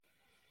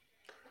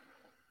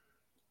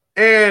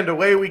And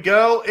away we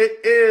go. It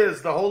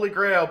is the Holy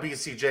Grail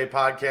BCJ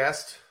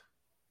podcast,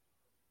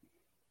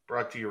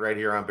 brought to you right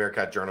here on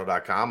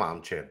BearcatJournal.com.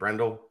 I'm Chad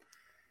Brendel.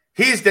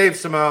 He's Dave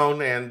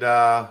Simone. And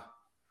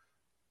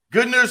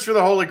good news for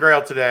the Holy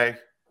Grail today.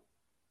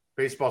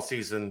 Baseball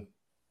season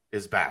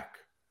is back.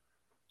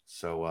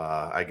 So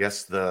I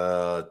guess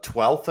the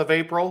 12th of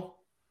April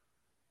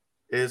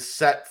is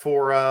set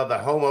for the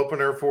home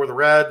opener for the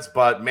Reds.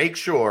 But make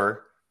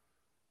sure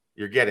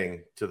you're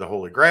getting to the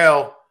Holy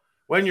Grail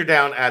when you're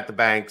down at the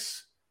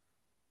Banks,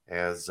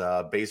 as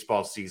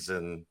baseball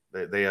season,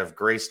 they have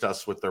graced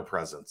us with their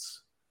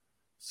presence.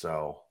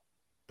 So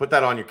put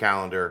that on your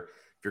calendar.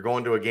 If you're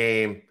going to a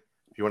game,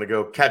 if you want to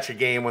go catch a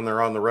game when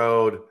they're on the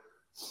road,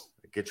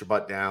 get your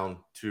butt down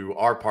to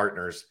our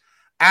partners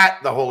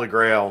at the Holy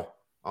Grail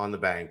on the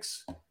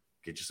Banks.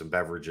 Get you some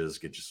beverages,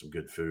 get you some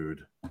good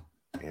food,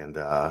 and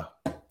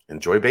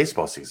enjoy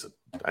baseball season.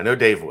 I know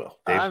Dave will.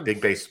 Dave,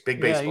 big baseball.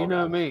 Yeah, you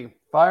know me.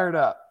 Fired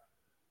up.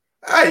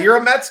 Hey, you're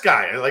a Mets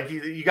guy. Like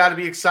you got to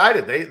be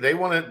excited. They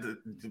want to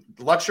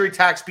luxury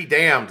tax be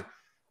damned.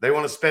 They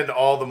want to spend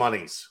all the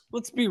monies.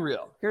 Let's be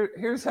real.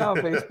 Here's how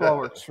baseball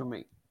works for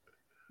me.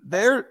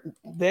 Their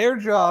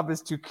job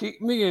is to keep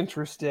me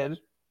interested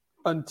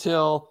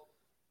until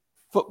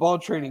football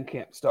training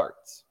camp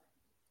starts.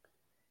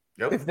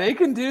 Yep. If they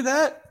can do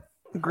that,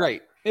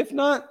 great. If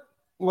not,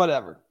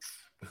 whatever.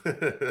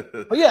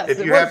 But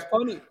yes,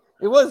 funny.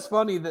 It was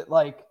funny that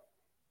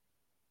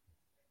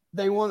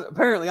they want.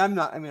 Apparently, I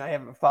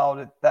haven't followed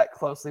it that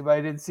closely, but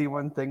I did see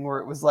one thing where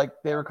it was like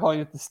they were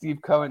calling it the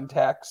Steve Cohen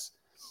tax.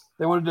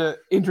 They wanted to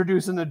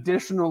introduce an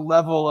additional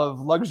level of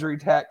luxury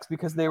tax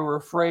because they were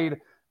afraid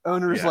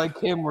owners like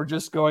him were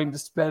just going to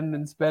spend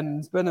and spend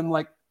and spend. And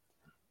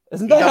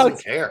isn't that how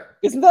it's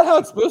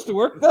supposed to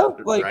work though?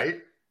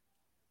 Right?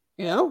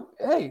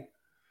 Hey,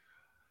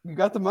 you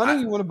got the money.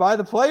 You want to buy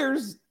the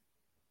players?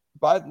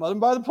 Let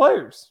them buy the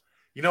players.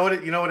 You know what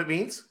it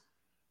means?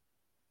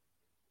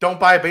 Don't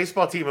buy a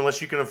baseball team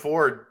unless you can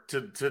afford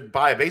to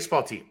buy a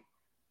baseball team,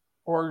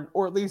 or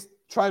at least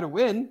try to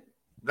win.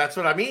 That's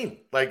what I mean.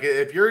 Like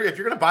if you're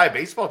going to buy a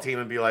baseball team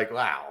and be like,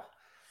 wow,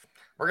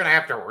 we're gonna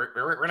have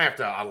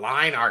to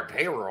align our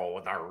payroll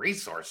with our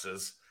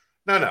resources.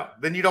 No,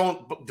 then you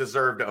don't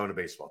deserve to own a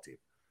baseball team.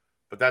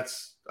 But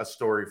that's a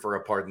story for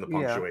a pardon the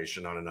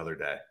punctuation on another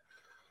day.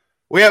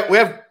 We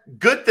have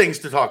good things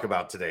to talk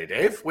about today,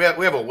 Dave. We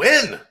have a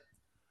win.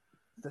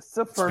 It's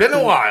been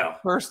a while.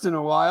 First in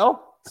a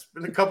while. It's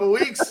been a couple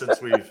weeks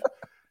since we've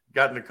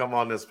gotten to come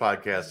on this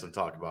podcast and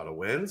talk about a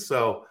win.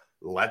 So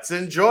let's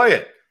enjoy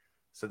it.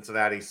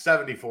 Cincinnati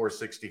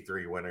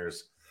 74-63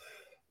 winners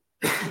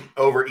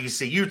over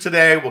ECU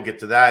today. We'll get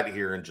to that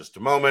here in just a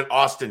moment.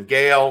 Austin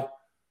Gale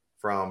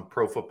from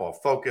Pro Football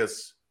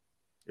Focus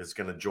is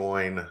going to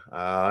join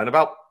in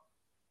about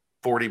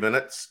 40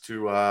 minutes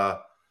to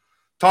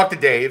talk to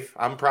Dave.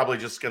 I'm probably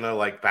just going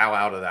to bow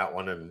out of that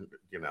one and,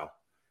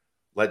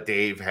 let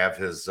Dave have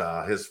his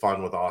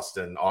fun with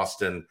Austin.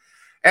 Austin,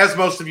 as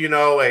most of you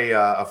know,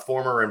 a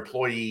former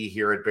employee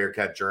here at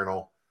Bearcat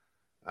Journal,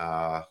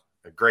 a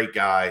great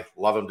guy,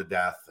 love him to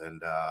death,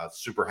 and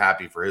super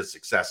happy for his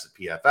success at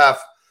PFF.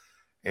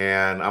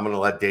 And I'm going to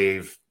let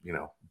Dave,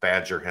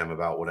 badger him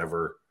about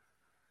whatever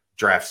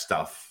draft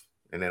stuff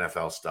and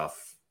NFL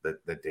stuff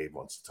that Dave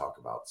wants to talk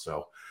about.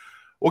 So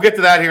we'll get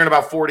to that here in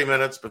about 40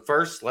 minutes. But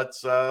first,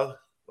 we'll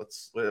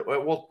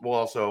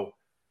also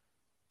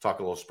talk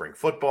a little spring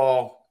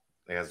football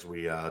as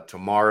we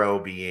tomorrow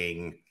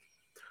being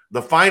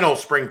the final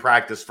spring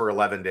practice for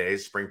 11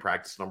 days, spring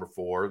practice number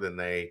 4. Then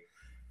they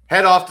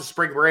head off to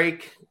spring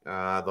break.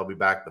 They'll be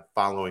back the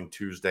following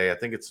Tuesday. I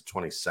think it's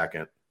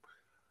the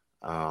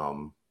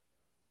 22nd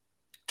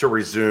to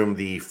resume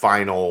the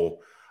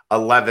final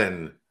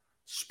 11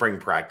 spring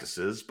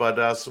practices.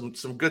 But some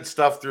good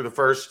stuff through the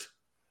first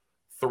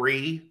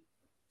 3.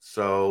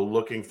 So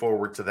looking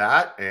forward to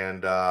that.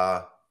 And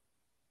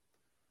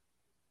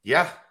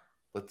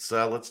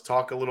let's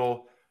talk a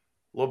little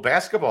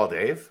basketball,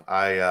 Dave.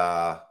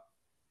 It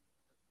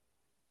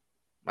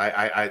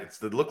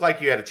looked like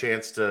you had a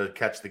chance to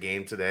catch the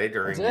game today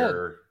during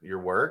your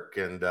work.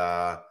 And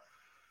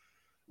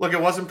look, it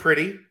wasn't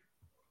pretty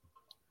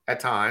at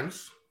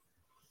times,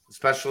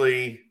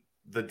 especially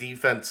the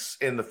defense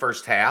in the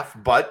first half.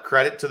 But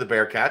credit to the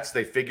Bearcats.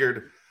 They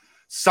figured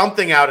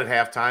something out at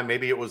halftime.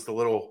 Maybe it was the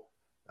little,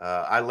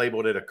 I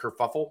labeled it a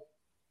kerfuffle.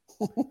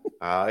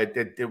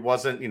 It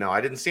wasn't,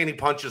 I didn't see any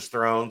punches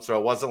thrown, so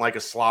it wasn't like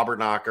a slobber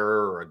knocker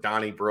or a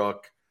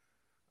Donnybrook.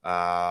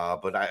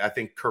 But I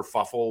think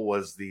kerfuffle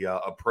was the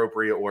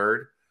appropriate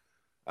word.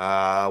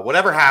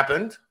 Whatever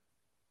happened,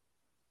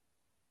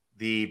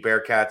 the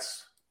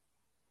Bearcats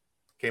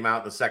came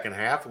out in the second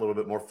half a little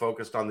bit more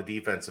focused on the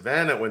defensive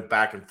end. It went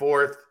back and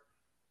forth.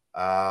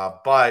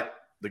 But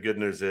the good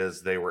news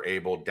is they were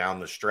able down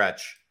the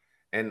stretch.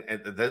 And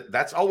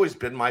that's always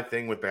been my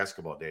thing with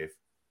basketball, Dave.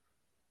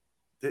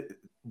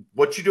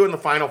 What you do in the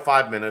final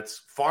 5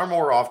 minutes, far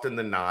more often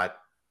than not,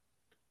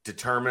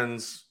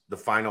 determines the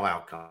final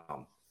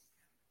outcome.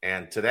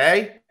 And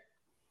today,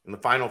 in the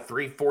final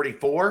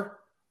 3:44,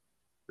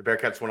 the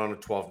Bearcats went on a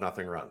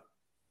 12-0 run.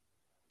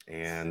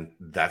 And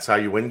that's how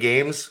you win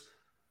games.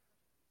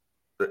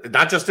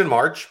 Not just in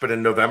March, but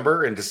in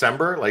November and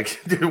December. Like,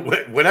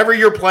 whenever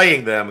you're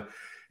playing them,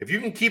 if you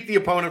can keep the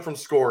opponent from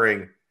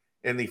scoring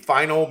in the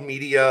final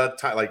media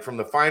time, like from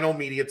the final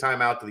media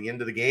timeout to the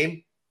end of the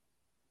game,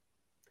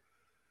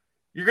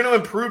 you're going to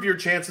improve your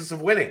chances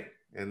of winning.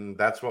 And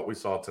that's what we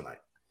saw today,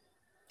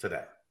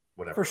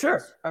 whatever. For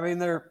sure. I mean,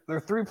 their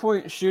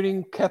 3-point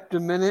shooting kept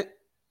them in it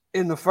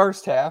in the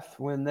first half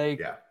when they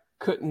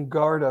couldn't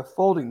guard a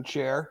folding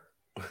chair.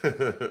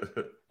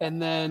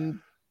 And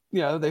then,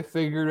 they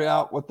figured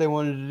out what they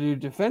wanted to do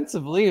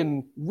defensively.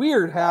 And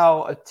weird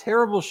how a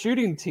terrible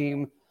shooting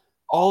team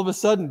all of a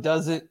sudden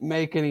doesn't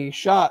make any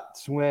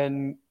shots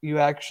when you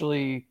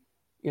actually,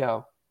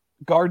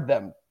 guard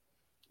them.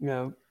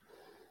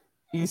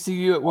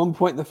 ECU at one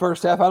point in the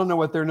first half, I don't know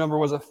what their number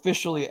was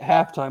officially at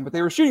halftime, but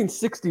they were shooting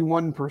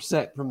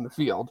 61% from the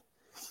field.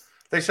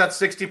 They shot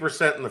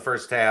 60% in the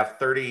first half,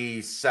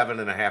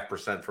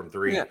 37.5% from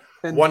three,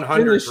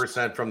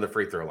 100% from the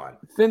free throw line.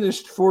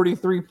 Finished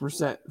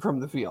 43% from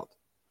the field.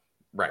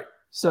 Right.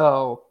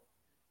 So,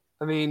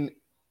 I mean,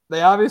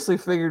 they obviously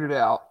figured it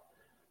out.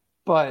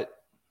 But,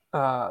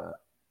 that's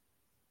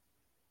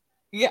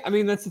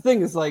the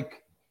thing is,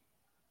 like,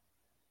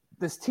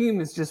 this team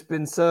has just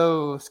been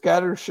so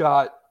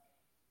scattershot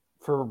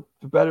for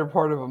the better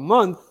part of a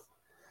month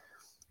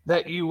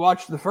that you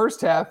watched the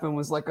first half and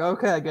was like,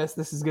 okay, I guess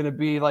this is going to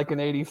be like an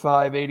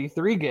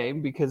 85-83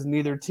 game because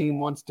neither team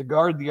wants to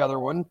guard the other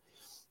one.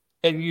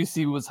 And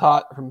UC was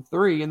hot from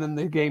three. And then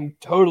the game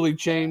totally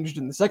changed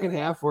in the second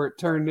half where it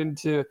turned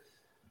into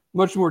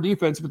much more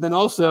defense, but then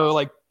also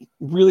like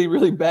really,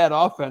 really bad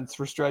offense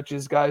for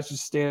stretches, guys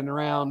just standing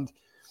around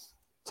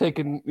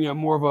taking,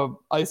 more of a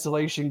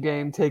isolation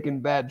game,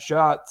 taking bad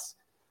shots.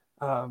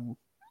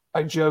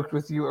 I joked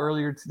with you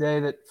earlier today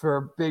that for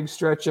a big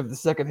stretch of the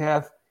second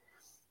half,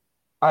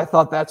 I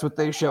thought that's what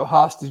they show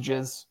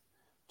hostages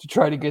to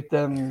try to get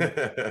them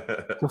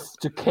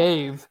to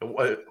cave.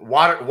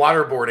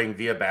 Waterboarding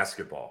via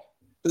basketball.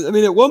 I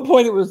mean, at one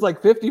point it was like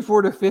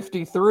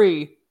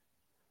 54-53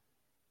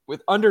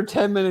 with under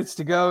 10 minutes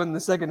to go in the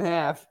second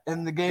half.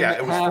 And the game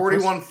it was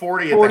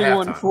 41-40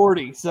 at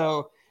 41-40.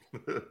 So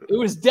it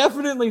was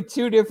definitely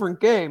two different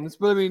games.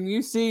 But I mean,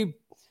 you see,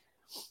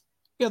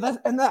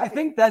 I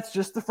think that's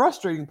just the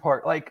frustrating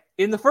part. Like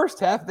in the first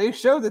half, they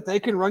showed that they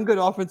can run good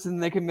offense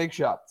and they can make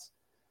shots.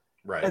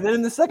 Right. And then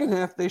in the second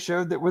half, they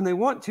showed that when they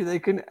want to, they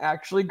can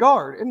actually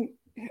guard. And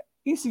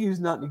ECU's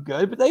not any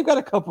good, but they've got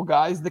a couple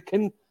guys that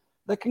can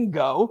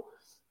go.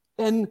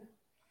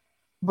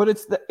 But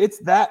it's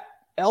that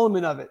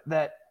element of it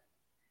that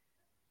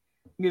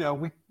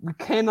we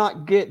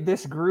cannot get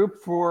this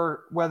group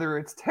for whether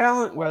it's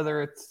talent,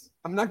 whether it's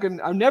I'm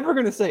never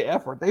gonna say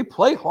effort. They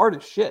play hard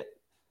as shit.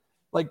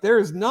 Like there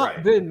has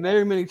not been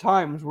very many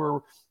times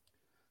where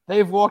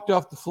they've walked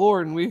off the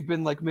floor and we've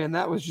been like, man,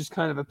 that was just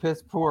kind of a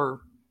piss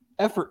poor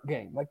effort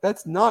game. Like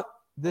that's not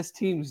this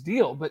team's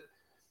deal, but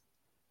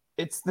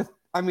it's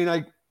I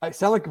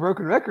sound like a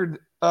broken record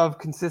of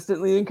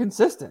consistently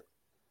inconsistent.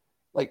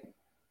 Like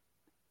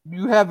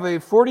you have a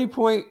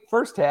 40-point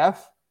first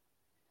half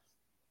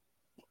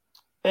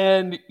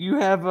and you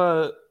have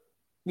a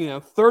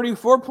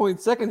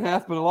 34-point second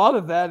half, but a lot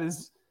of that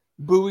is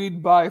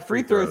buoyed by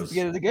free throws at the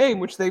end of the game,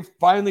 which they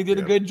finally did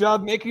a good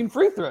job making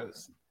free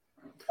throws.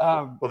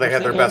 Well, they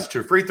had their best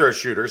two free throw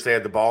shooters. They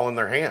had the ball in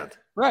their hand.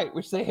 Right,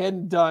 which they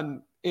hadn't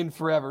done in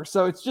forever.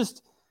 So it's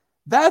just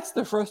that's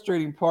the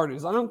frustrating part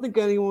is I don't think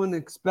anyone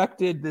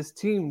expected this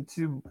team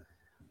to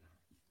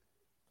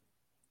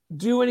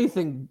do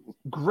anything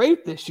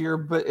great this year,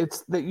 but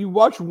it's that you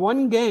watch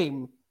one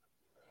game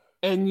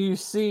and you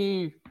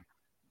see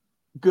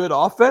good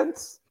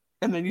offense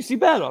and then you see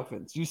bad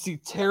offense. You see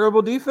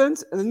terrible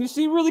defense and then you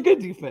see really good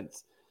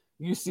defense.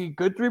 You see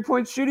good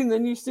 3-point shooting,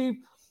 then you see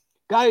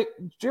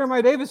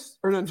Jeremiah Davenport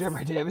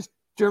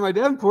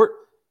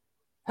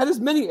had as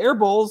many air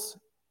balls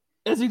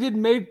as he did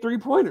made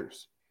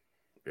 3-pointers.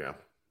 Yeah.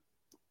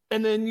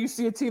 And then you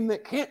see a team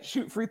that can't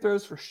shoot free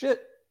throws for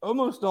shit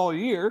almost all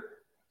year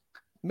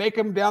make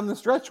them down the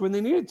stretch when they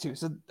needed to.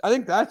 So I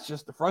think that's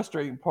just the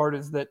frustrating part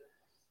is that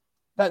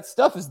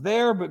stuff is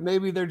there, but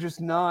maybe they're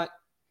just not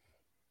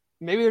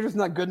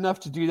good enough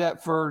to do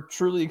that for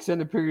truly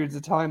extended periods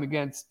of time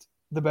against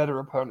the better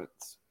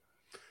opponents.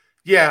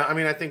 Yeah, I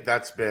mean, I think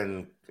that's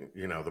been,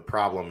 the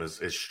problem is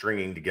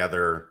stringing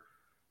together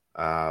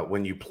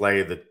when you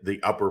play the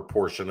upper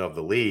portion of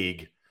the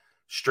league,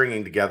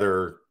 stringing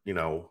together,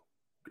 2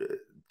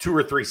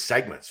 or 3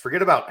 segments.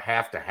 Forget about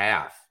half to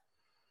half.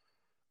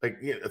 Like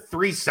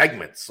 3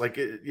 segments. Like,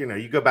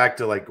 you go back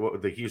to like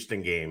the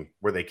Houston game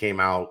where they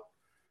came out,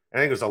 I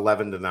think it was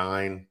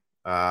 11-9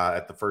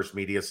 at the first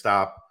media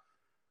stop.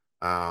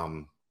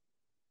 And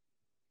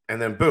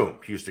then boom,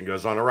 Houston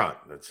goes on a run.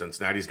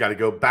 Cincinnati's got to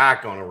go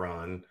back on a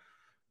run,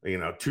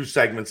 2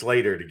 segments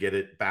later to get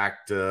it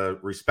back to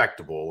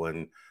respectable.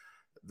 And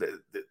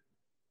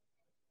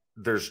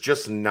there's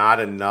just not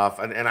enough.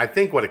 And I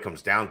think what it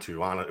comes down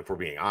to, if we're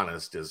being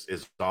honest, is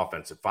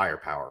offensive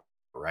firepower,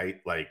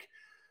 right? Like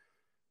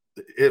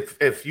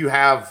if you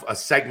have a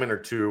segment or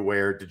two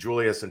where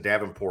DeJulius and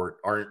Davenport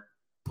aren't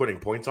putting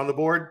points on the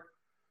board,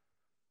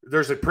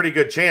 there's a pretty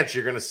good chance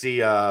you're going to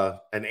see an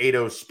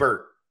 8-0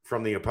 spurt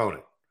from the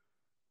opponent.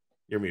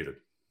 You're muted.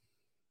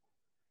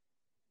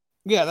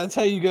 Yeah, that's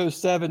how you go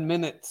 7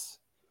 minutes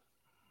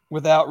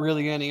without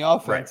really any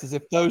offense, right. Is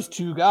if those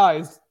two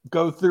guys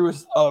go through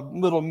a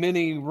little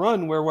mini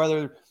run where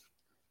whether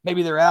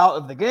maybe they're out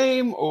of the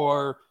game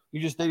or they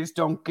just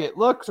don't get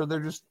looks, or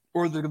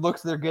the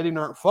looks they're getting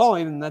aren't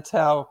falling, and that's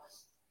how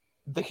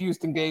the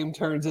Houston game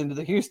turns into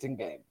the Houston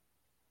game.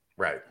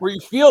 Right. Where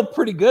you feel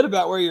pretty good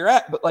about where you're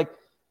at, but like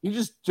you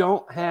just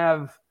don't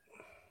have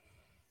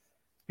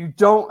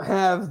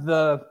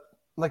the,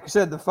 like you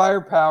said, the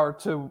firepower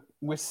to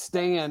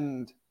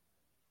withstand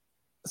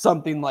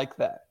something like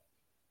that.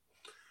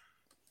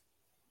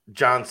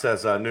 John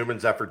says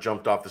Newman's effort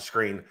jumped off the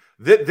screen.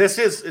 This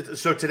is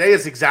so today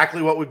is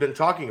exactly what we've been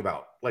talking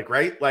about. Like,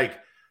 right? Like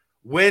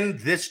when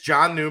this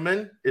John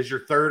Newman is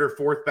your third or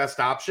fourth best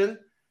option,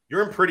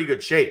 you're in pretty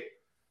good shape.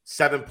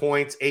 7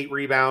 points, 8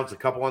 rebounds, a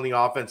couple on the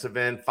offensive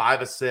end,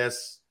 5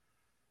 assists,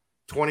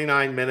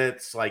 29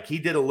 minutes. Like he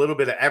did a little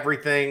bit of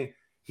everything.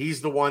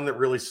 He's the one that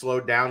really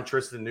slowed down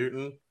Tristan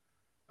Newton.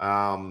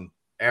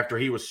 After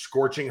he was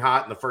scorching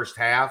hot in the first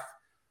half,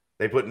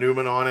 they put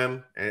Newman on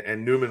him,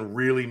 and Newman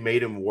really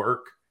made him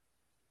work.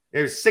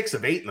 It was 6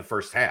 of 8 in the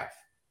first half,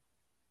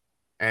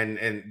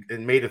 and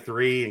made a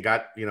 3 and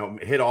got,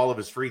 hit all of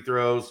his free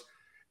throws,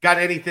 got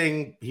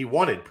anything he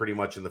wanted pretty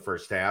much in the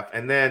first half.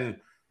 And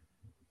then,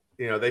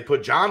 they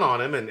put John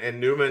on him, and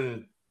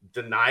Newman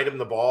denied him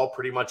the ball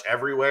pretty much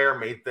everywhere,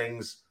 made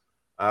things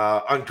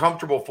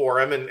uncomfortable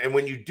for him. And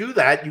when you do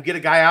that, you get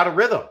a guy out of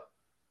rhythm.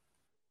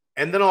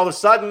 And then all of a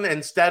sudden,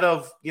 instead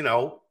of,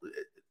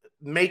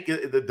 make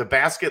the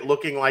basket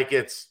looking like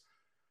it's,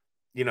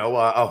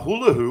 a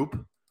hula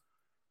hoop,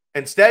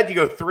 instead you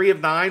go 3 of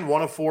 9,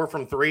 1 of 4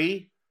 from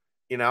 3.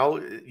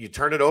 You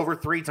turn it over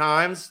 3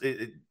 times.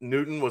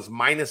 Newton was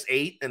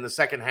 -8 in the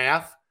second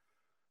half.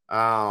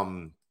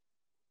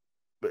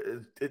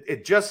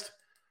 It just,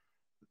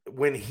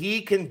 when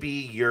he can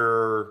be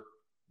your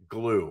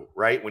glue,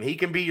 right? When he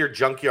can be your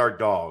junkyard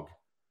dog,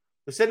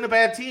 this isn't a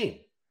bad team.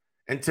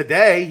 And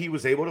today he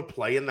was able to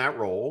play in that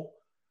role.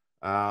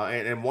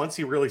 And once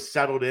he really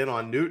settled in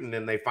on Newton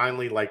and they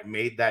finally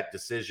made that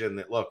decision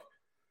that, look,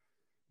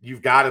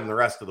 you've got him the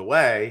rest of the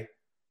way,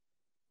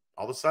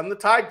 all of a sudden the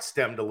tide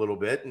stemmed a little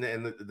bit,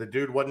 and the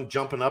dude wasn't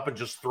jumping up and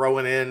just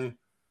throwing in,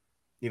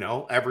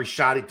 every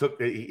shot he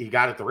took, he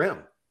got at the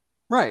rim.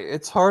 Right.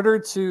 It's harder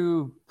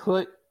to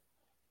put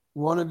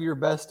one of your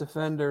best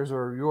defenders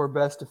or your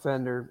best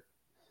defender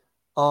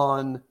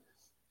on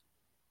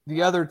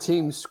the other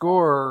team's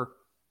scorer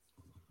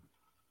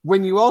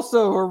when you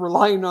also are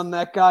relying on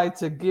that guy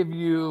to give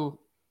you,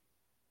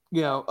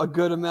 a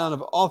good amount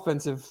of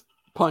offensive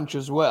punch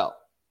as well.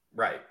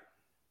 Right.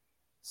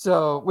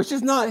 So, which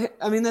is not,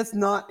 that's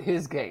not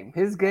his game.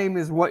 His game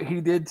is what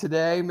he did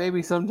today.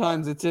 Maybe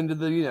sometimes it's into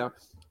the,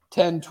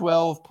 10,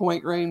 12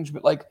 point range,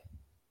 but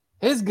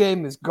his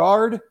game is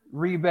guard,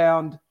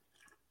 rebound,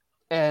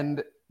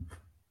 and,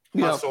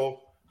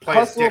 hustle, play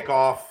his dick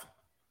off,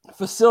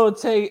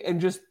 facilitate, and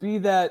just be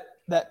that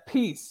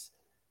piece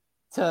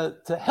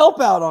to help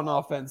out on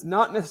offense,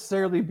 not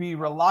necessarily be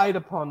relied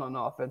upon on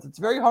offense. It's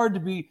very hard to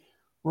be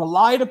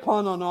relied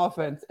upon on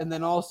offense and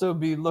then also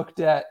be looked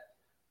at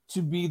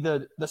to be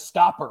the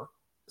stopper,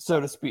 so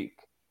to speak.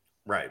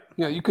 Right.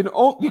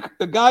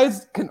 The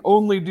guys can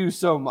only do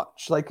so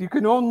much. You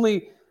can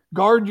only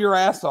guard your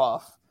ass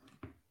off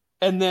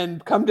and then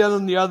come down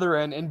on the other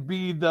end and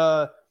be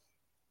the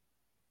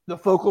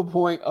focal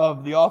point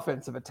of the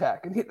offensive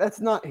attack. And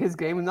that's not his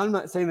game. And I'm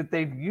not saying that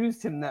they've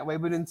used him that way,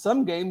 but in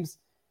some games,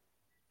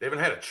 they haven't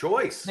had a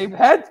choice. They've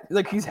had,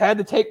 he's had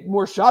to take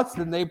more shots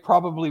than they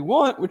probably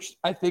want, which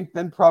I think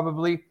then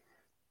probably,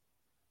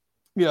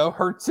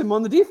 hurts him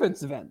on the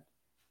defensive end.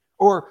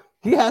 Or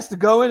he has to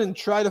go in and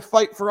try to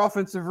fight for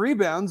offensive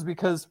rebounds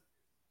because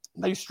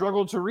they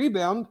struggle to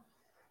rebound.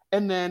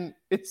 And then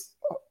it's,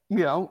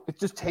 it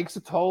just takes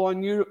a toll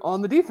on you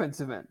on the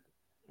defensive end.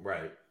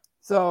 Right.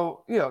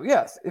 So,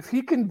 yes, if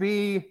he can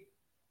be,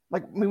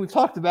 we've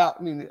talked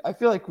about, I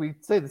feel like we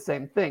say the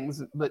same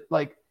things, but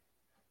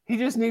he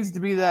just needs to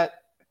be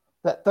that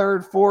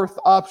third, fourth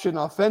option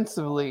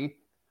offensively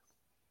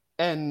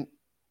and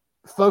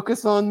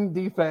focus on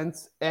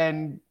defense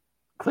and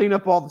clean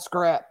up all the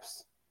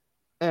scraps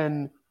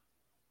and,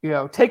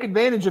 take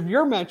advantage of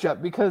your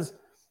matchup, because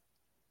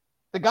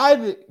the guy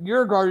that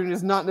you're guarding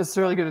is not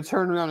necessarily going to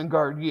turn around and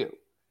guard you.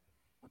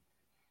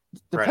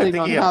 Depending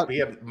on he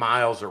had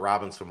Miles or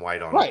Robinson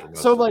White on him for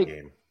most of the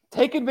game.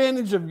 Take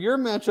advantage of your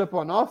matchup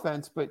on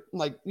offense, but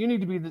you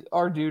need to be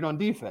our dude on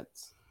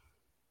defense.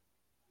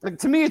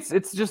 To me,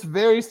 it's just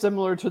very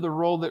similar to the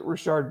role that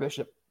Rashard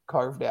Bishop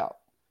carved out.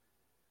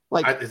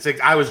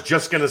 I was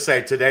just going to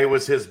say today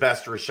was his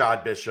best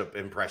Rashard Bishop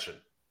impression.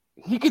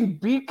 He can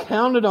be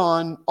counted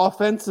on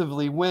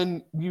offensively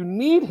when you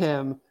need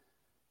him,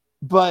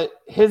 but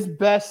his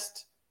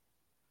best,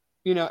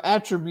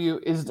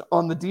 attribute is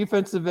on the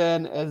defensive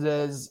end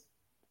as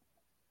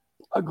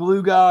a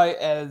glue guy,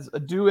 as a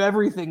do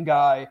everything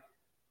guy,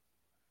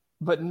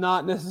 but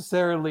not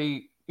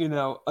necessarily,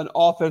 an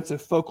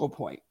offensive focal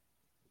point.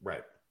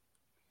 Right.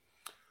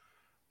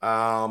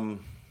 Trying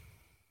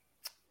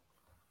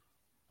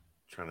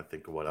to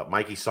think of what else.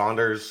 Mikey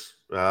Saunders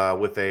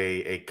with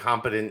a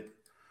competent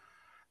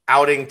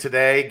outing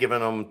today,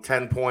 giving him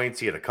 10 points.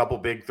 He had a couple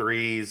big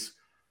threes.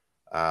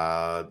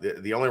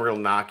 The only real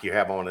knock you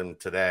have on him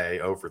today,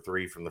 0 for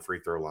 3 from the free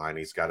throw line.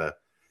 He's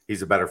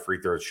a better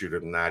free throw shooter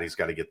than that. He's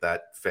got to get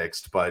that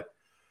fixed. But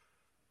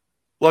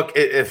look,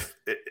 if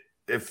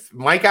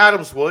Mike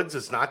Adams Woods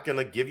is not going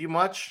to give you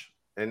much,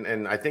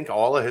 and I think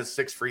all of his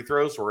 6 free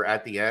throws were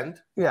at the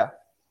end. Yeah.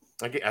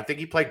 I think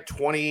he played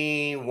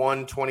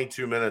 21,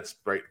 22 minutes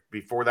right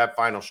before that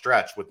final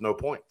stretch with no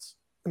points.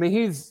 I mean,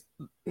 he's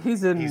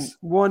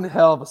one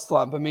hell of a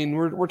slump. I mean,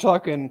 we're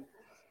talking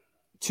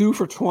 2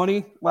 for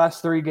 20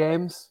 last 3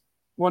 games,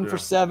 1 for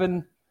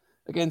 7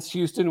 against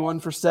Houston,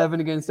 1 for 7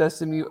 against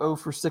SMU, 0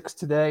 for 6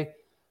 today.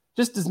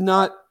 Just does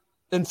not,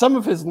 and some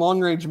of his long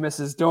range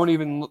misses they're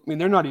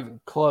not even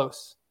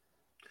close.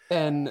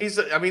 And he's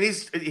a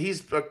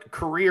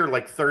career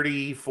like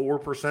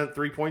 34%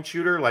 3-point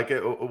shooter, like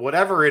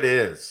whatever it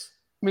is.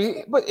 I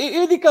mean, but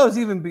it goes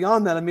even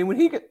beyond that. I mean, when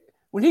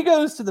he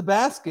goes to the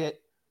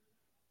basket,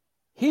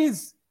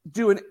 he's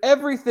doing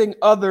everything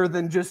other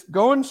than just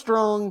going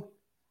strong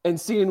and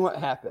seeing what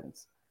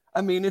happens. I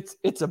mean,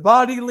 it's a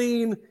body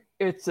lean,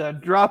 it's a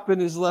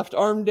dropping his left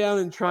arm down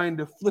and trying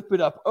to flip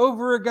it up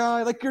over a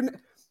guy.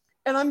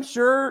 And I'm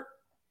sure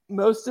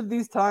most of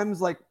these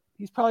times, like,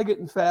 he's probably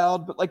getting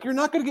fouled, but like, you're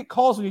not going to get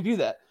calls when you do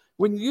that.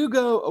 When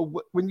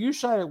you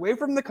shy away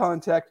from the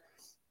contact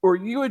or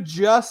you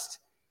adjust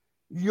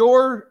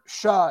your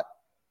shot,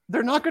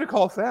 they're not going to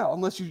call foul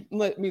unless if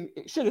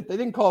they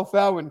didn't call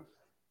foul when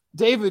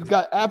David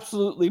got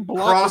absolutely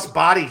blocked. Cross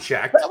body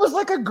check. That was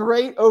like a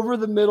great over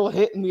the middle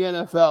hit in the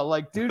NFL.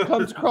 Like, dude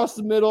comes across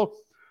the middle,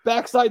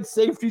 backside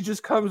safety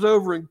just comes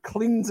over and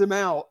cleans him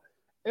out.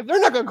 If they're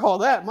not going to call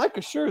that,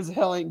 Micah sure as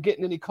hell ain't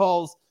getting any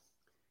calls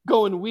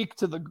going weak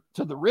to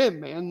the rim,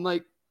 man.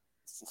 Like,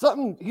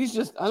 something, he's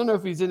just, I don't know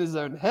if he's in his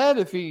own head,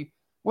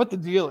 what the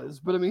deal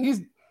is, but I mean,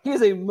 he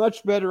is a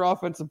much better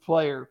offensive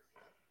player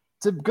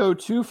to go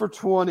 2 for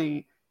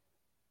 20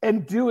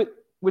 and do it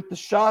with the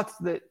shots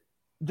that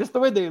just the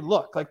way they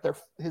look. Like,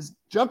 his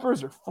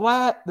jumpers are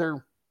flat.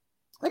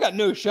 They got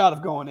no shot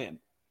of going in.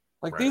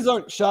 Like, These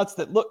aren't shots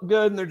that look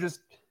good and they're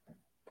just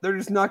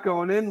not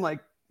going in.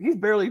 Like, he's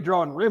barely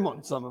drawing rim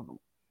on some of them.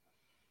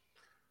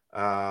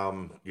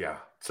 Yeah.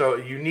 So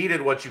you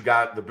needed what you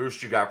got, the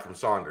boost you got from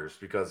Saunders,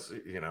 because,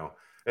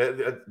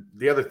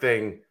 the other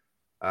thing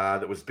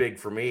that was big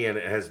for me, and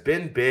it has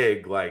been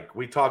big, like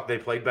we talked, they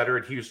played better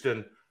at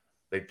Houston.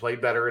 They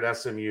played better at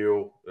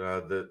SMU.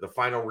 The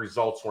final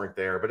results weren't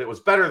there, but it was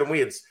better than we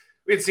had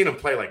seen them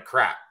play like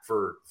crap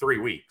for 3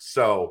 weeks.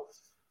 So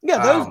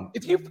yeah,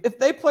 if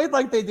they played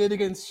like they did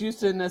against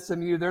Houston and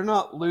SMU, they're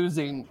not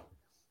losing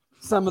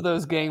some of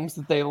those games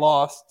that they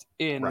lost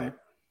in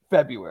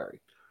February.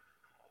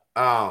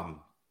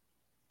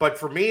 But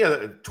for me,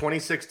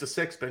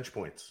 26-6 bench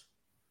points.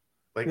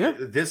 Like,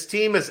 this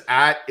team is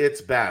at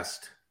its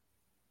best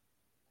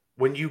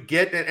when you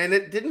get, and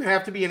it didn't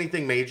have to be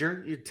anything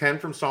major. You 10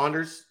 from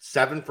Saunders,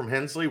 7 from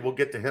Hensley. We'll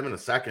get to him in a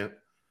second.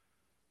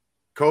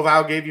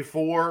 Koval gave you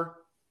 4.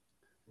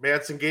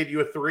 Madsen gave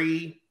you a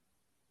 3.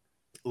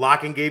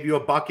 Locken gave you a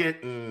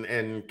bucket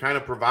and kind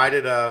of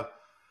provided a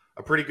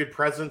pretty good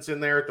presence in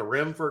there at the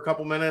rim for a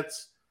couple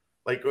minutes.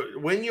 Like,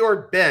 when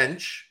your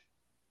bench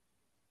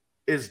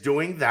is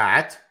doing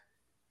that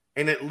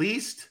and at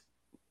least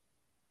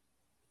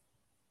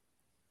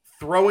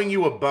throwing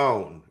you a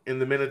bone in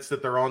the minutes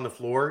that they're on the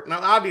floor. Now,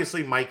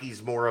 obviously,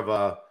 Mikey's more of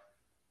a,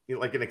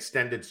 like an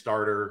extended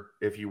starter,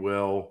 if you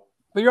will.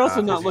 But you're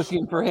also not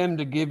looking for him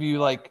to give you,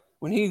 like,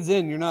 when he's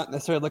in, you're not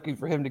necessarily looking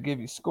for him to give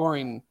you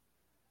scoring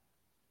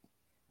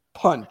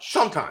punch.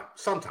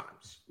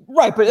 Sometimes.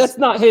 Right, but that's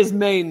not his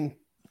main.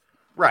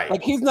 Right.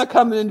 Like, he's not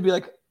coming in to be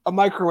like a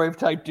microwave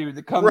type dude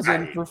that comes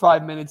in for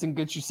 5 minutes and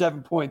gets you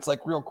 7 points, like,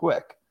 real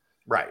quick.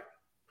 Right.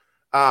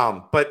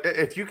 But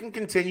if you can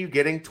continue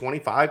getting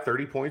 25,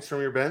 30 points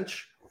from your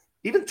bench,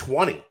 even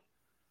 20,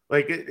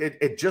 like,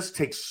 it just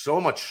takes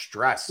so much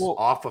stress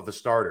off of the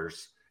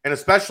starters. And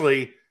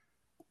especially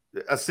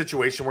a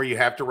situation where you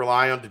have to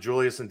rely on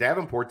DeJulius and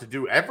Davenport to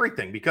do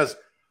everything, because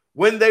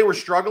when they were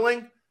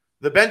struggling,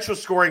 the bench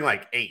was scoring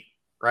like 8,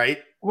 right?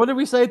 What did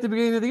we say at the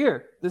beginning of the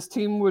year? This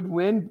team would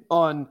win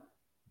on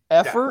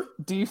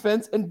effort,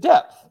 defense, and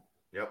depth.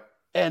 Yep.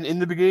 And in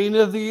the beginning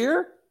of the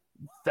year,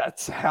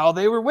 that's how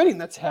they were winning.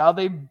 That's how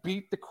they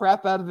beat the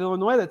crap out of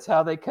Illinois. That's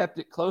how they kept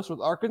it close with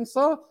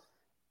Arkansas.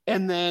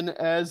 And then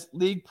as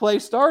league play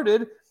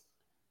started,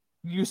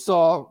 you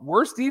saw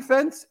worse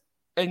defense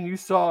and you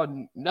saw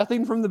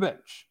nothing from the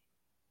bench.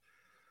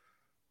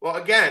 Well,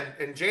 again,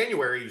 in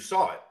January, you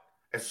saw it.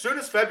 As soon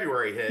as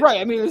February hit. Right.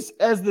 I mean,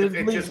 I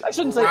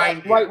shouldn't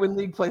say right when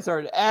league play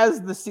started. As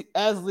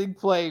league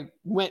play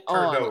went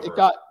on, it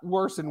got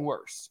worse and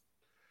worse.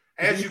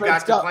 As you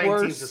got to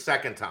playing teams the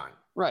second time.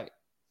 Right.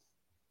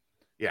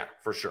 Yeah,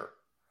 for sure.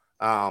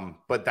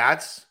 But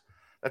that's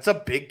a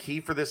big key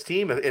for this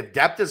team. If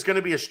depth is going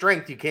to be a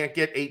strength, you can't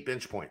get 8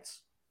 bench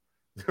points,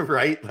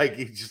 right? Like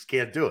you just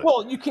can't do it.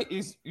 Well, you can't.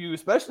 You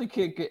especially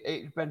can't get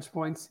 8 bench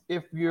points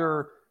if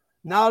you're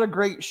not a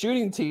great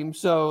shooting team.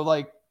 So,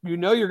 like, you're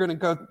going to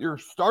go. Your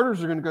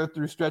starters are going to go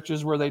through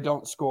stretches where they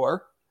don't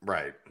score.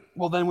 Right.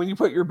 Well, then when you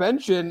put your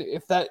bench in,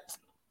 if that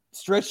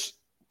stretch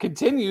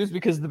continues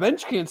because the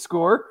bench can't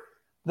score,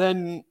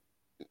 then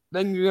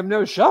you have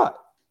no shot.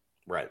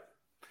 Right.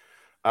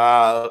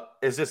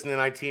 Is this an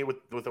NIT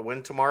with a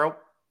win tomorrow?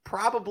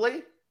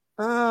 Probably.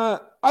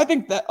 I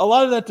think that a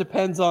lot of that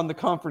depends on the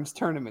conference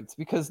tournaments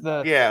because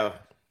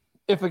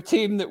if a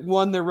team that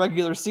won their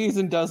regular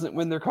season doesn't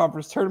win their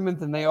conference tournament,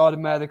 then they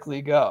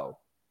automatically go.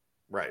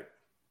 Right.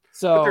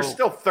 So but there's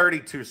still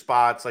 32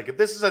 spots. Like if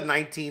this is a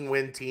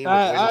 19-win team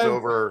with wins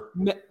over,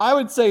 I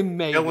would say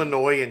maybe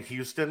Illinois and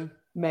Houston.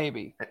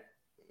 Maybe.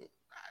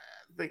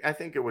 I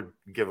think it would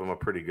give them a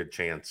pretty good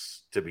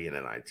chance to be an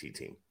NIT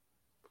team.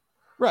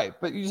 Right,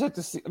 but you just have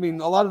to see. I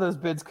mean, a lot of those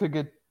bids could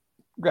get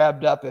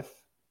grabbed up if.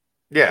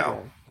 Yeah,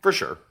 for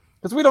sure.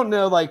 Because we don't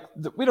know,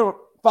 we don't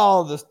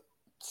follow the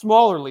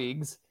smaller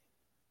leagues.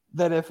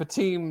 That if a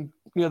team,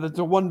 that's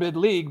a 1-bid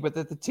league, but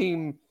that the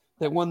team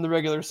that won the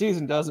regular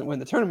season doesn't win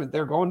the tournament,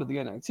 they're going to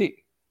the NIT.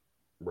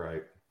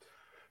 Right.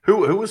 Who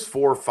was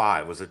 4 or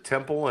 5? Was it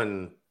Temple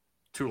and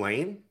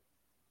Tulane?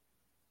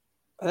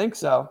 I think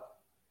so.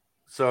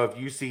 So if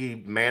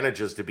UC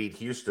manages to beat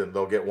Houston,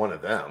 they'll get one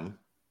of them.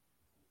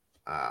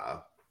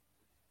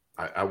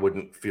 I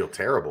wouldn't feel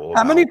terrible.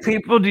 How many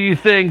people do you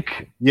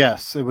think?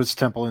 Yes, it was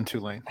Temple and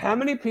Tulane. How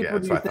many people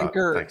do you think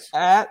are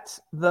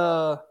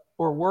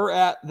were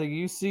at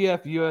the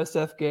UCF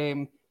USF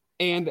game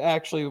and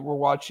actually were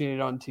watching it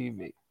on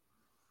TV?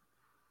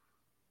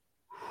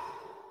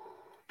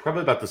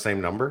 Probably about the same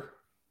number.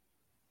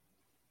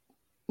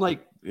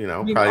 Like,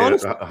 probably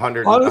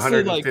 100,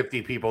 honestly,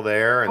 150 people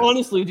there. And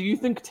honestly, do you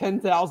think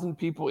 10,000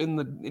 people in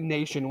the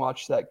nation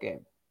watched that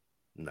game?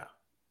 No.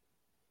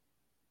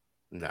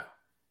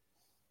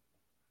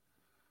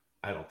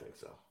 I don't think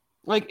so.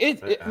 Like I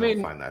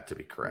don't find that to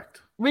be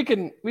correct. We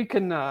can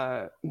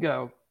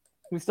go.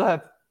 We still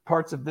have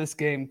parts of this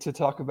game to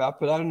talk about,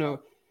 but I don't know.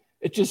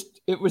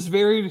 It was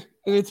very,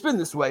 and it's been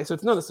this way, so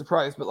it's not a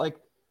surprise. But like,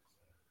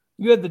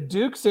 you had the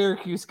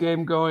Duke-Syracuse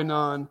game going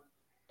on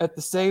at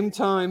the same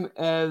time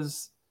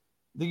as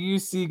the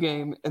UC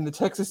game and the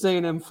Texas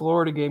A&M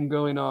Florida game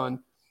going on,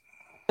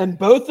 and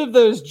both of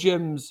those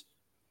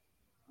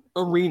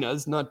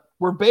arenas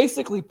were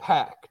basically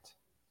packed.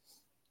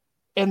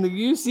 And the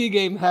UC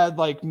game had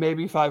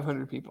maybe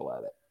 500 people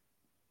at it.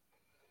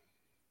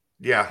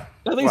 Yeah.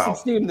 At least it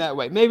seemed that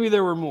way. Maybe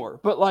there were more.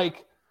 But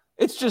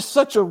it's just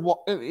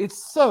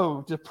it's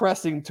so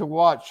depressing to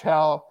watch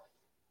how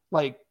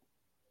and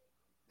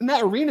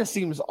that arena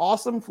seems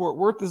awesome. Fort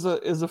Worth is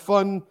a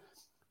fun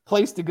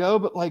place to go,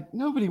 but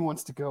nobody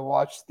wants to go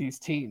watch these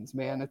teams,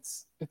 man.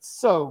 It's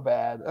so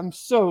bad. I'm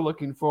so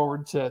looking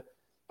forward to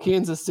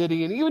Kansas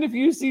City. And even if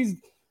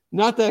UC's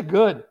not that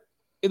good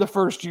in the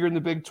first year in the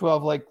Big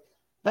 12,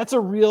 that's a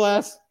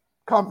real-ass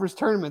conference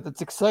tournament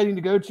that's exciting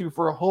to go to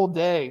for a whole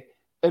day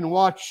and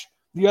watch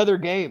the other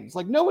games.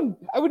 I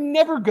would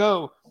never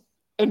go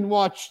and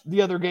watch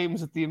the other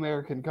games at the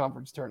American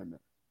Conference Tournament.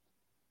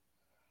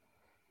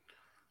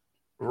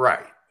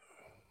 Right.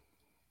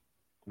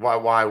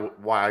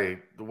 Why?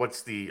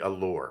 What's the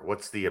allure?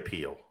 What's the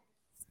appeal?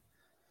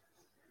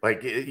 Are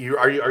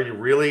you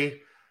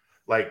really,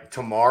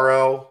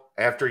 tomorrow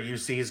after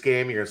UC's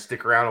game, you're going to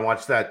stick around and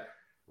watch that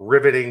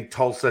riveting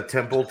Tulsa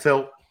Temple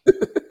tilt?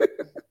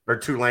 Or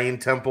Tulane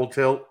Temple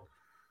tilt.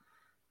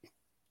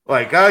 You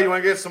want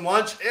to get some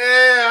lunch?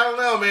 I don't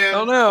know, man. I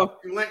don't know.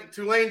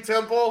 Tulane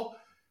Temple.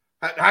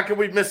 How can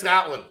we miss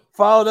that one?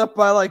 Followed up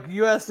by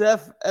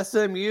USF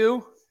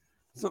SMU,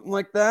 something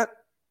like that.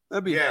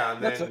 That'd be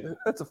that's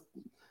a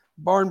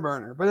barn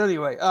burner. But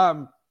anyway,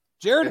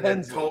 Jared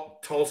Hensley.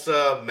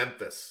 Tulsa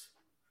Memphis.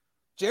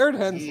 Jared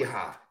Hensley.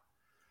 Yeehaw.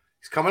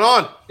 He's coming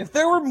on. If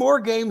there were more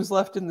games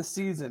left in the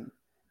season,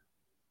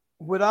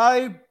 would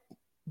I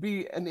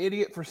be an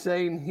idiot for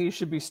saying he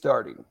should be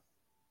starting?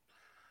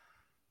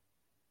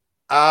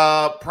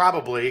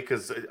 Probably,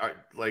 because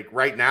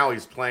right now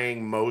he's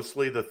playing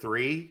mostly the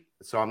 3,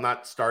 so I'm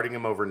not starting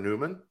him over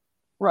Newman.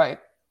 Right.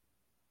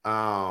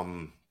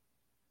 I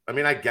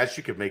guess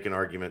you could make an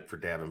argument for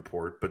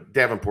Davenport, but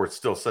Davenport's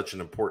still such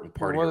an important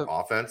part of your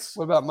offense.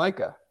 What about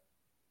Micah?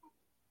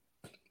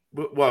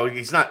 Well,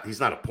 he's not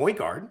a point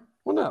guard.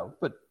 Well, no,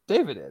 but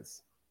David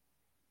is.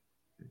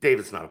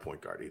 David's not a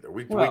point guard either.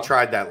 We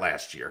tried that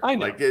last year. I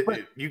know,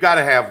 you got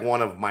to have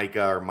one of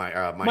Micah or my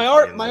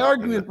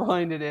argument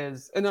behind it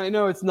is, and I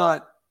know it's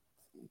not.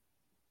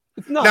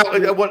 Now,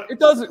 it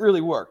doesn't really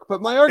work.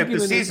 But my argument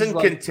is, if the season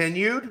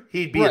continued,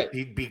 he'd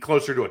be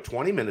closer to a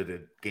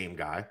 20-minute game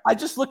guy. I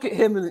just look at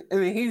him,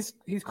 and he's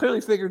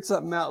clearly figured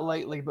something out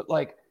lately. But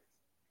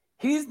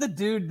he's the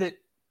dude that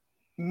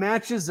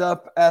matches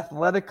up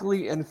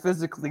athletically and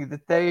physically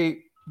that they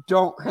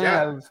don't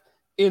have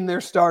in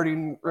their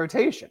starting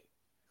rotation.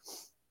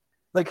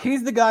 Like,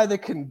 he's the guy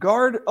that can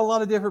guard a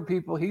lot of different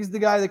people. He's the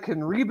guy that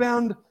can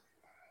rebound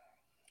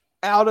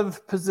out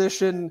of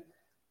position.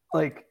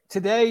 Like,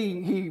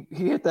 today, he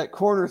hit that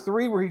corner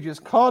three where he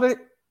just caught it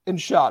and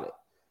shot it.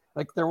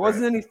 Like, there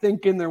wasn't any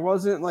thinking. There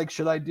wasn't like,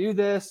 should I do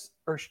this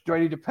or do I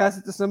need to pass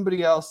it to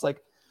somebody else?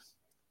 Like,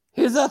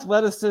 his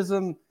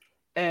athleticism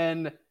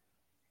and,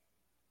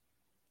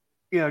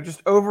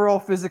 just overall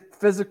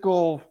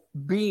physical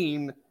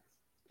being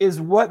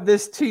is what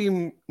this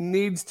team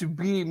needs to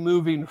be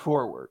moving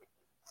forward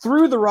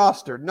through the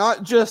roster,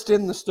 not just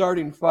in the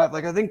starting five.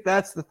 Like, I think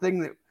that's the thing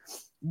that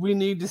we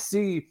need to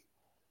see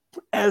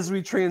as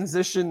we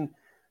transition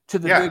to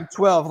the Big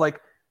 12.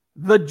 Like,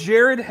 the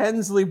Jared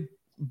Hensley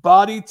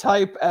body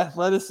type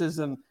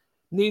athleticism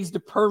needs to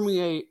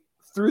permeate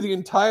through the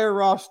entire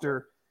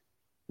roster.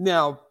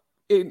 Now,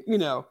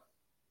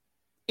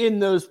 in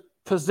those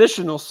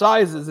positional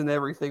sizes and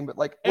everything, but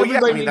like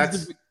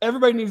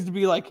everybody needs to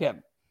be like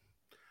him.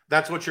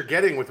 That's what you're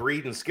getting with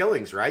Reed and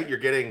Skillings, right? You're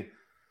getting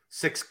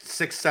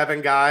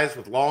 6'7" guys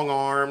with long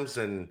arms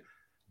and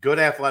good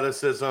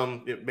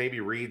athleticism. It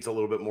maybe Reed's a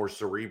little bit more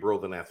cerebral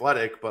than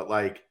athletic, but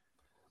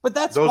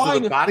that's those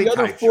fine are the if the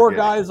other four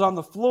guys on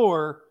the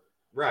floor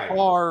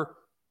are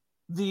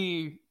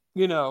the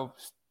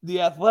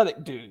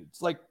athletic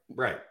dudes. Like,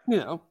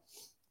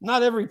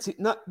 not every team.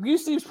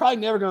 UC's probably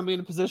never going to be in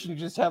a position to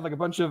just have like a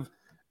bunch of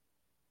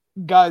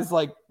guys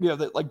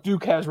that like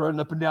Duke has running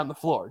up and down the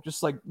floor,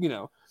 just like.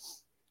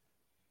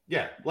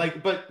 Yeah,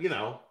 but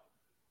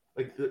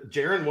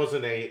Jaren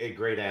wasn't a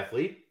great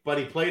athlete, but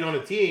he played on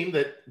a team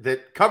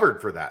that covered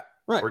for that,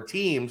 or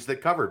teams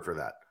that covered for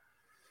that.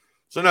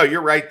 So no,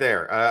 you're right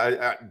there.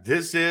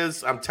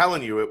 I'm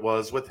telling you, it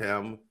was with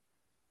him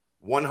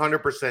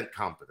 100%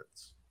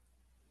 confidence.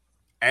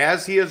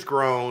 As he has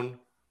grown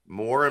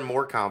more and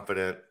more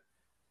confident,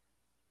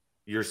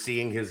 you're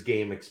seeing his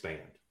game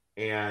expand.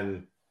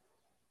 And,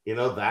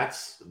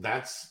 that's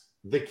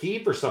the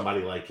key for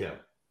somebody like him.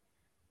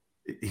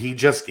 He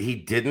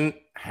didn't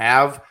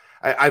have,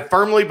 I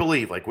firmly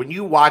believe, like when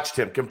you watched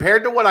him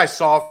compared to what I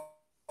saw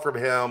from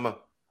him,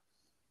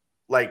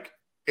 like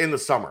in the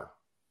summer,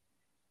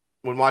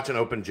 when watching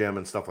Open Gym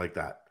and stuff like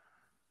that,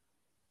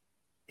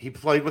 he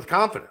played with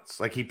confidence.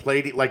 Like he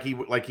played like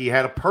he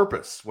had a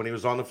purpose when he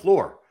was on the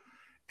floor.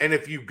 And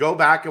if you go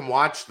back and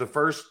watch the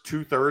first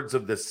 2/3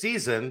 of this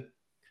season,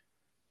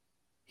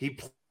 he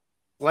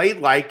played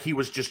like he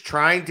was just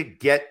trying to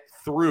get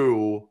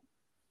through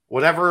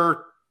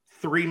whatever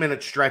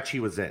 3-minute stretch he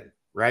was in,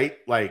 right?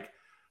 Like,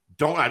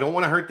 I don't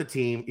want to hurt the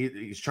team.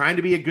 He's trying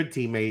to be a good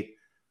teammate.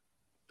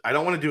 I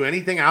don't want to do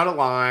anything out of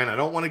line. I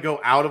don't want to go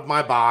out of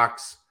my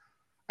box.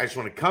 I just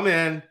want to come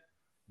in,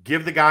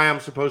 give the guy I'm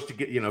supposed to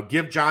get,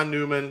 give John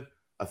Newman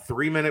a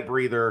 3-minute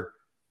breather,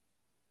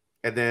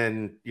 and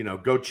then,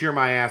 go cheer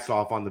my ass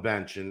off on the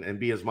bench and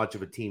be as much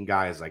of a team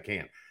guy as I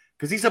can.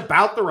 Because he's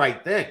about the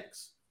right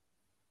things.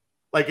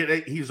 Like,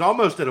 he's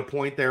almost at a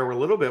point there a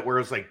little bit where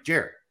it's like,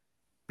 Jared,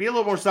 be a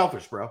little more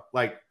selfish, bro.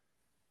 Like,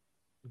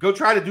 go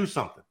try to do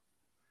something.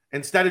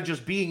 Instead of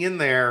just being in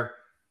there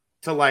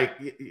to a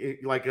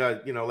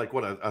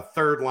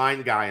third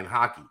line guy in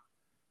hockey.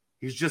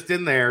 He's just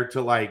in there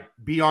to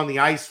be on the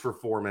ice for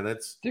 4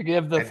 minutes. To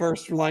give the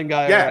first line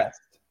guy a rest.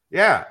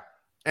 Yeah.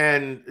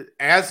 And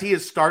as he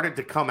has started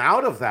to come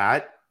out of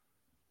that,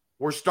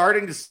 we're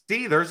starting to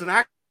see there's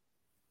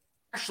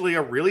actually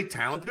a really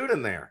talented dude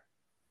in there.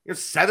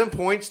 7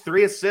 points,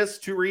 3 assists,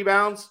 2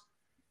 rebounds.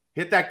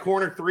 Hit that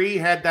corner three,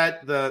 had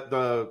that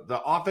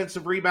the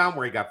offensive rebound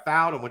where he got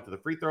fouled and went to the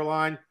free throw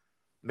line,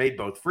 made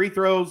both free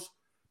throws.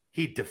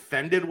 He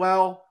defended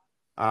well.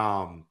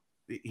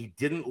 He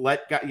didn't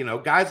let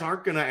guys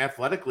aren't going to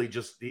athletically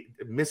just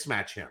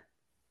mismatch him.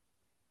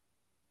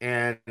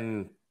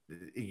 And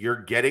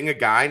you're getting a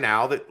guy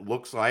now that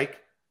looks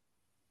like,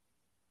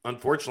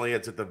 unfortunately,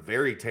 it's at the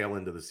very tail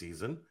end of the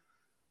season,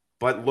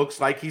 but looks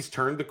like he's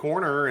turned the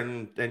corner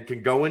and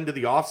can go into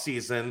the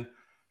offseason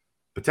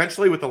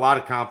potentially with a lot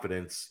of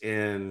confidence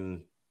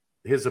in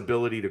his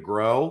ability to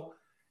grow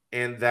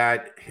and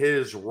that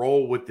his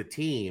role with the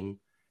team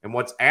and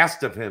what's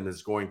asked of him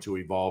is going to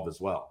evolve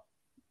as well.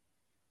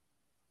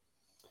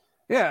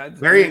 Yeah.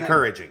 Very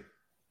encouraging.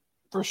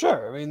 For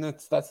sure. I mean,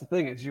 that's the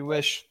thing is you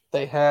wish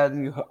they had,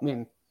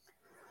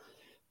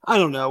 I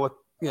don't know what,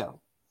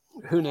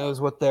 who knows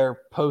what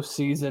their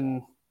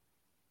postseason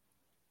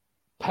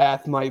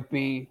path might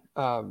be.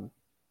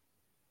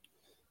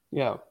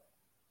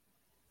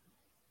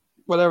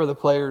 Whatever the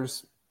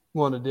players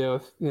want to do.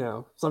 If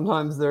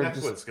sometimes that's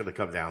what it's going to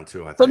come down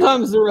to. I think.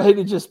 Sometimes they're ready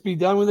to just be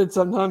done with it.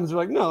 Sometimes they're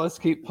like, no, let's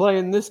keep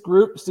playing. This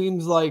group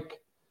seems like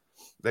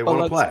they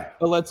want to play.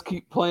 Let's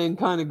keep playing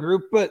kind of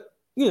group. But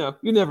you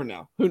never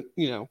know who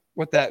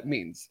what that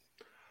means.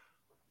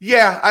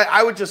 Yeah,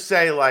 I would just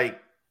say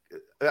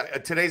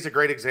today's a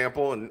great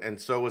example, and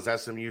so was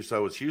SMU,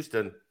 so was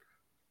Houston.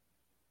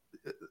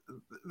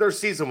 Their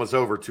season was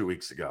over 2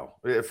 weeks ago,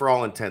 for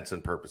all intents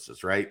and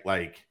purposes, right?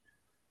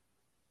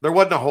 There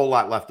wasn't a whole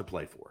lot left to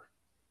play for.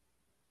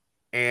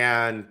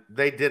 And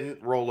they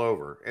didn't roll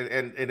over.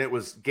 And it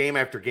was game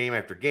after game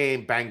after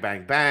game, bang,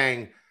 bang,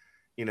 bang.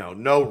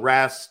 no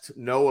rest,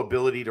 no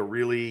ability to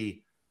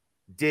really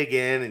dig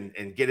in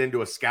and get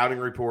into a scouting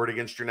report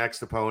against your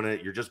next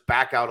opponent. You're just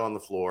back out on the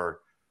floor,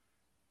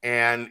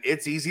 and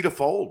it's easy to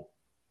fold.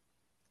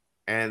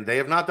 And they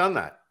have not done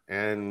that.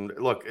 And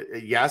look,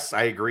 yes,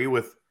 I agree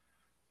with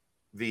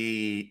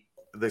the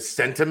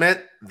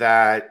sentiment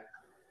that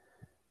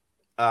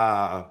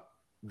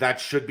that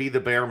should be the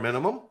bare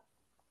minimum.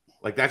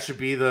 Like that should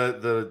be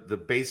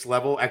the base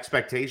level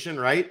expectation,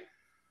 right?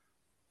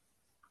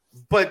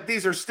 But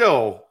these are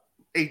still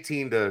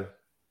 18 to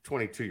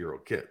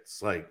 22-year-old kids.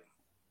 Like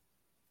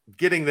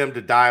getting them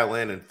to dial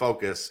in and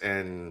focus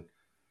and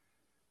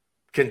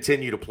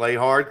continue to play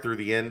hard through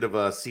the end of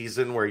a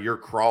season where you're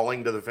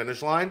crawling to the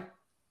finish line.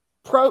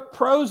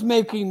 Pros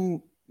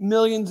making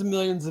millions and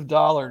millions of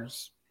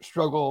dollars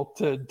struggle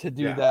to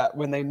do that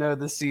when they know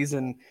the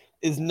season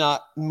is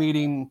not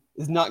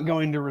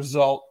going to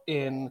result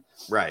in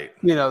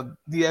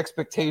the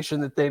expectation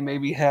that they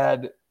maybe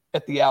had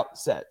at the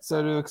outset.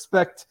 So to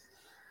expect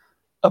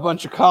a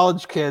bunch of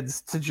college kids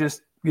to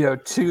just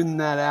tune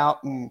that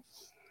out and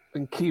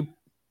keep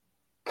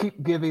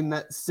giving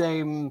that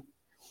same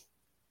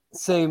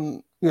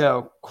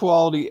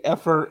quality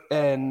effort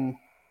and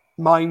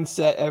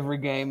mindset every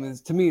game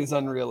is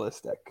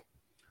unrealistic.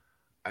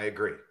 I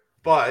agree.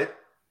 But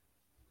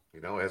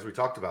as we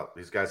talked about,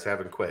 these guys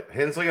haven't quit.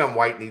 Hensley on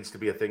White needs to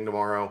be a thing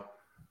tomorrow.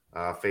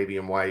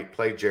 Fabian White,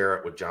 play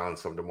Jarrett with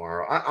Johnson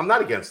tomorrow. I'm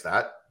not against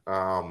that.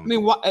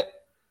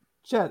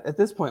 Chad, at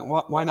this point,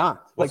 why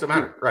not? What's the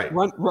matter? Right.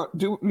 Run,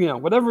 do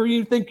whatever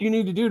you think you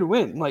need to do to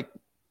win.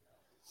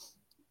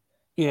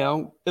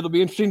 It'll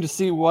be interesting to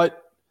see what.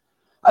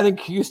 I think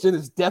Houston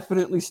is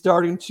definitely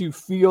starting to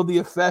feel the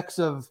effects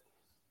of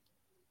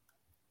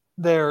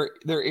their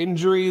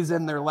injuries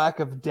and their lack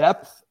of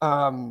depth.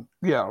 I'm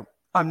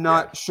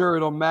not sure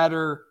it'll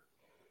matter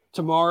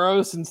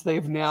tomorrow since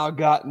they've now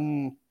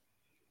gotten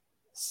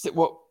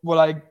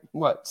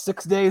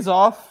 6 days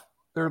off.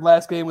 Their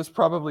last game was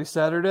probably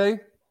Saturday.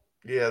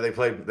 Yeah,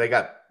 they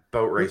got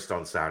boat raced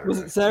on Saturday. Was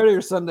it Saturday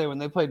or Sunday when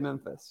they played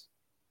Memphis?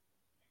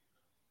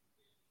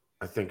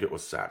 I think it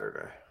was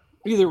Saturday.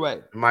 Either way,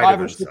 it might have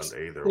been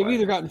Sunday. They've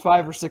either gotten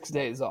 5 or 6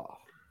 days off.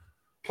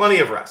 Plenty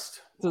of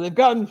rest. So they've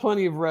gotten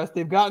plenty of rest.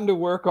 They've gotten to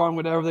work on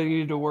whatever they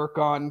needed to work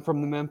on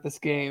from the Memphis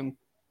game.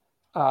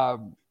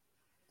 Kelvin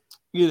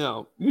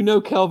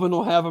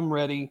will have them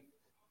ready.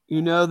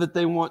 You know that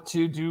they want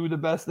to do the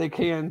best they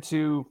can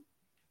to,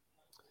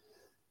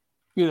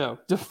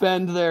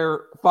 defend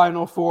their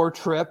Final Four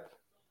trip.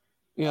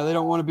 They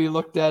don't want to be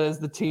looked at as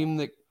the team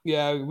that,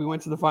 we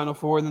went to the Final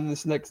Four and then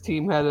this next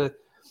team had a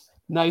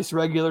nice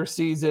regular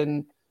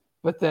season,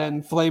 but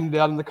then flamed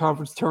out in the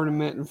conference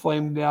tournament and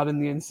flamed out in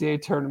the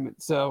NCAA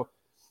tournament. So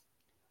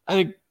I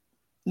think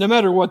no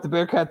matter what, the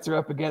Bearcats are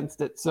up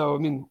against it. So,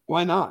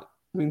 why not?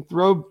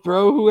 Throw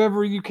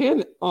whoever you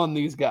can on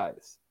these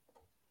guys.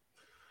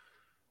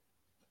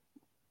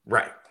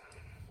 Right.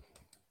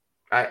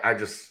 I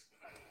just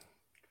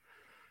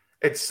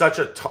 – it's such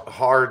a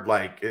hard,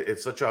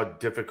 it's such a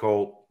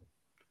difficult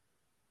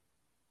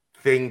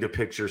thing to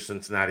picture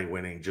Cincinnati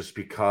winning just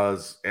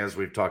because, as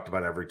we've talked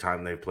about every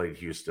time they've played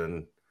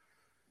Houston,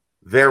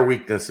 their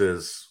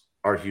weaknesses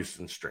are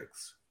Houston's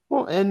strengths.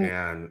 Well,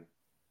 and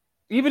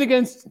even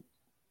against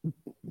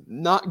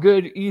not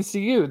good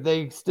ECU,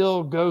 they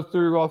still go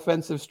through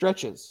offensive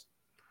stretches.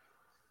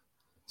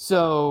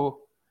 So,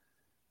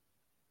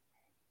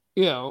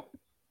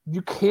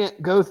 you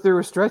can't go through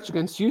a stretch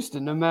against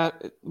Houston no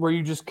matter where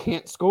you just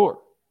can't score.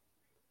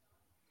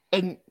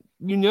 And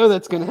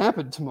that's going to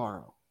happen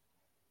tomorrow.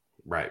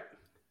 Right.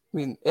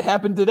 It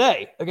happened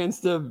today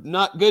against a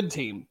not good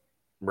team.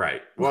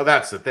 Right. Well,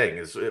 that's the thing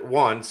is,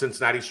 one,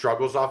 Cincinnati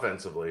struggles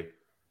offensively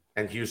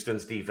and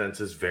Houston's defense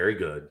is very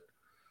good.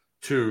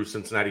 2,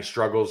 Cincinnati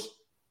struggles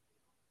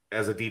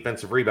as a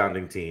defensive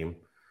rebounding team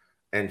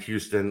and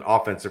Houston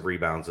offensive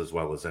rebounds as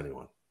well as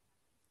anyone.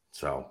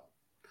 So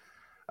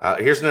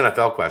here's an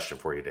NFL question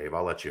for you, Dave.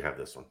 I'll let you have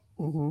this one.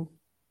 Mm-hmm.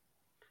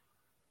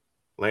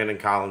 Landon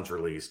Collins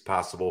released,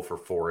 possible for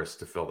Forrest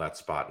to fill that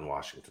spot in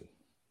Washington.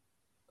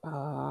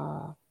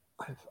 I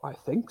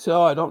think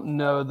so. I don't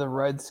know the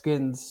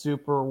Redskins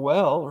super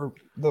well or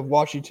the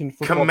Washington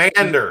football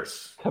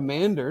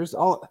Commanders.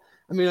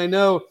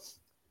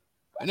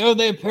 I know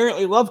they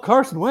apparently love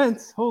Carson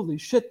Wentz. Holy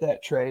shit,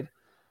 that trade.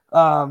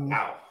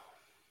 Wow.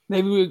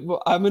 Maybe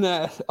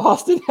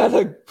Austin had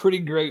a pretty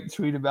great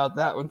tweet about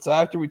that one. So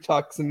after we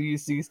talk some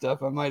UC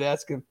stuff, I might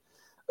ask him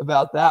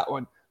about that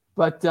one.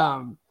 But they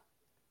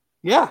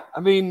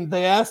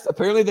asked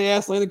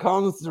Landon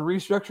Collins to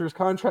restructure his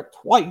contract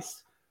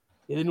twice.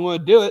 He didn't want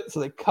to do it, so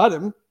they cut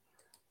him.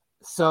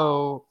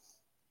 So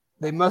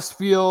they must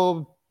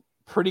feel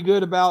pretty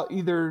good about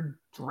either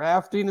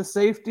drafting a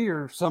safety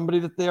or somebody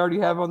that they already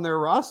have on their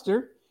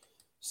roster.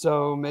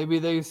 So maybe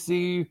they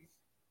see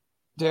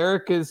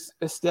Derek is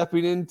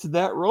stepping into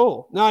that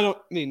role. No,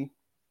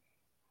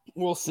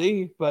 we'll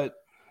see, but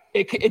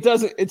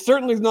it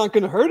certainly is not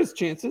going to hurt his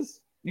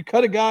chances. You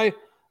cut a guy,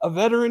 a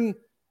veteran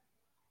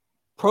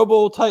Pro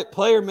Bowl type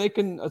player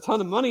making a ton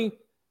of money.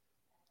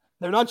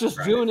 They're not just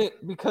Right. doing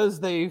it because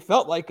they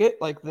felt like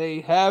it. Like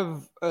they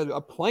have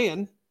a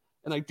plan,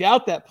 and I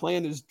doubt that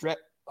plan is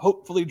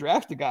hopefully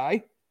draft a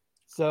guy.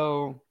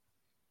 So,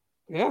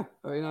 yeah,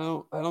 I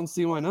don't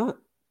see why not.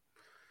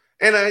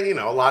 And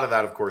a lot of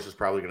that, of course, is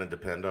probably going to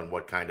depend on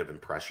what kind of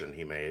impression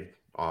he made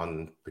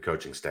on the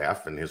coaching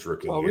staff in his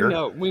rookie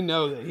year. We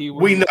know that he.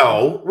 We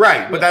know,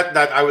 right? But Yeah.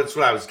 that's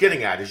what I was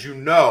getting at. Is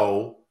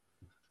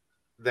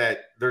that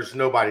there's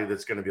nobody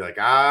that's going to be like,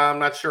 I'm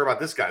not sure about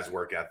this guy's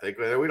work ethic.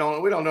 We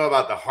don't know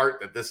about the heart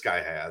that this guy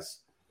has.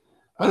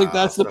 I think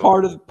that's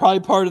probably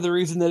part of the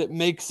reason that it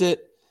makes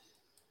it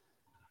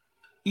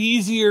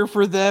easier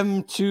for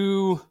them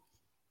to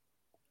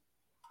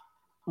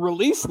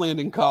release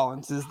Landon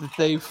Collins, is that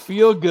they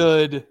feel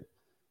good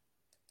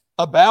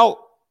about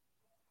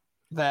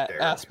that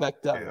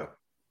aspect of it.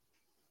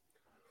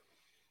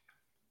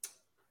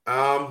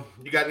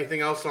 You got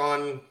anything else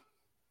on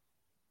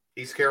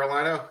East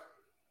Carolina?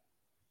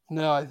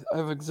 No,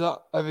 I've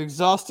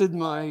exhausted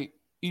my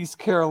East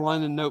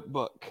Carolina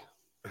notebook.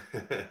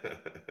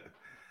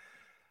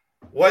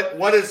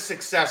 What is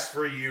success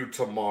for you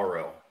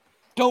tomorrow?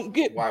 Don't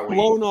get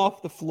blown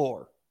off the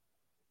floor.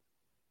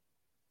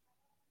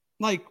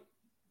 Like,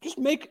 just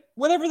make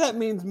whatever that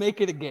means.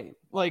 Make it a game.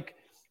 Like,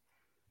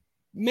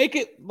 make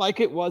it like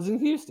it was in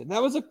Houston.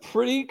 That was a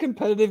pretty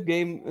competitive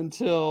game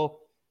until,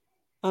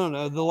 I don't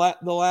know, the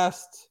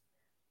last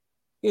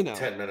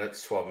 10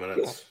 minutes, 12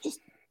 minutes. Just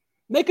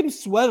make them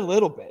sweat a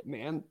little bit,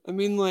 man. I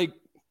mean, like,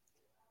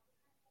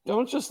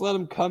 don't just let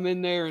them come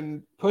in there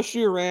and push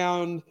you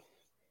around,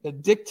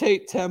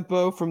 dictate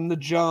tempo from the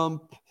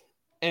jump,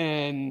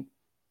 and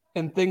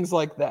things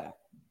like that.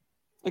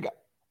 Like,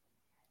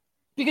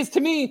 because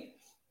to me,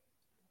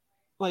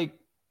 like,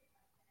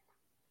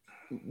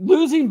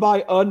 losing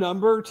by a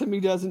number to me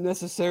doesn't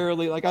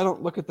necessarily, like, I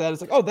don't look at that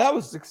as like, oh, that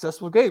was a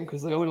successful game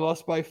because they only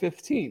lost by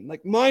 15.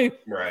 Like, my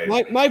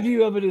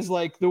view of it is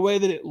like the way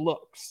that it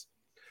looks.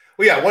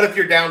 Well, yeah. What if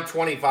you're down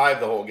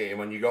 25 the whole game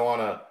when you go on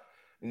a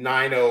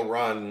 9-0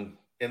 run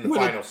in the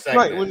final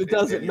segment? Right, when it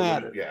doesn't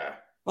matter. Yeah.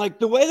 Like,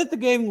 the way that the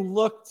game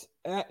looked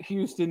at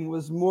Houston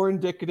was more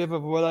indicative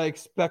of what I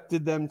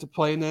expected them to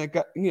play. And that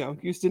got,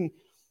 Houston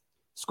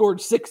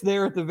scored 6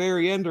 there at the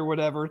very end or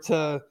whatever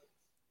to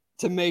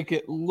make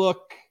it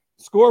look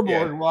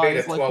scoreboard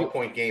wise like a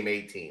 12-point game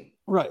 18.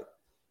 Right.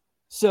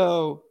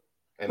 So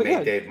and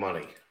made Dave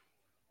money.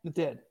 It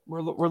did.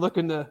 We're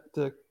looking to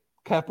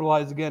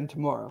capitalize again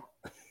tomorrow.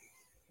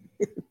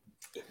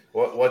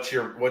 What's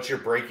your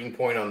breaking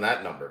point on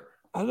that number?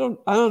 I don't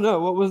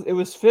know. It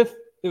was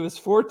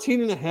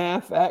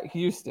 14.5 at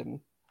Houston.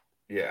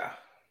 Yeah.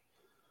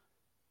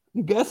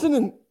 I'm guessing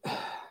in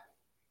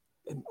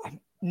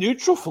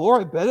neutral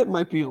floor, I bet it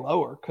might be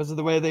lower because of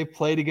the way they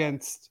played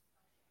against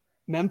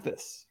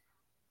Memphis.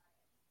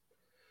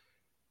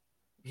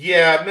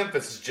 Yeah,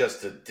 Memphis is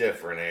just a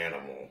different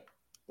animal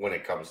when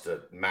it comes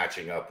to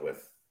matching up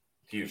with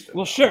Houston.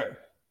 Well, sure,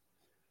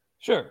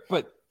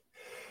 but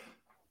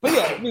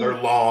yeah, I mean,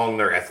 they're long,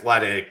 they're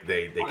athletic,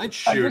 they can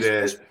shoot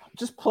it.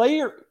 Just play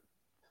your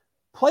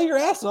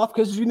ass off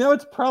because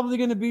it's probably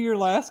going to be your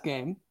last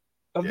game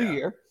of the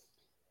year.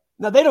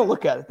 Now, they don't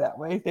look at it that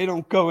way. They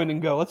don't go in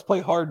and go, let's play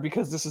hard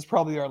because this is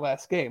probably our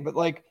last game. But,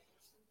 like,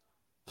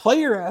 play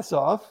your ass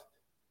off.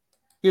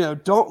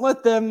 Don't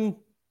let them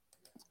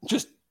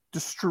just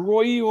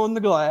destroy you on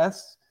the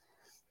glass.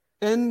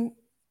 And,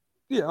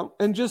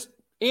 and just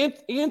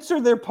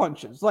answer their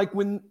punches. Like,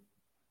 when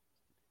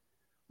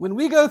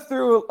we go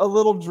through a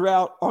little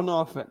drought on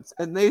offense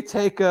and they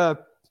take a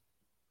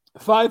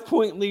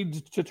 5-point lead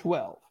to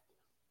 12,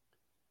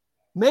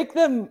 make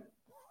them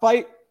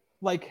fight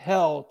like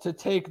hell to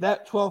take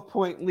that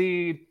 12-point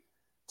lead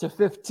to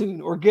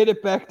 15 or get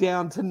it back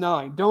down to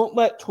 9. Don't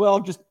let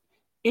 12 just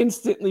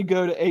instantly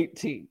go to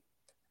 18.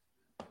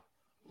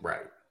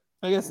 Right.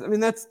 I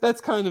mean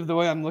that's kind of the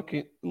way I'm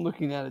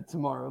looking at it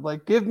tomorrow.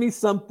 Like, give me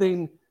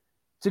something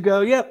to go,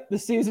 yep, the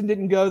season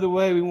didn't go the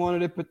way we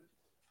wanted it, but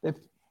if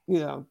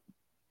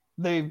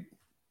they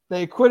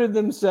acquitted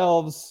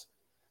themselves,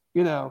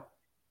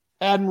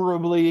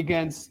 admirably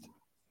against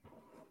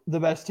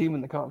the best team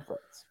in the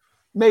conference.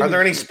 Maybe. Are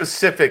there any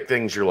specific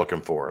things you're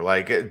looking for?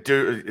 Like, if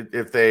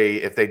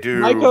they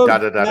do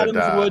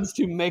Adams Woods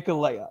to make a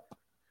layup?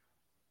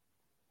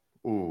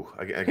 Ooh,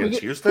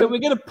 against Houston? Can we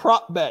get a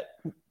prop bet?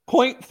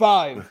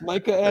 0.5.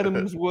 Micah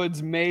Adams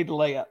Woods made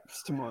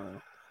layups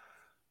tomorrow.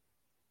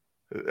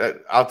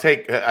 I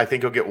think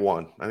he'll get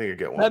one. I think he'll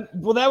get one.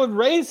 That would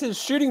raise his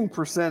shooting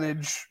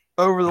percentage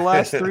over the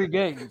last 3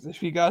 games if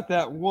he got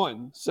that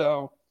one.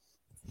 So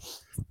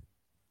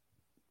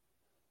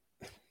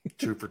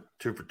 2 for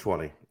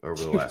 20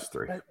 over the last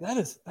 3. That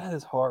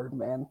is hard,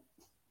 man.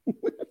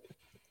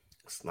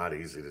 It's not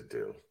easy to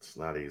do.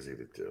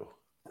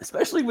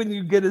 Especially when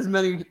you get as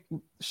many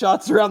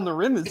shots around the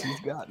rim as he's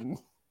gotten.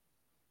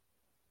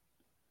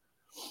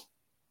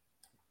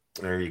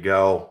 There you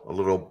go. A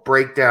little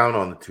breakdown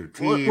on the 2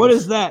 teams. What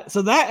is that?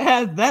 So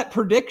that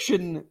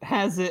prediction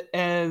has it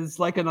as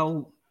like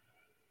a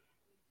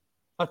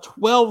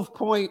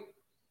 12-point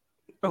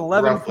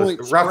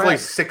 11-point roughly spread.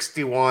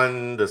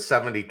 61 to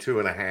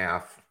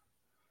 72.5.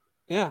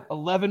 Yeah,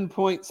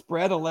 11-point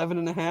spread,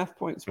 11.5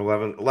 points.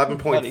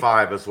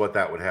 11.5 is what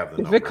that would have the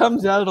If number. it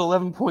comes out at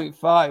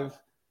 11.5,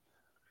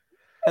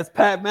 as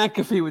Pat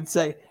McAfee would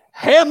say,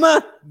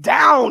 hammer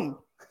down.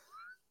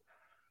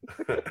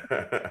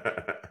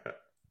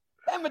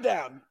 Hammer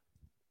down.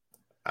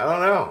 I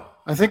don't know.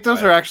 I think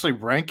those are actually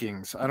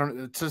rankings.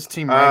 It says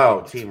team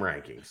rankings. Oh, team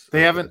rankings.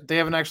 They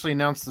haven't actually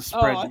announced the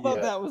spread I thought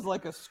yet. that was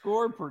like a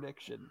score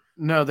prediction.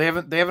 No, they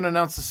haven't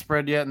announced the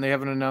spread yet, and they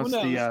haven't announced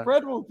the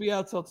spread won't be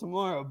out till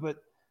tomorrow, but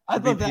I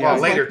thought that well,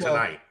 was later like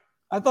tonight.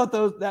 I thought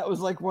that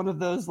was like one of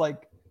those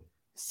like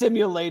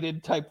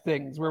simulated type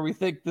things where we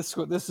think this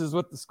is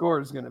what the score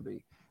is going to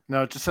be.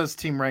 No, it just says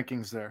team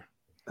rankings there.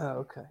 Oh,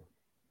 okay.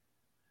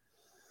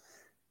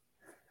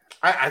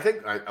 I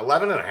think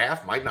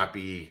 11.5 might not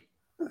be.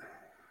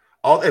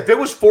 If it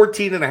was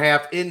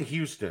 14.5 in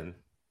Houston,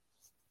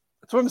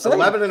 that's what I'm saying.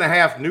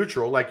 11.5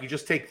 neutral, like you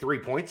just take 3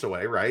 points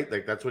away, right?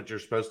 Like that's what you're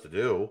supposed to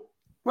do.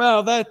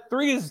 Well, that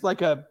 3 is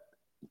like a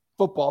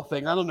football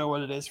thing. I don't know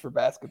what it is for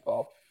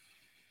basketball.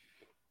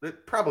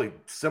 It probably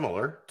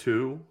similar,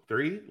 2,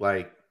 3.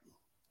 Like,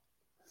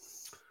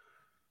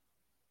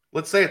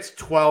 let's say it's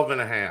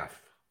 12.5.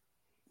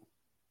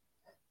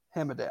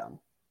 Hammer down.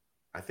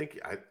 I think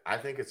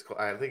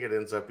it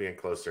ends up being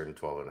closer than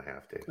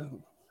 12.5, Dave.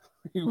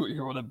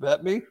 You want to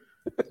bet me?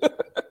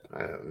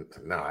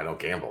 No, I don't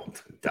gamble.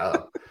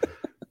 Duh.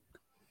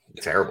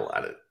 Terrible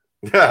at it.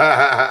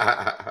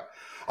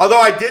 Although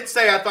I did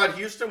say I thought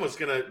Houston was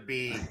going to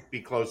be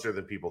closer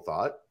than people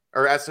thought,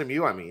 or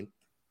SMU. I mean,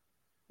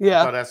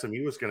 yeah, I thought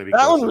SMU was going to be.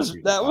 That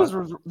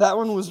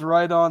one was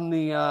right on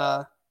the.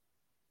 I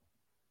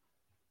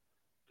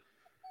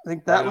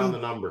think that one on the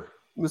number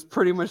was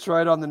pretty much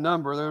right on the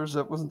number.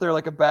 Wasn't there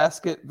like a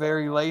basket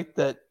very late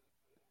that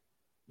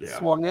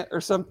swung it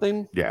or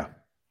something? Yeah.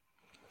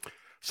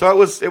 So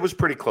it was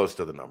pretty close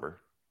to the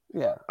number.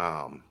 Yeah.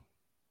 I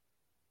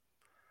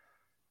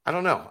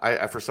don't know.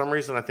 I for some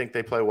reason I think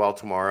they play well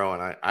tomorrow,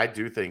 and I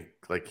do think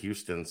like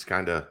Houston's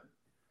kind of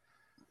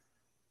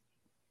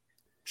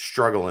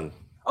struggling.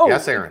 Oh,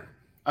 yes, Aaron.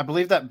 I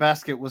believe that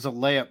basket was a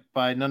layup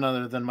by none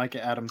other than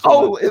Micah Adams.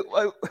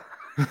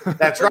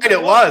 That's right.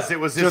 It was. It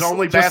was his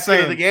only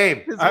basket of the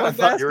game.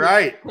 You're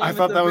right. I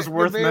thought that was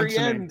worth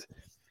mentioning.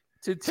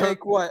 To take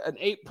an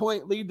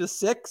 8-point lead to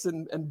 6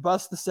 and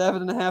bust the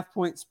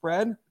 7.5-point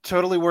spread.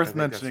 Totally worth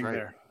mentioning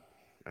there.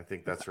 I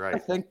think that's right. I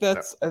think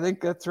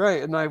that's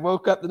right. And I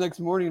woke up the next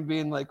morning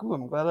being like, "Ooh,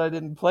 I'm glad I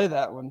didn't play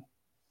that one."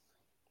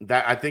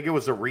 I think it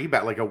was a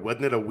rebound,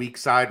 wasn't it a weak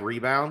side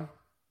rebound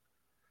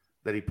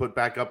that he put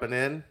back up and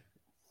in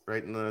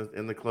right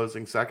in the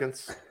closing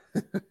seconds?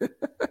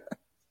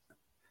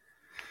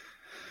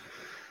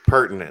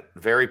 Pertinent,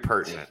 very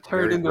pertinent.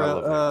 Turned into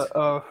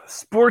a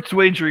sports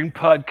wagering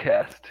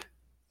podcast.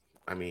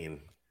 I mean,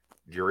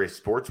 you're a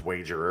sports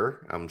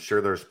wagerer. I'm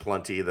sure there's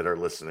plenty that are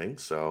listening.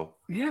 So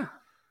yeah,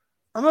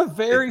 I'm a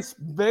very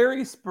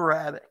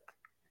sporadic.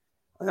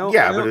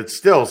 But it's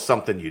still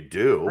something you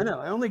do. I know.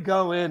 I only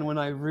go in when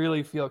I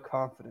really feel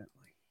confidently.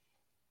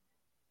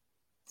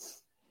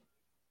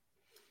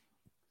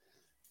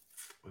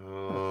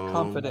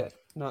 Confident,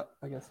 not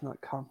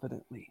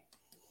confidently.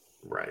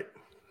 Right.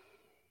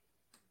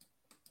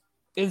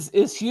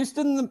 Is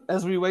Houston,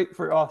 as we wait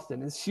for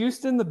Austin, is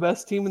Houston the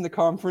best team in the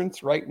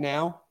conference right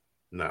now?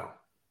 No.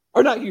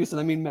 Or not Houston,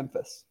 I mean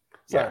Memphis.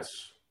 Sorry.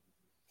 Yes.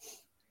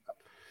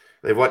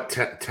 They've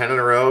 10 in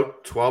a row,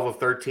 12 of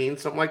 13,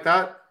 something like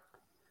that?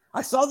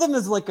 I saw them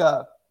as like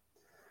a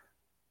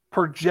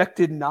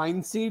projected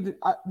 9 seed.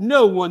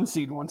 No 1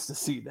 seed wants to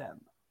see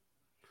them.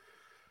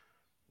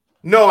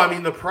 No, I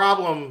mean, the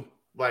problem,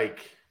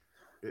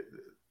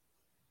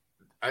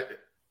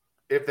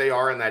 if they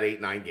are in that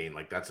 8-9 game,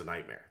 that's a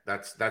nightmare.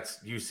 That's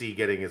UC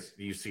getting his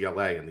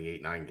UCLA in the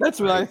 8-9 game. That's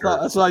what I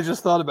thought. That's what I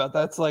just thought about.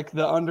 That's like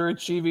the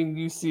underachieving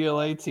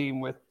UCLA team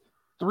with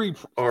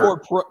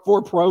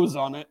 4 pros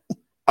on it.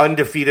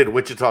 Undefeated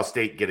Wichita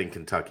State getting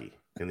Kentucky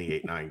in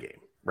the 8-9 game,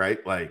 right?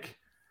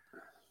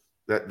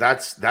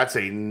 That's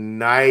a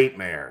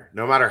nightmare.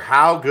 No matter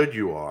how good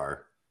you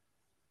are,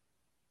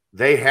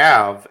 they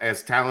have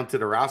as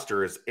talented a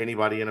roster as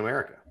anybody in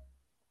America.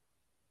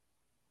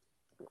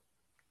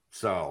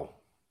 So,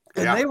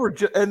 and they were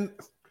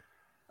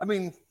I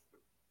mean,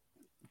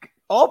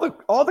 all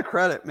the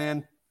credit,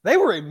 man. They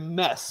were a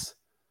mess.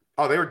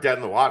 Oh, they were dead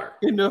in the water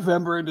in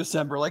November and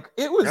December.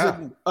 It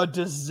was a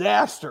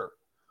disaster.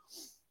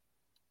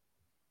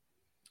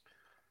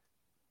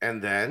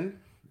 And then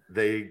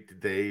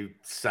they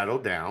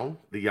settled down.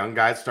 The young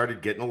guys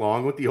started getting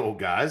along with the old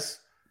guys,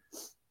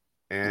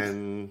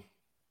 and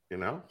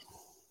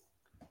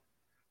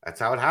that's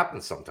how it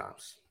happens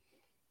sometimes.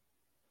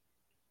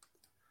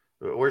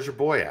 Where's your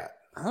boy at?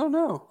 I don't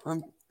know.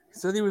 He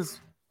said he was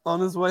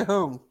on his way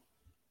home.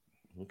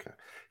 Okay.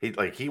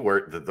 He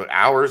worked the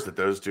hours that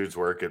those dudes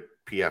work at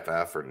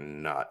PFF are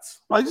nuts.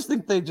 I just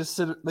think they just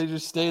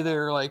stay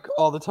there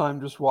all the time,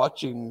 just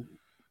watching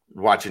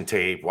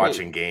tape,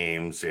 watching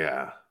games.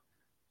 Yeah.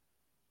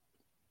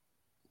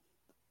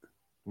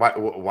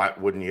 Why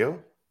wouldn't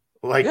you?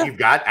 Like Yeah. you've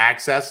got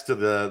access to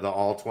the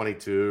all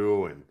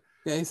 22 and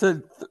Yeah, he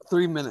said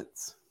 3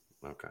 minutes.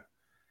 okay.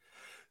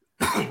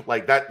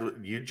 Like that,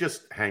 you'd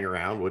just hang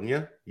around, wouldn't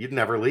you? You'd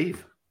never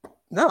leave.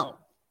 No,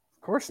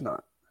 of course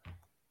not.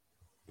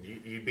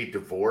 You'd be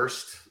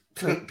divorced,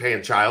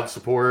 paying child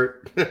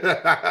support.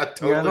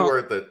 Totally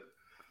worth it.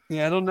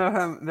 Yeah, I don't know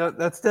how.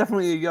 That's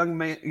definitely a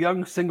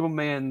young single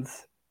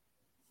man's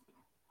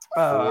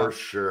for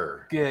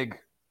sure gig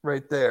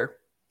right there.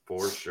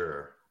 For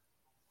sure.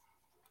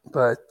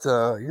 But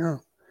got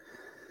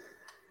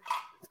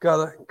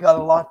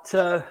a lot.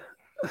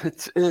 We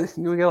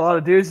got a lot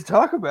of dudes to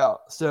talk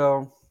about.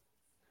 So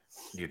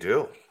you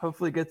do.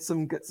 Hopefully, get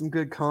some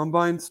good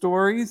combine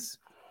stories.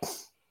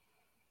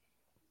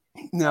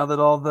 Now that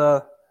all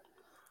the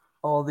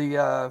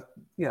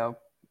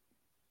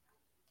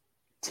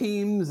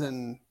teams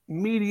and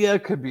media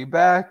could be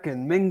back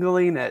and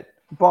mingling at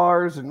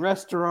bars and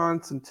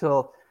restaurants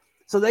I'll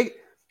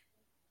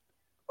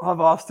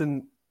have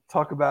Austin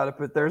talk about it,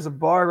 but there's a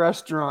bar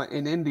restaurant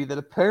in Indy that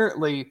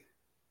apparently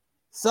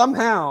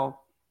somehow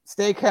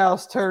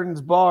steakhouse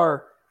turns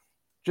bar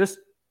just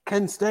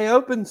can stay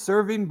open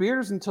serving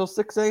beers until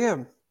 6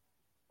 a.m.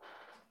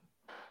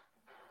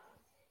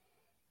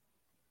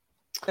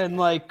 And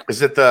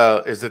is it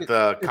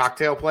the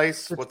cocktail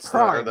place? What's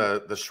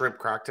the shrimp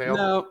cocktail?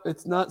 No,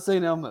 it's not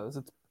St. Elmo's.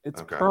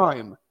 It's okay.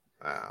 Prime.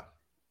 Wow.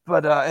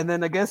 But and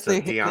then I guess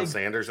Deion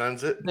Sanders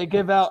owns it. They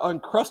give out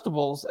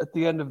Uncrustables at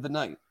the end of the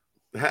night.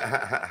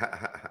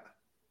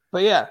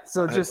 But yeah,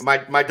 so just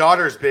my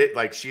daughter's big.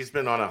 Like she's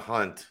been on a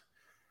hunt.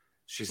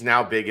 She's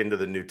now big into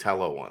the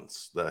Nutella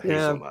ones, the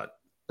hazelnut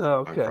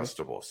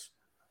Uncrustables.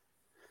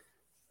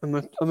 I'm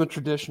a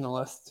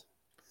traditionalist.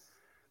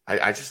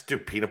 I just do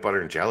peanut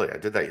butter and jelly. I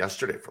did that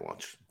yesterday for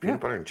lunch.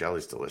 Peanut butter and jelly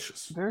is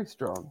delicious. Very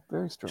strong.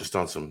 Very strong. Just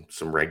on some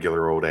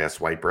regular old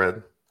ass white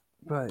bread.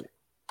 But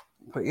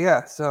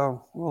yeah,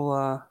 so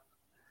we'll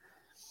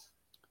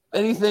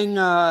anything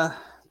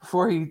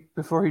before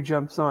he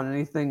jumps on,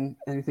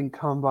 anything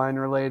combine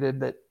related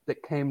that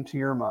came to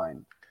your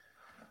mind?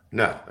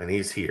 No, and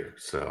he's here.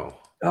 So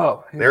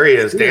there he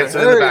is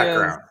dancing in the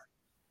background.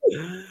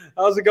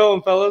 How's it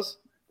going, fellas?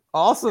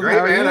 Awesome.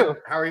 Great, man.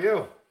 How are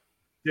you?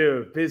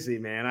 Dude, busy,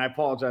 man. I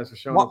apologize for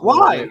showing up.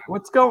 Why?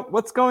 What's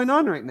going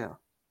on right now?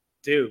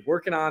 Dude,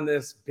 working on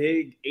this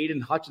big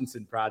Aiden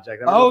Hutchinson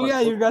project.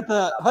 You got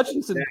the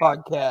Hutchinson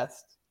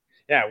podcast.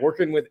 Yeah,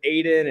 working with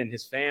Aiden and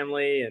his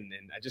family, and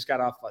I just got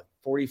off a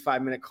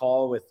 45-minute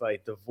call with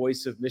the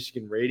voice of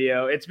Michigan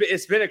radio. It's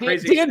been a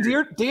crazy. Dan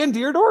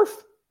Deerdorf?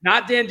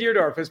 Not Dan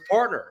Deerdorf, his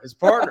partner,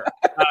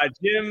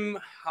 Jim,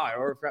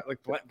 or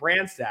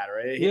Brandstad,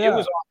 right?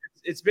 Yeah.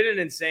 It's been an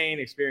insane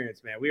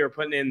experience, man. We are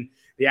putting in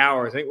the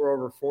hours. I think we're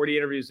over 40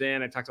 interviews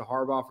in. I talked to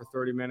Harbaugh for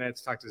 30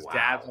 minutes, talked to his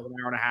dad for an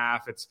hour and a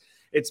half.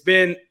 It's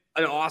been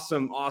an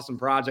awesome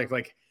project.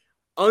 Like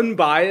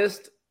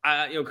unbiased,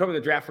 covering the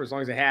draft for as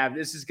long as I have,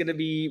 this is going to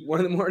be one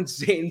of the more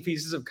insane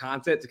pieces of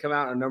content to come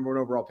out on a number one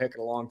overall pick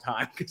in a long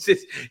time. Because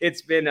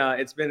it's been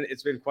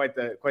quite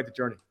the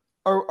journey.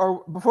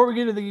 Or before we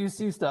get to the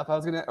UC stuff,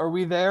 are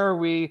we there? Are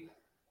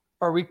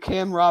we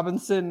Cam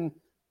Robinson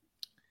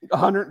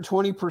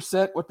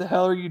 120%? What the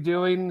hell are you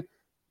doing?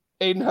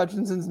 Aiden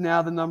Hutchinson's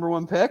now the number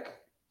one pick.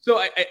 So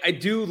I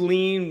do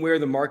lean where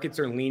the markets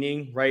are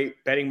leaning, right?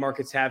 Betting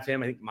markets have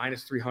him, I think,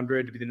 minus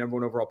 300 to be the number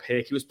one overall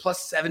pick. He was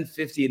plus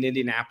 750 in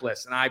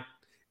Indianapolis. And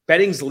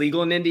betting's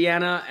legal in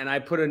Indiana, and I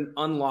put an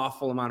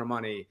unlawful amount of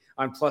money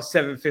on plus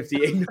 750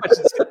 Aiden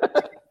Hutchinson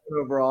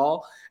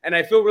overall. And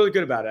I feel really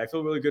good about it. I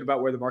feel really good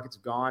about where the markets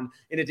have gone.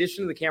 In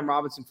addition to the Cam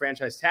Robinson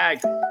franchise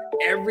tag,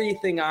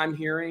 everything I'm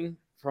hearing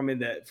from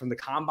the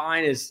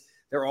combine is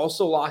they're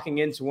also locking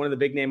into one of the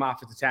big name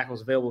offensive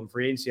tackles available in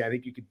free agency. I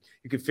think you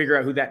could figure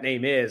out who that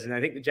name is. And I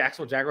think the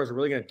Jacksonville Jaguars are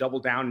really going to double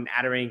down and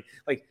adding,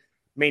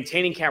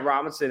 maintaining Cam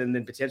Robinson and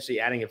then potentially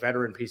adding a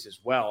veteran piece as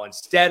well.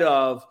 Instead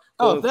of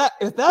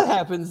if that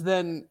happens,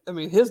 then I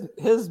mean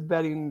his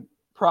betting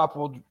prop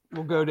will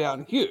go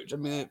down huge. I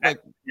mean,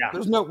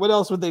 there's what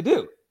else would they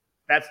do?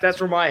 That's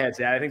where my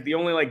head's at. I think the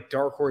only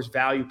dark horse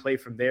value play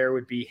from there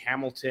would be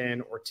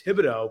Hamilton or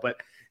Thibodeau, but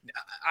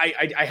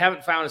I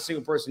haven't found a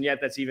single person yet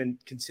that's even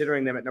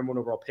considering them at number one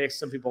overall picks.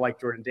 Some people like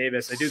Jordan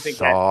Davis. I do think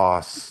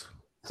Sauce,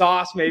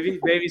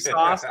 maybe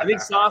Sauce. I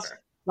think Sauce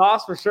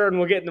for sure, and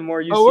we'll get into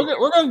more.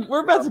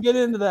 We're about to get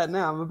into that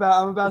now. I'm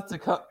about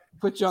to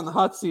put you on the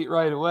hot seat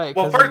right away.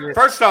 Well,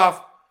 first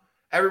off,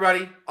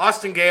 everybody,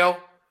 Austin Gale,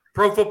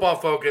 Pro Football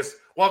Focus.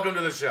 Welcome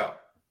to the show.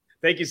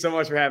 Thank you so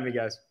much for having me,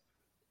 guys.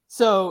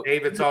 So,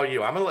 Dave, it's all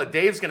you.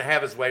 Dave's gonna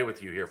have his way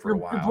with you here for a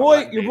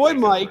while. Your boy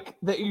Mike,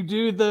 that you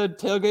do the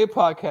tailgate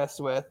podcast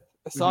with,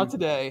 I saw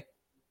today.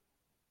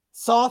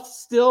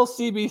 Sauce still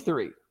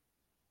CB3.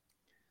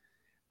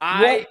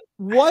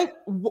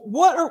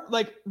 What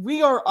are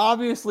we are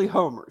obviously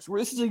homers.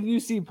 This is a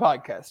UC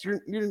podcast.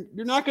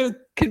 You're not going to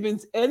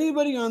convince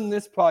anybody on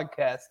this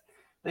podcast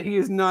that he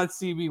is not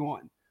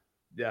CB1.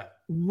 Yeah.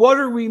 What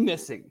are we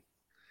missing?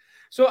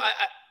 So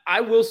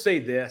I will say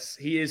this: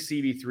 he is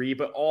CB3,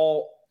 but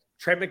all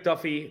Trent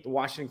McDuffie, the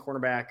Washington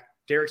cornerback,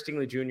 Derek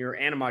Stingley Jr.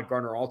 and Ahmad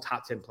Gardner are all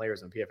top 10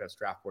 players on PFF's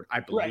draft board, I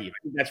believe. Right.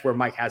 I think that's where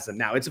Mike has them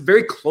now. It's a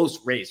very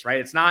close race, right?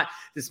 It's not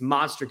this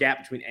monster gap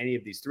between any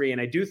of these three. And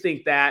I do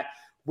think that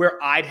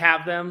where I'd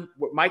have them,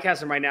 where Mike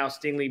has them right now,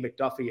 Stingley,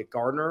 McDuffie at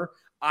Gardner,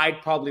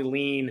 I'd probably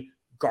lean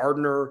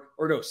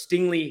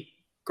Stingley,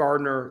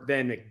 Gardner,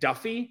 then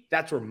McDuffie.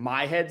 That's where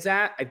my head's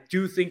at. I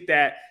do think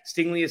that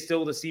Stingley is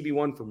still the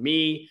CB1 for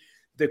me.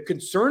 The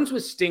concerns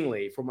with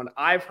Stingley, from what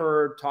I've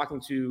heard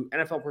talking to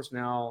NFL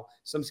personnel,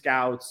 some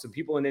scouts, some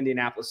people in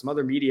Indianapolis, some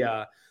other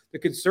media, the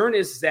concern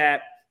is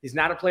that he's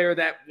not a player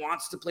that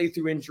wants to play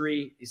through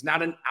injury. He's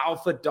not an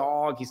alpha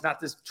dog. He's not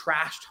this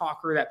trash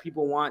talker that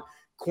people want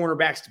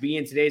cornerbacks to be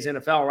in today's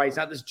NFL, right? He's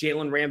not this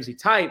Jalen Ramsey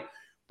type,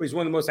 but he's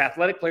one of the most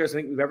athletic players I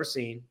think we've ever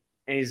seen.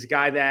 And he's a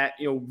guy that,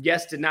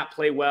 yes, did not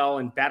play well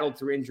and battled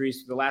through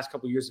injuries for the last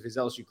couple of years of his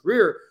LSU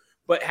career,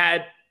 but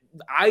had,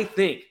 I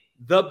think,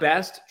 the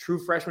best true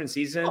freshman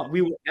season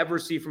we will ever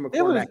see from a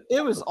quarterback.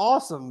 It was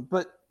awesome,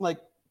 but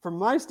from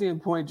my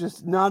standpoint,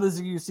 just not as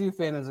a UC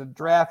fan, as a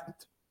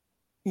draft,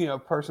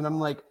 person, I'm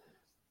like,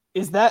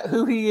 is that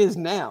who he is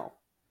now?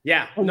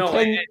 Yeah.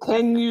 And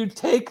can you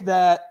take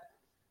that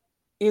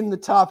in the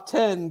top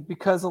 10?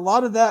 Because a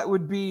lot of that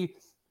would be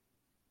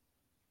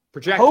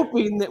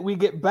hoping that we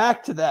get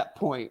back to that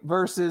point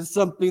versus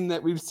something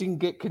that we've seen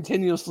get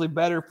continuously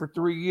better for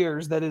 3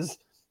 years. That is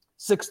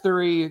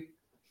 6'3",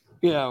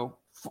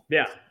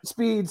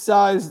 speed,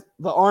 size,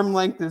 the arm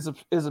length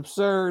is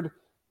absurd,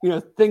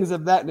 things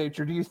of that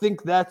nature. Do you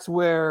think that's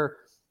where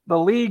the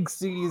league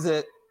sees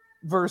it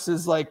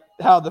versus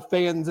how the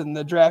fans and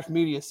the draft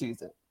media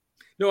sees it?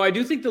 No, I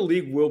do think the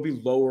league will be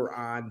lower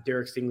on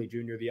Derek Stingley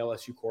Jr., the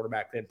LSU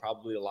quarterback, than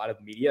probably a lot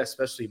of media,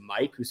 especially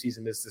Mike, who sees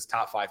him as this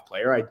top 5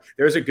 player.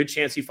 There's a good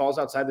chance he falls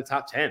outside the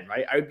top 10,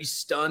 right? I would be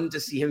stunned to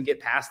see him get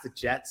past the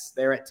Jets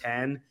there at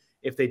 10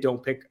 if they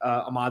don't pick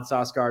Ahmad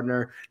Sauce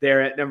Gardner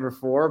there at number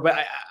 4. But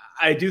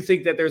I do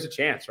think that there's a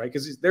chance, right?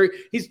 Because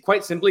he's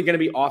quite simply going to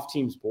be off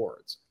teams'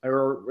 boards,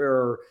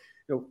 or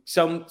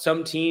some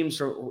teams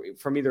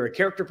from either a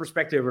character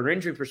perspective or an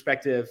injury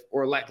perspective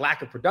or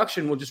lack of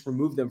production will just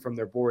remove them from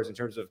their boards in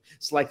terms of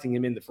selecting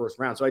him in the first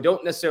round. So I'm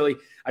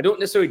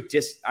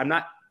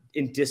not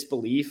in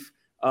disbelief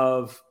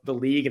of the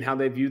league and how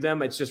they view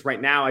them. It's just right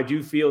now, I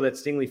do feel that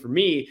Stingley for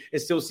me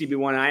is still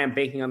CB1, and I am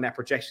banking on that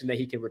projection that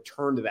he can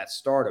return to that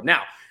stardom.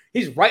 Now,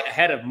 he's right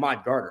ahead of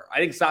Ahmad Gardner. I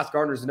think Sauce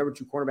Gardner is the number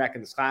 2 cornerback in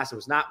this class. I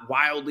was not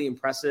wildly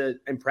impressed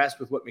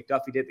with what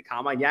McDuffie did at the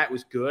combine. Yeah, it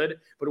was good,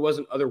 but it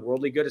wasn't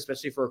otherworldly good,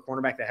 especially for a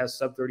cornerback that has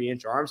sub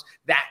 30-inch arms.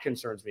 That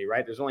concerns me,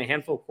 right? There's only a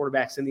handful of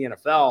quarterbacks in the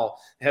NFL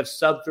that have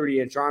sub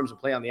 30-inch arms and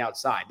play on the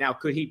outside. Now,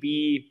 could he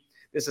be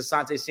this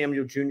Asante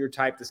Samuel Jr.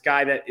 type, this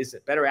guy that is a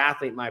better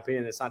athlete, in my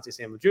opinion, than Asante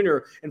Samuel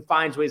Jr. and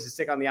finds ways to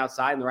stick on the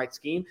outside in the right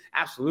scheme?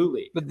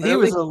 Absolutely. But he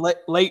was a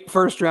late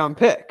first-round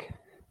pick.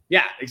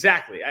 Yeah,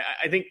 exactly.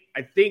 I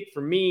think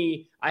for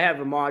me, I have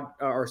Ahmad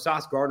or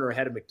Sauce Gardner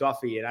ahead of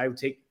McDuffie, and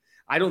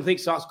I don't think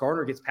Sauce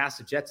Gardner gets past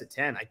the Jets at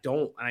 10. I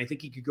don't, and I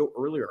think he could go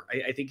earlier.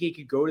 I think he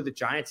could go to the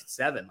Giants at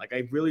 7.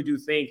 I really do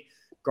think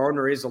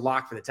Gardner is a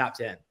lock for the top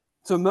 10.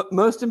 So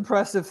most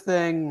impressive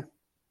thing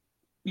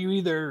you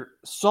either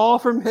saw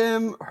from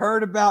him,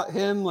 heard about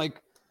him,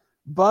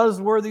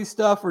 buzzworthy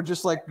stuff, or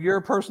just your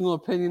personal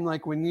opinion,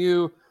 when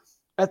you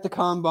at the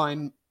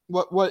combine.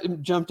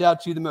 What jumped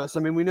out to you the most? I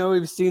mean, we know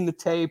we've seen the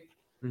tape.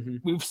 Mm-hmm.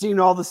 We've seen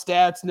all the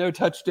stats, no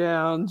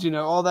touchdowns,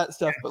 all that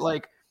stuff.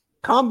 But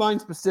combine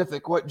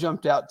specific, what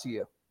jumped out to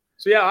you?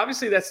 So, yeah,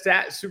 obviously that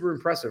stat is super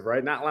impressive,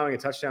 right? Not allowing a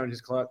touchdown in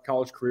his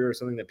college career is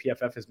something that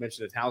PFF has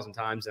mentioned 1,000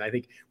 times. And I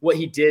think what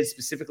he did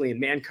specifically in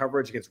man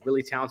coverage against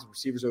really talented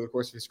receivers over the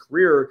course of his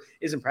career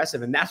is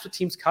impressive. And that's what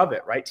teams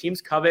covet, right?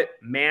 Teams covet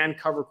man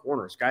cover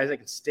corners, guys that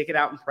can stick it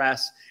out and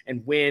press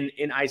and win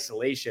in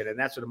isolation. And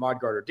that's what Ahmad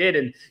Gardner did.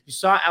 And you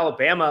saw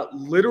Alabama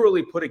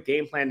literally put a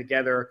game plan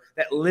together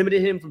that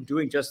limited him from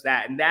doing just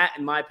that. And that,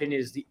 in my opinion,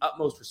 is the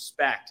utmost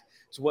respect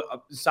to what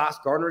Sauce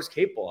Gardner is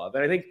capable of.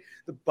 And I think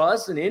the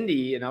buzz in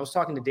Indy, and I was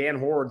talking to Dan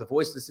Horde, the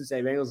voice of the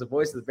Cincinnati Bengals, the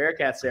voice of the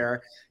Bearcats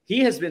there,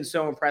 he has been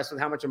so impressed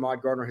with how much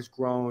Ahmad Gardner has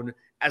grown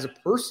as a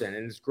person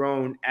and has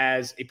grown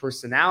as a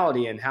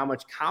personality and how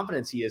much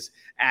confidence he has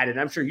added.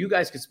 I'm sure you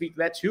guys could speak to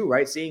that too,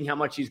 right? Seeing how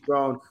much he's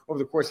grown over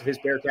the course of his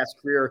Bearcats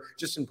career,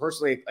 just in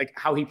personally,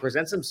 how he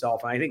presents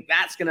himself. And I think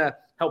that's going to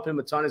help him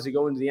a ton as he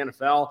go into the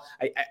NFL.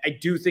 I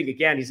do think,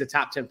 again, he's a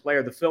top 10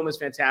 player. The film is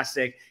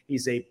fantastic.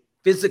 He's a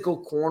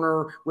physical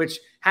corner, which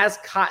has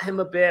caught him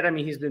a bit. I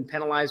mean, he's been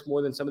penalized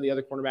more than some of the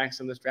other cornerbacks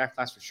in this draft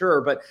class for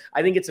sure, but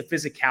I think it's a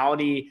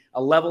physicality,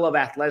 a level of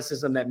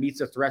athleticism that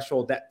meets a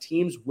threshold that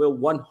teams will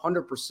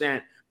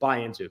 100% buy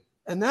into.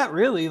 And that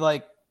really,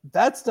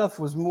 that stuff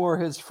was more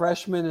his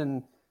freshman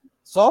and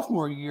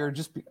sophomore year.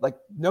 Just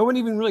no one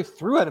even really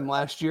threw at him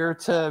last year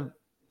to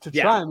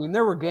try. I mean,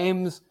 there were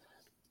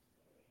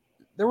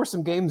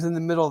some games in the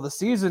middle of the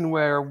season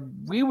where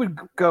we would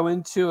go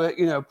into it,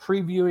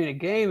 previewing a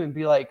game and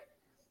be like,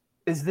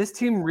 is this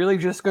team really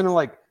just going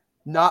to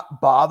not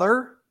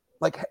bother?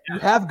 You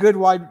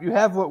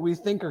have what we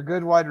think are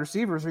good wide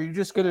receivers. Are you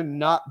just going to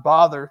not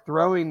bother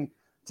throwing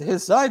to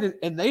his side?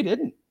 And they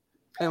didn't.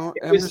 And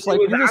I'm just like,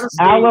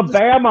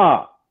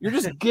 Alabama. You're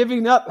just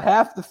giving up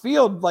half the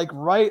field, like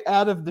right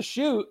out of the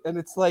chute. And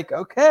it's like,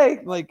 okay,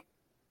 like,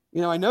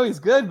 I know he's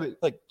good, but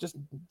like just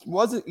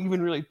wasn't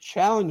even really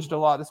challenged a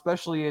lot,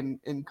 especially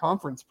in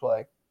conference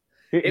play.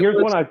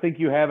 Here's one I think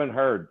you haven't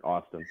heard,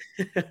 Austin.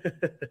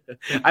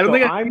 I don't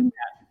think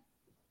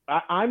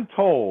I'm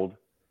told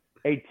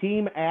a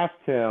team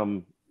asked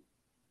him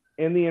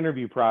in the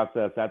interview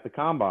process at the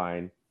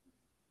combine,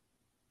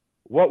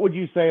 what would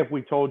you say if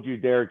we told you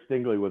Derek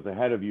Stingley was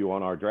ahead of you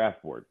on our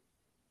draft board?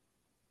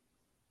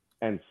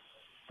 And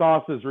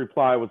Sauce's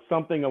reply was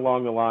something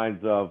along the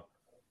lines of,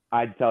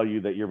 I'd tell you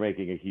that you're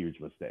making a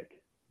huge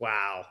mistake.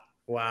 Wow.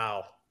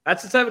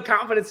 That's the type of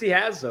confidence he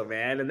has, though,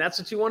 man. And that's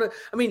what you want to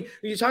 – I mean,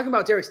 you're talking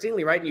about Derek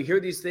Stingley, right? And you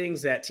hear these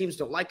things that teams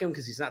don't like him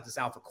because he's not this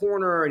alpha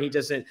corner and he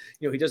doesn't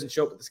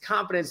show up with this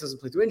confidence, doesn't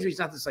play through injury. He's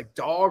not this, like,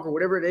 dog or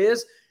whatever it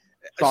is.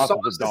 Sauce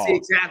is the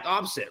exact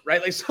opposite,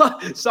 right? Like,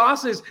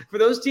 Sauce is – for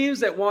those teams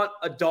that want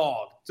a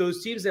dog,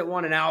 those teams that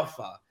want an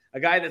alpha, a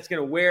guy that's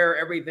going to wear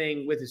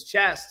everything with his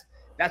chest,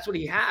 that's what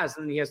he has.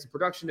 And then he has the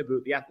production to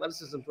boot, the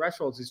athleticism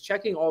thresholds. He's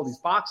checking all these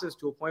boxes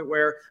to a point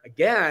where,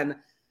 again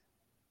 –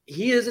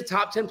 he is a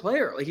top 10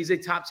 player. Like he's a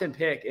top 10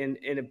 pick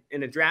in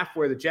a draft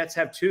where the Jets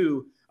have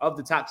 2 of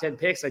the top 10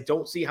 picks. I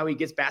don't see how he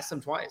gets past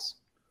them twice.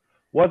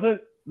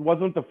 Wasn't the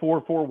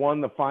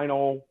 4.41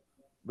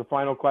 the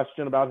final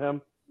question about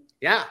him?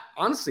 Yeah,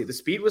 honestly, the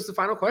speed was the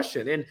final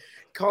question. And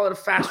call it a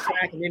fast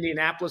track in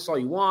Indianapolis all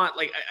you want.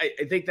 Like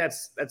I think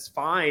that's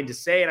fine to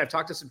say. And I've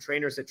talked to some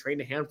trainers that trained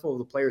a handful of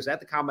the players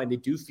at the combine. They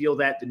do feel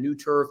that the new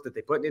turf that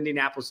they put in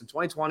Indianapolis in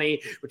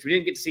 2020, which we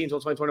didn't get to see until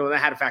 2021, that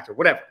had a factor.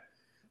 Whatever.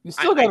 You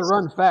still got to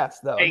run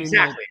fast, though.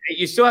 Exactly.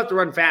 You still have to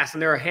run fast.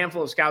 And there are a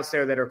handful of scouts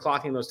there that are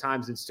clocking those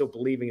times and still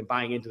believing and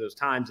buying into those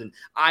times. And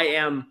I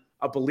am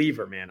a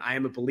believer, man. I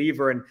am a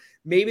believer. And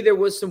maybe there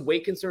was some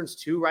weight concerns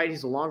too, right?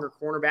 He's a longer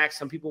cornerback.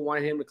 Some people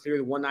wanted him to clear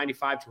the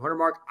 195, 200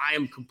 mark. I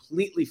am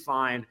completely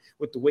fine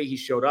with the way he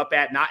showed up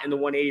at, not in the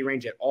 180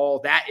 range at all.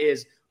 That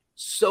is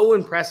so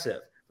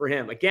impressive for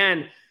him.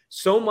 Again,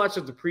 so much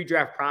of the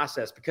pre-draft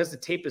process, because the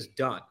tape is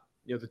done,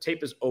 the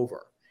tape is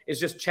over. It's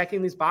just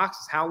checking these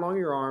boxes. How long are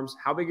your arms?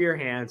 How big are your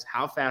hands?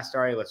 How fast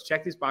are you? Let's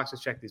check these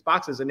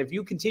boxes. And if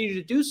you continue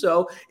to do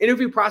so,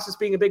 interview process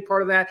being a big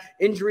part of that,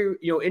 injury,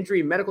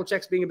 medical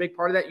checks being a big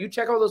part of that, you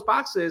check all those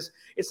boxes.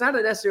 It's not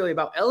necessarily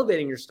about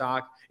elevating your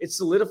stock. It's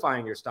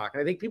solidifying your stock.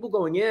 And I think people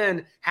going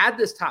in had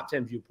this top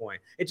 10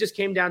 viewpoint. It just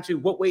came down to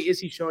what weight is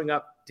he showing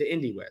up to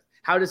Indy with?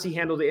 How does he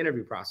handle the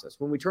interview process?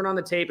 When we turn on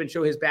the tape and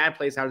show his bad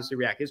plays, how does he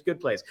react? His good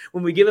plays.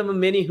 When we give him a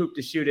mini hoop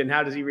to shoot in,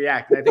 how does he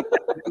react? And I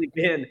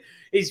think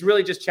he's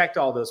really just checked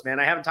all those, man.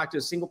 I haven't talked to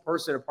a single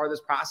person, a part of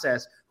this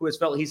process, who has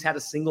felt he's had a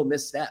single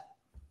misstep.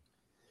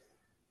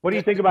 What do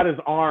you think about his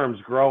arms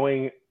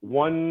growing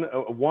 1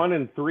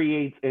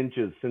 3/8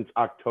 inches since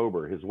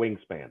October, his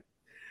wingspan?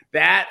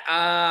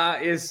 That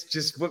is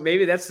just what,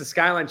 maybe that's the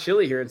Skyline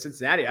Chili here in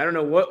Cincinnati. I don't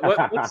know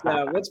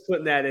what's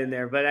putting that in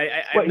there, but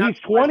he's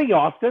 20,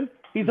 Austin.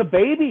 He's a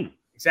baby.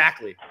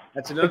 Exactly.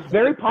 That's another. It's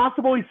very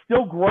possible he's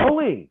still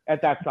growing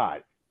at that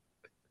size.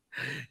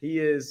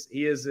 He's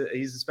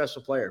a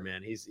special player,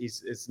 man.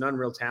 It's an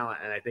unreal talent,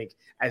 and I think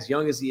as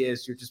young as he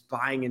is, you're just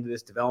buying into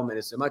this development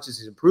as much as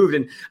he's improved.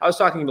 And I was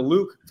talking to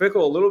Luke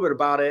Fickell a little bit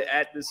about it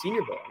at the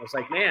Senior Bowl. I was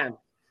like, man,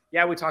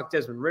 yeah, we talked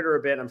Desmond Ridder a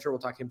bit. I'm sure we'll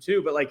talk him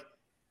too, but like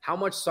how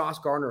much Sauce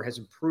Gardner has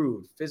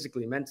improved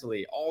physically,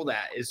 mentally, all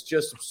that is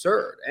just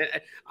absurd.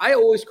 And I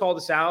always call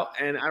this out,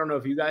 and I don't know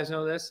if you guys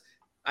know this.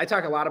 I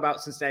talk a lot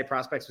about Cincinnati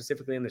prospects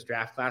specifically in this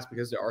draft class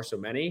because there are so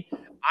many.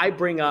 I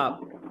bring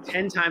up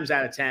 10 times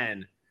out of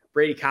 10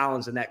 Brady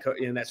Collins in that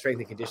strength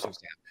and conditioning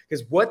staff,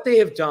 because what they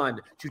have done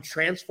to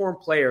transform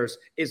players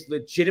is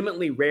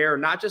legitimately rare,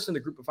 not just in the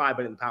Group of Five,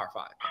 but in the Power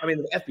Five. I mean,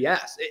 the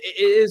FBS.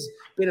 It has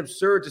been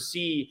absurd to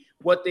see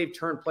what they've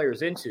turned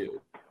players into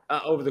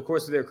over the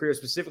course of their career,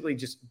 specifically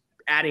just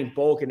adding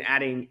bulk and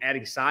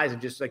adding size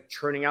and just like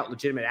churning out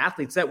legitimate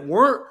athletes that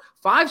weren't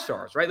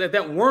 5-stars, right?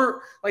 That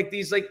weren't like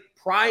these like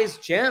prize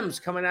gems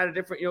coming out of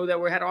different,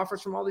 that had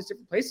offers from all these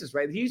different places,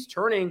 right? He's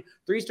turning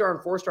 3-star and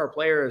 4-star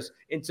players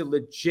into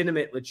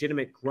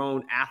legitimate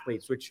grown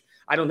athletes, which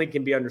I don't think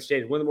can be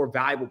understated. One of the more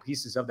valuable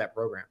pieces of that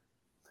program.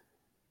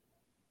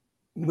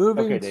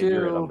 Moving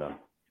to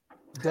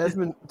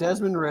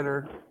Desmond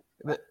Ridder,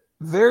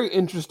 very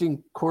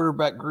interesting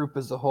quarterback group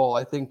as a whole.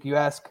 I think you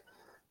ask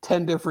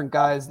 10 different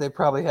guys, they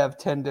probably have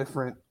 10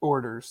 different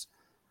orders.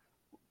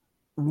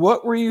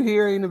 What were you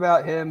hearing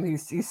about him? He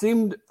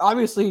seemed,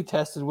 obviously he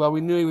tested well.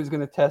 We knew he was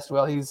going to test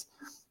well. He's,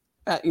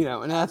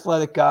 an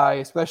athletic guy,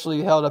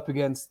 especially held up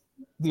against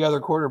the other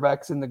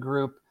quarterbacks in the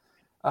group.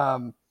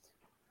 But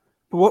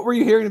what were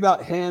you hearing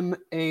about him?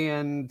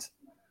 And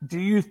do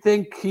you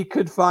think he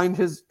could find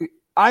his,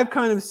 I've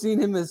kind of seen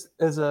him as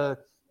a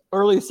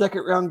early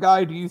second round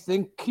guy. Do you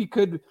think he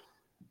could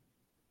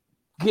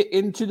get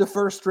into the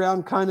first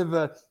round?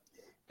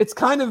 It's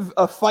kind of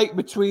a fight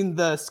between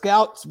the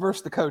scouts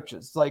versus the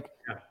coaches. Like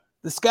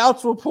the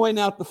scouts will point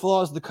out the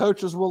flaws. The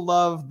coaches will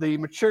love the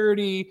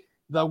maturity,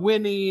 the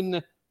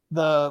winning,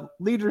 the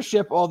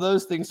leadership, all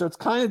those things. So it's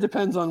kind of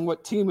depends on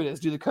what team it is.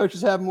 Do the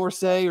coaches have more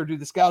say, or do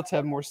the scouts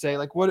have more say?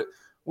 Like, what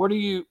are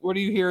you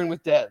hearing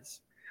with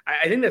Dez?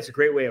 I think that's a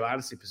great way of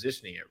honestly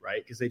positioning it,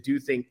 right? Because they do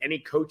think any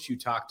coach you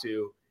talk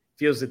to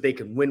feels that they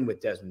can win with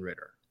Desmond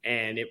Ridder,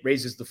 and it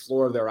raises the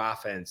floor of their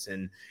offense.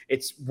 And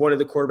it's one of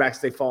the quarterbacks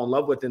they fall in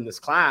love with in this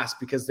class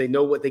because they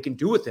know what they can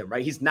do with him,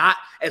 right? He's not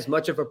as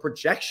much of a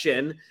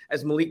projection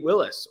as Malik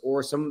Willis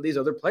or some of these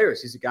other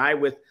players. He's a guy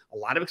with a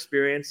lot of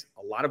experience,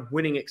 a lot of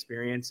winning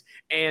experience,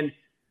 and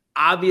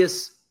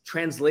obvious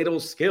translatable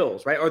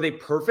skills, right? Are they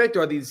perfect?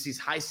 Or are these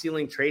high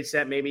ceiling traits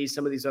that maybe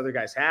some of these other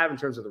guys have in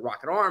terms of the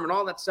rocket arm and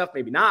all that stuff?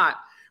 Maybe not.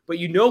 But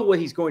you know what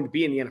he's going to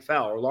be in the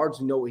NFL, or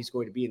largely know what he's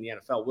going to be in the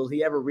NFL. Will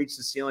he ever reach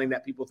the ceiling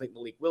that people think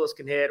Malik Willis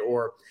can hit,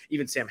 or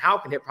even Sam Howell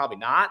can hit? Probably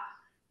not.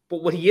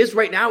 But what he is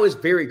right now is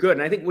very good.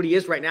 And I think what he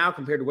is right now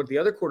compared to what the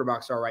other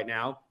quarterbacks are right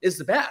now is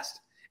the best.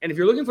 And if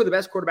you're looking for the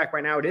best quarterback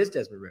right now, it is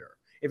Desmond Ridder.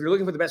 If you're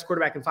looking for the best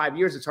quarterback in 5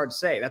 years, it's hard to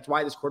say. That's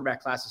why this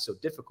quarterback class is so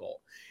difficult.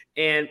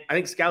 And I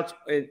think scouts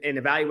and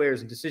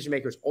evaluators and decision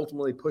makers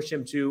ultimately push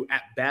him to,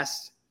 at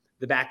best,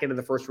 the back end of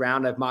the first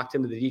round. I've mocked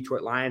him to the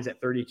Detroit Lions at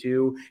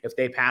 32 if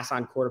they pass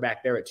on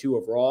quarterback there at 2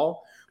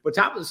 overall. But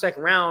top of the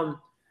second round,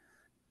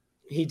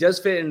 he does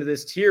fit into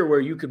this tier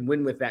where you can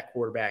win with that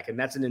quarterback, and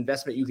that's an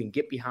investment you can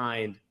get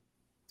behind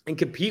and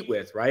compete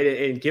with, right,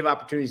 and give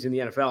opportunities in the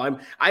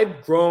NFL.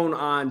 I've grown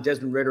on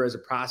Desmond Ridder as a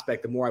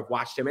prospect the more I've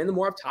watched him and the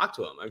more I've talked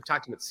to him. I've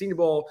talked to him at the Senior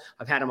Bowl.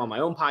 I've had him on my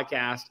own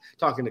podcast,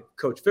 talking to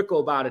Coach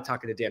Fickle about it,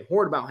 talking to Dan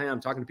Horde about him,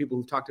 talking to people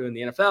who've talked to him in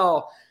the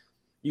NFL.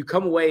 You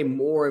come away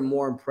more and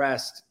more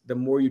impressed the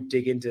more you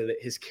dig into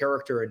his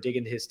character and dig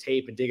into his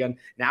tape and dig on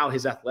now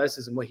his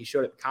athleticism. What he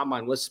showed at the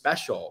Combine was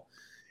special.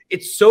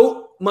 It's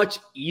so much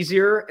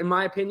easier, in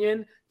my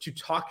opinion, to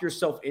talk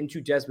yourself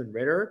into Desmond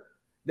Ridder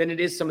than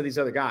it is some of these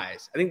other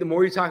guys. I think the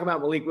more you talk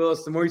about Malik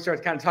Willis, the more you start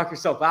to kind of talk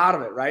yourself out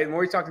of it, right? The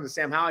more you're talking to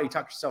Sam Howell, you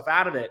talk yourself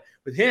out of it.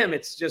 With him,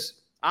 it's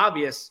just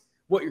obvious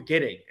what you're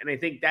getting. And I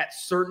think that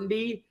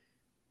certainty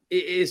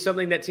is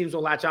something that teams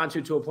will latch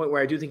onto to a point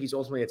where I do think he's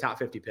ultimately a top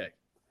 50 pick.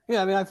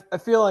 Yeah, I mean, I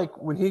feel like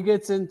when he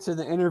gets into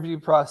the interview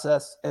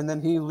process and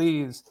then he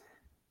leaves,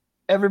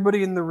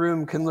 everybody in the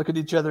room can look at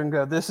each other and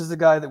go, this is the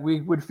guy that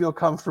we would feel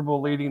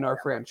comfortable leading our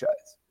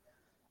franchise.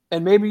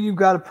 And maybe you've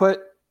got to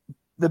put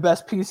the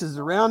best pieces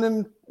around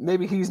him.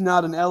 Maybe he's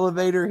not an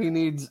elevator. He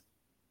needs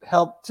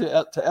help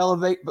to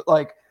elevate. But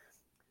like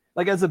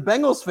as a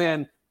Bengals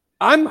fan,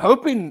 I'm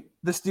hoping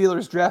the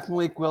Steelers draft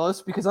Malik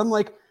Willis because I'm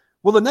like,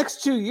 well, the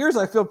next 2 years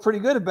I feel pretty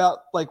good about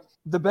like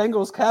the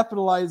Bengals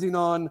capitalizing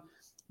on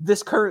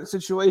this current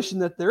situation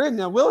that they're in.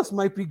 Now, Willis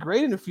might be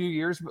great in a few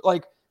years, but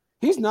like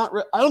he's not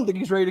I don't think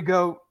he's ready to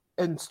go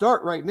and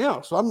start right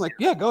now. So I'm like,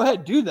 yeah, go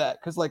ahead, do that.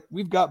 Because like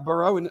we've got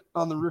Burrow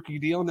on the rookie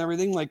deal and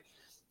everything. Like,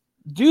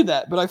 do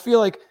that. But I feel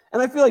like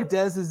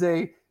Dez is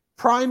a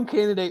prime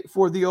candidate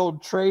for the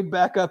old trade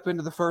back up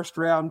into the first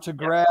round to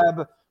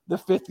grab the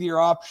 5th-year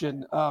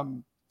option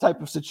type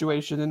of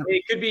situation. And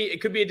it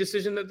could be a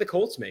decision that the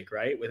Colts make,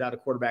 right? Without a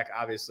quarterback,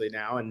 obviously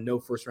now, and no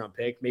first-round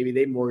pick. Maybe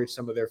they mortgage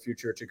some of their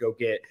future to go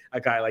get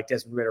a guy like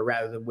Desmond Ridder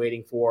rather than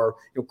waiting for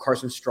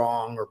Carson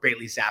Strong or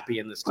Bailey Zappi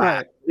in this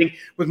class. Right. I think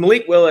with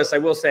Malik Willis, I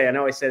will say, I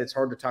know I said it's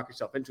hard to talk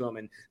yourself into him,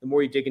 and the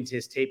more you dig into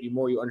his tape, the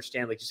more you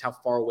understand like just how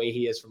far away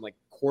he is from like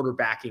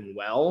quarterbacking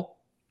well.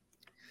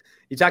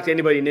 You talk to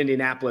anybody in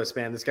Indianapolis,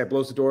 man, this guy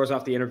blows the doors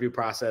off the interview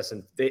process,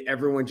 and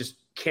everyone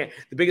just can't.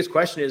 The biggest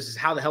question is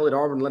how the hell did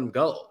Auburn let him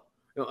go?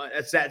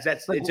 That's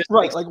like, it just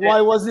right. Like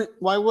why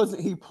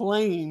wasn't he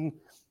playing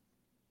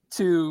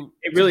to?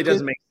 It really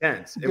doesn't make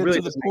sense. It really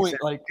doesn't make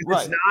sense. Like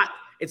right.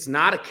 It's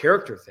not a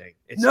character thing.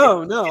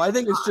 No. I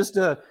think it's just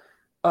a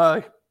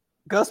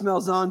Gus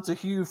Malzahn to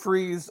Hugh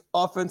Freeze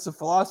offensive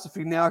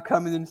philosophy now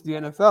coming into the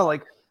NFL.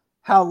 Like,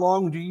 how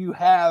long do you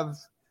have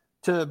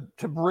to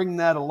bring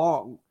that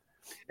along?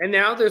 And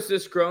now there's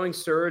this growing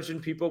surge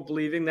in people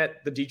believing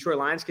that the Detroit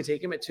Lions could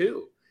take him at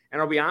 2. And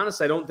I'll be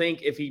honest, I don't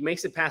think if he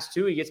makes it past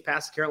 2, he gets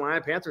past the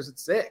Carolina Panthers at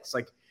 6.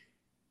 Like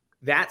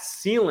that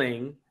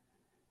ceiling,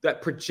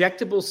 that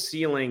projectable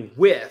ceiling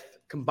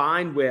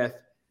combined with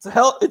it's a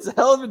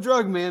hell of a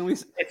drug, man.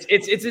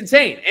 It's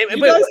insane.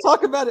 You guys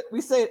talk about it. We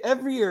say it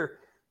every year,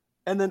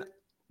 and then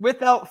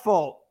without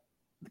fault,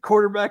 the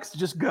quarterbacks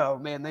just go,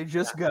 man. They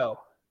just go.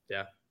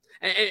 Yeah,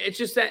 and it's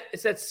just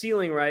that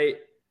ceiling, right?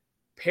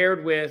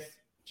 Paired with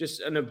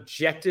just an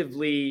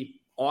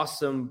objectively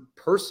awesome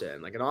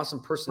person, like an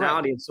awesome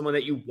personality, right, and someone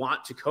that you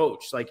want to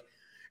coach. Like,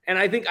 and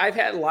I think I've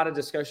had a lot of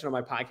discussion on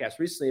my podcast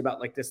recently about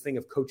like this thing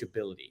of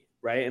coachability,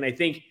 right? And I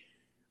think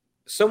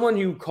someone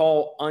you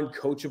call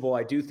uncoachable,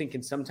 I do think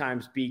can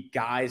sometimes be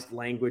guised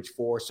language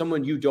for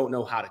someone you don't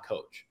know how to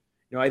coach.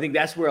 I think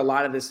that's where a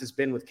lot of this has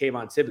been with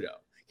Kayvon Thibodeau.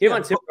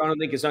 Thibodeau, I don't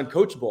think is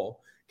uncoachable.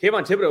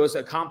 Kayvon Thibodeau is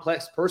a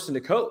complex person to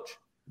coach.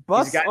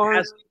 Busts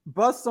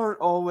aren't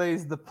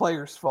always the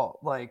player's fault.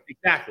 Like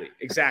exactly.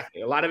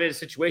 A lot of it is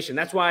situation.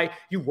 That's why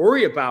you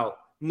worry about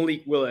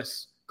Malik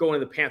Willis going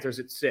to the Panthers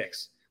at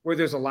 6. where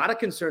there's a lot of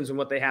concerns in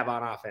what they have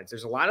on offense.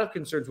 There's a lot of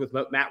concerns with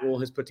what Matt Rule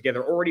has put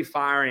together, already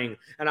firing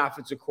an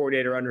offensive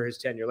coordinator under his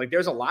tenure. Like,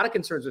 there's a lot of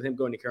concerns with him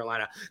going to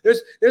Carolina.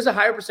 There's a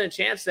higher percent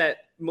chance that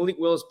Malik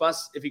Willis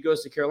busts if he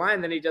goes to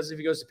Carolina than he does if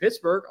he goes to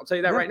Pittsburgh. I'll tell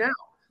you that right now.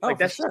 Like,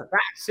 that's a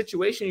fact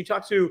situation. You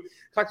talk to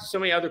so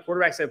many other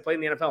quarterbacks that have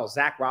played in the NFL.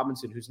 Zach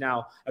Robinson, who's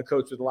now a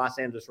coach with the Los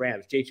Angeles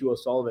Rams. J.T.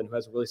 O'Sullivan, who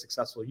has a really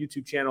successful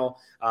YouTube channel.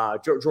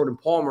 Jordan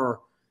Palmer,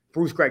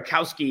 Bruce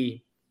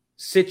Gradkowski.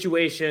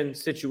 Situation.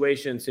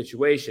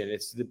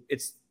 It's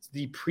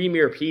the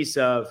premier piece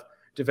of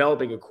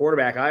developing a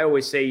quarterback. I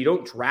always say you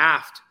don't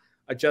draft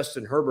a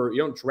Justin Herbert.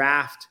 You don't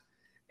draft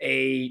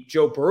a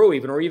Joe Burrow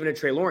or even a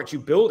Trey Lawrence. You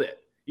build it.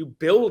 You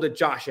build a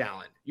Josh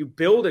Allen. You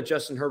build a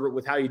Justin Herbert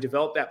with how you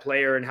develop that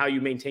player and how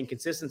you maintain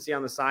consistency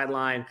on the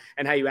sideline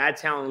and how you add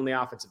talent on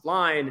the offensive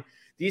line.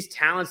 These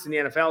talents in the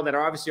NFL that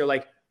are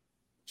like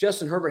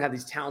Justin Herbert had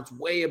these talents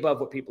way above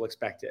what people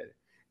expected.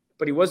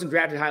 But he wasn't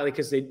drafted highly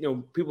because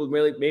people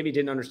really maybe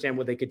didn't understand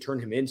what they could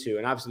turn him into.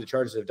 And obviously the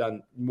Chargers have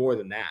done more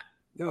than that.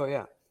 Oh,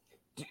 yeah.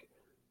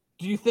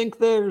 Do you think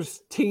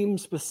there's team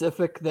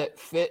specific that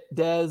fit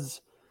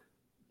Dez,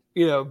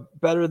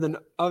 better than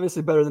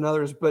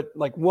others, but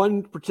like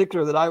one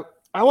particular that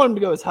I want him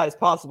to go as high as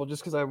possible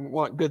just because I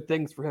want good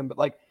things for him. But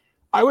like,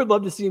 I would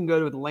love to see him go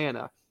to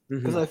Atlanta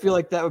because I feel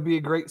like that would be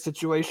a great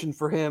situation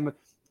for him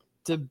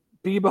to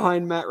be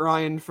behind Matt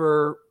Ryan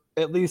for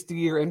at least a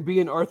year and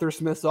be in Arthur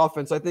Smith's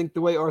offense. I think the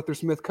way Arthur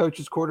Smith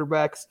coaches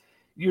quarterbacks,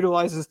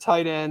 utilizes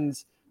tight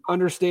ends,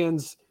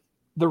 understands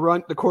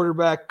the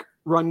quarterback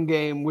run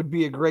game would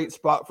be a great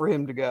spot for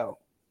him to go.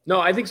 No,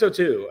 I think so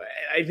too.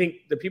 I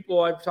think the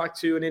people I've talked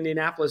to in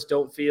Indianapolis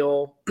don't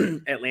feel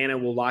Atlanta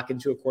will lock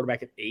into a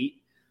quarterback at 8,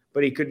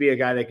 but he could be a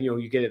guy that,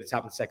 you get at the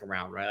top of the second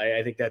round, right?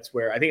 I think that's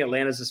where I think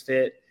Atlanta's his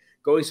fit.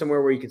 Going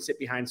somewhere where you can sit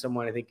behind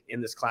someone, I think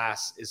in this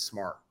class is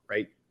smart,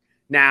 right?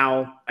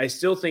 Now, I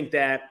still think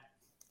that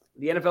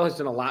the NFL has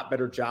done a lot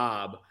better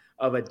job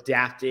of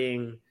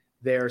adapting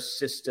their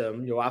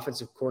system,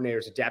 offensive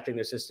coordinators adapting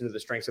their system to the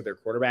strengths of their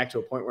quarterback to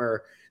a point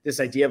where this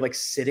idea of like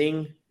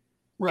sitting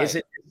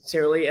isn't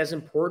necessarily as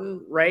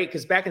important, right?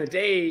 Because back in the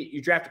day,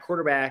 you draft a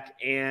quarterback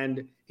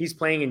and he's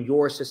playing in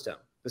your system,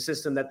 the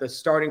system that the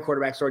starting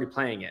quarterback's already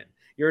playing in.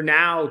 You're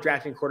now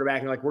drafting a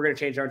quarterback and like, we're going to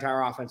change our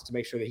entire offense to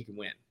make sure that he can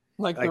win.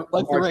 Like the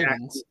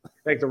Ravens.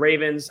 Like the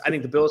Ravens. I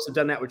think the Bills have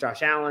done that with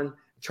Josh Allen.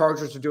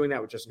 Chargers are doing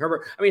that with Justin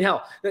Herbert. I mean,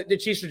 hell, the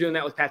Chiefs are doing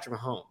that with Patrick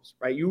Mahomes,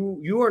 right?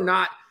 You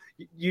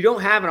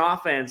don't have an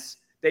offense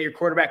that your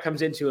quarterback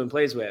comes into and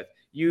plays with.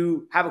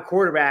 You have a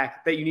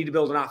quarterback that you need to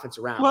build an offense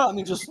around. Well, I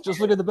mean, just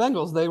look at the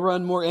Bengals. They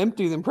run more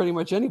empty than pretty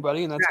much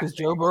anybody, and that's because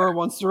Joe Burrow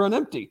wants to run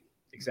empty.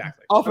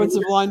 Exactly.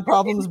 Offensive line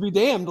problems be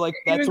damned. Like,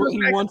 that's what he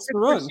wants to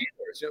run.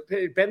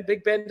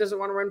 Big Ben doesn't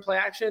want to run play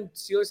action.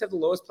 Steelers have the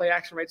lowest play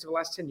action rates of the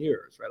last 10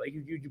 years, right? Like,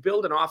 you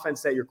build an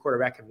offense that your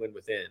quarterback can win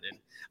within.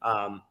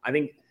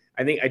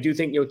 And I do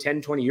think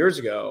 10, 20 years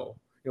ago,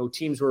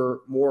 teams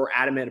were more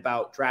adamant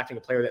about drafting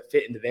a player that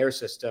fit into their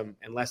system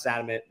and less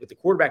adamant with the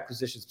quarterback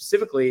position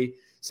specifically,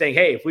 saying,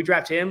 hey, if we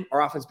draft him,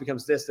 our offense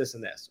becomes this, this,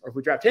 and this. Or if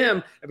we draft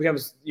him, it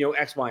becomes,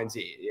 X, Y, and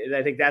Z. And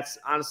I think that's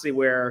honestly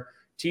where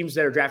teams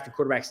that are drafting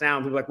quarterbacks now,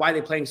 and people are like, why are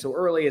they playing so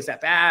early? Is that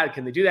bad?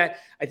 Can they do that?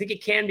 I think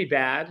it can be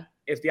bad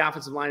if the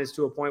offensive line is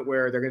to a point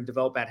where they're going to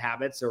develop bad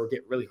habits or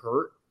get really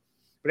hurt.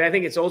 But I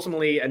think it's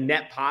ultimately a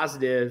net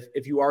positive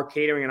if you are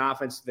catering an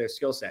offense to their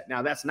skill set.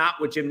 Now, that's not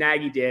what Jim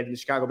Nagy did and the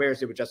Chicago Bears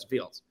did with Justin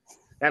Fields.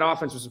 That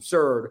offense was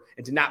absurd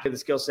and did not play the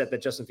skill set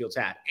that Justin Fields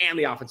had, and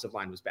the offensive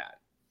line was bad.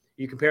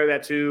 You compare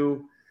that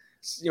to,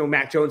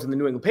 Mac Jones and the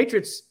New England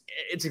Patriots,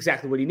 it's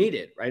exactly what he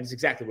needed, right? It's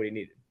exactly what he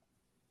needed.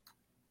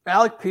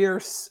 Alec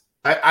Pierce.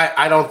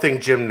 I don't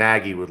think Jim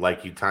Nagy would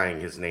like you tying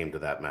his name to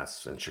that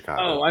mess in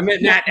Chicago. Oh, I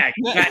meant Matt Nagy.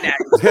 Matt Nagy.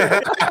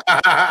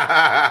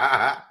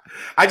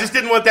 I just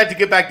didn't want that to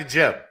get back to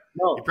Jim.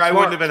 No, he probably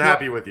wouldn't have been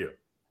happy with you.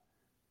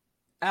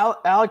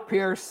 Alec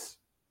Pierce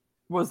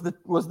was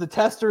the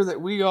tester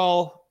that we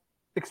all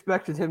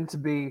expected him to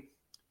be.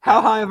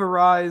 How high of a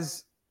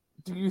rise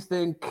do you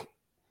think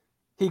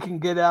he can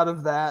get out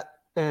of that?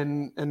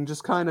 And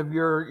just kind of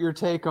your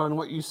take on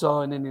what you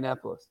saw in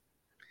Indianapolis.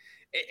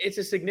 It's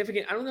a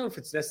significant, I don't know if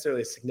it's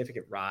necessarily a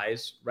significant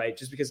rise, right?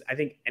 Just because I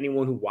think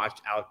anyone who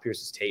watched Alec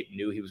Pierce's tape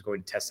knew he was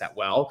going to test that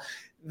well.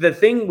 The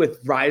thing with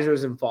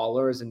risers and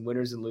fallers and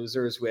winners and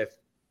losers with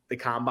the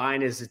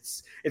combine is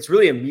it's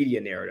really a media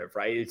narrative,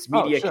 right? It's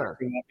media,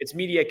 it's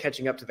media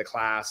catching up to the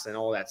class and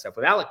all that stuff.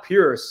 With Alec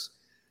Pierce,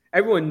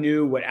 everyone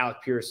knew what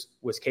Alec Pierce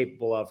was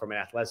capable of from an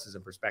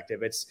athleticism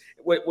perspective. It's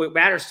what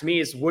matters to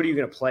me is what are you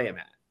going to play him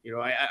at?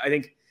 I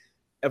think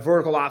a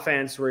vertical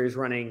offense where he's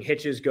running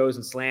hitches, goes,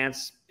 and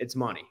slants, it's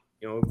money.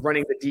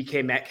 Running the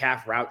DK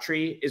Metcalf route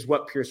tree is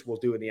what Pierce will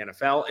do in the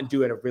NFL and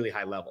do at a really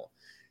high level.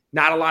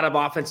 Not a lot of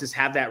offenses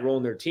have that role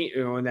in their team,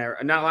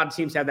 not a lot of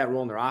teams have that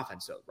role in their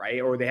offense, right?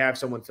 Or they have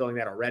someone filling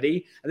that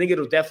already. I think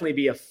it'll definitely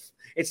be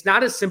it's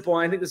not as simple.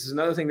 And I think this is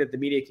another thing that the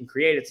media can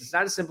create. It's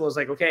not as simple as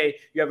like, okay,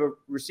 you have a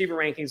receiver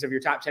rankings of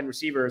your top 10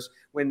 receivers.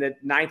 When the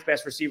 9th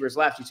best receiver is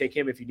left, you take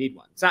him if you need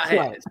one. It's not.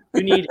 Right.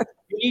 You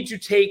need to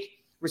take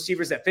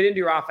receivers that fit into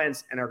your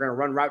offense and are going to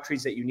run route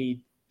trees that you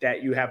need,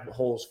 that you have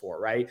holes for,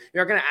 right?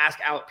 You're not going to ask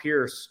Alec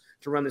Pierce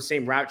to run the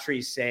same route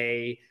tree,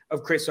 say,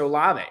 of Chris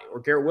Olave or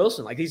Garrett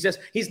Wilson. Like he's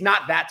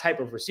not that type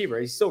of receiver.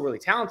 He's still really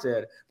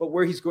talented, but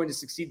where he's going to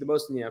succeed the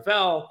most in the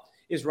NFL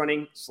is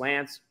running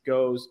slants,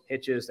 goes,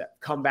 hitches,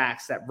 that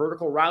comebacks, that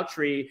vertical route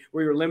tree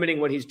where you're limiting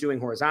what he's doing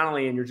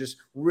horizontally and you're just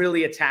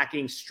really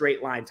attacking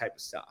straight line type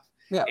of stuff.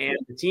 Yeah. And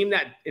the team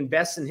that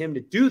invests in him to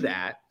do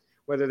that,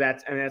 whether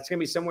that's going to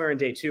be somewhere in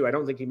day 2. I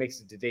don't think he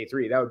makes it to day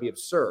 3. That would be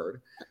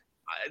absurd.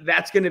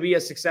 That's going to be a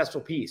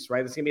successful piece,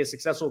 right? That's going to be a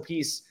successful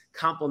piece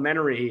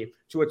complementary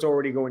to what's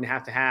already going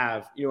to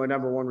have, a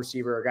number 1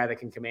 receiver, a guy that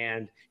can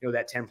command,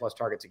 that 10 plus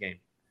targets a game.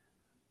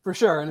 For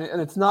sure.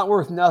 And it's not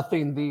worth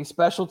nothing. The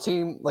special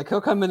team, like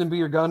he'll come in and be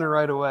your gunner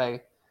right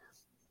away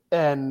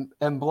and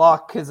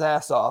block his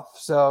ass off.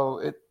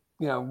 So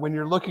when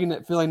you're looking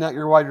at filling out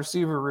your wide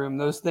receiver room,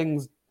 those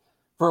things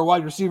for a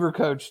wide receiver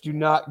coach do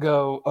not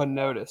go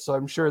unnoticed. So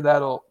I'm sure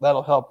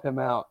that'll help him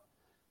out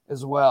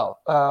as well.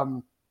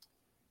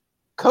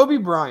 Kobe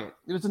Bryant,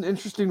 it was an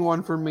interesting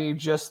one for me,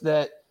 just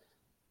that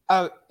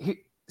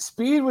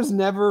speed was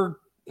never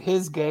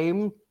his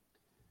game,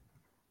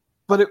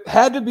 but it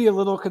had to be a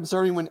little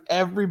concerning when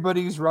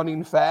everybody's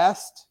running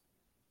fast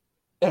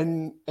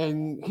and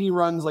he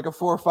runs like a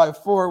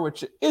 4.54,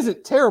 which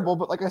isn't terrible,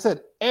 but like I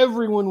said,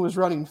 everyone was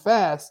running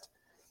fast.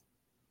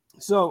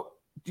 So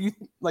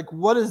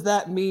what does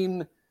that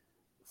mean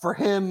for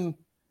him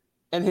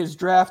and his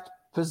draft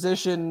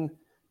position?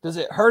 Does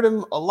it hurt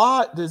him a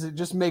lot? Does it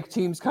just make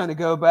teams kind of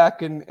go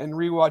back and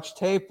rewatch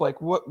tape? Like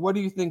what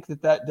do you think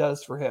that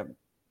does for him?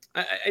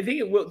 I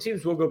think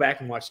teams will go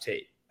back and watch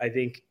tape. I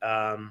think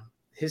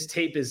his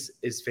tape is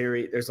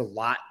there's a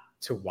lot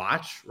to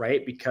watch,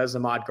 right? Because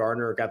Ahmad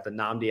Gardner got the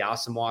Nnamdi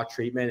Asomugha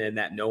treatment and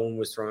that no one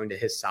was throwing to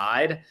his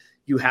side.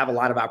 You have a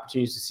lot of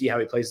opportunities to see how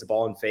he plays the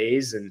ball in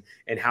phase and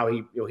how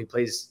he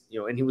plays,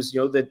 and he was,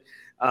 the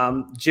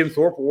Jim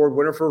Thorpe Award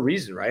winner for a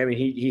reason, right? I mean,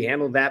 he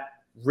handled that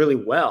really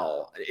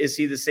well. Is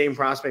he the same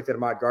prospect that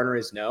Ahmad Gardner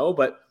is? No,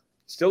 but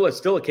still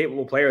a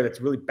capable player that's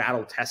really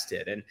battle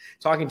tested. And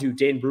talking to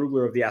Dane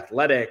Brugler of The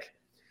Athletic,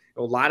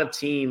 a lot of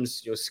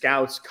teams,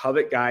 scouts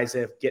covet guys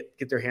that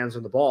get their hands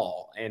on the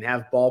ball and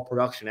have ball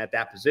production at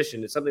that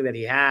position. It's something that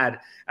he had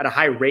at a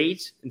high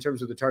rate in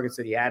terms of the targets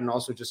that he had and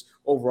also just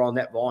overall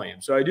net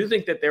volume. So I do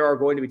think that there are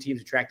going to be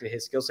teams attracted to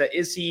his skill set.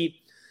 Is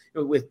he,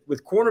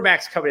 with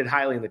cornerbacks coveted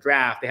highly in the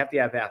draft, they have to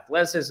have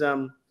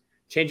athleticism,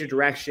 change of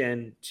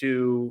direction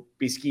to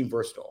be scheme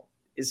versatile.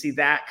 Is he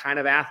that kind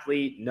of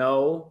athlete?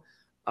 No.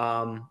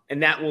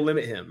 And that will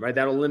limit him, right?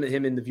 That'll limit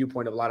him in the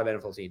viewpoint of a lot of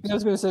NFL teams. I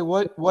was going to say,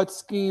 what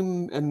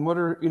scheme and what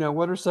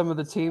are some of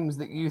the teams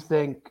that you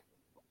think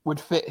would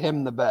fit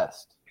him the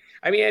best?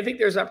 I mean, I think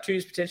there's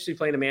opportunities potentially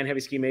playing a man-heavy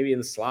scheme, maybe in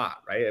the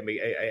slot, right? I mean,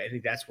 I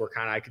think that's where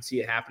kind of I could see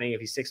it happening.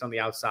 If he sticks on the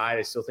outside,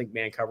 I still think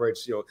man coverage,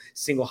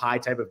 single high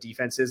type of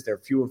defenses, they're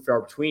few and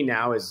far between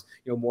now as,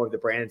 more of the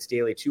Brandon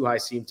Staley 2-high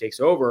scheme takes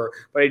over.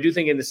 But I do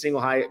think in the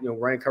single high,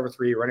 running cover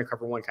 3, running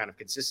cover 1 kind of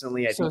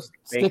consistently. I think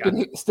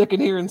sticking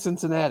here in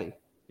Cincinnati.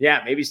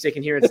 Yeah, maybe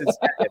sticking here in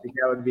Cincinnati. I think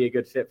that would be a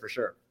good fit for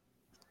sure.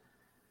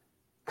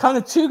 Kind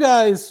of two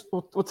guys,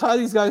 we'll tie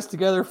these guys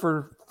together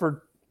for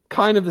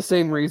kind of the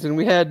same reason.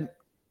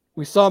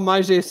 We saw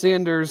Myjai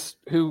Sanders,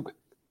 who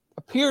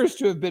appears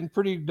to have been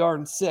pretty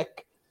darn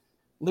sick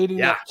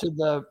leading up to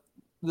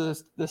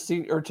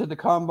the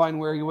combine,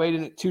 where he weighed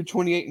in at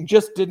 228 and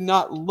just did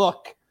not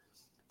look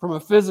from a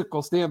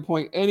physical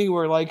standpoint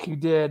anywhere like he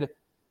did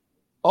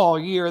all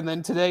year. And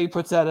then today he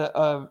puts out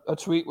a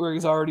tweet where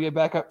he's already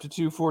back up to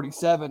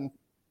 247.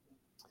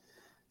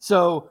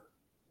 So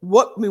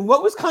what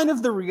was kind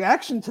of the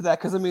reaction to that?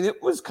 Because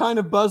it was kind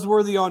of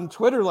buzzworthy on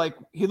Twitter. Like,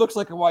 he looks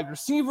like a wide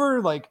receiver,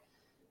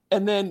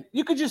 and then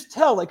you could just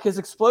tell, his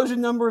explosion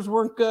numbers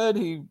weren't good.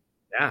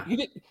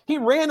 He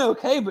ran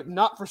okay, but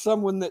not for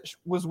someone that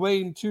was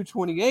weighing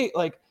 228.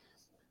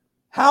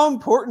 How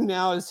important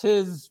now is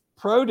his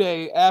pro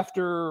day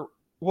after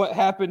what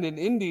happened in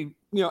Indy,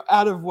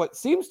 out of what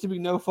seems to be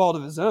no fault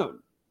of his own?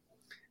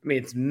 I mean,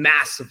 it's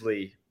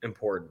massively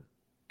important.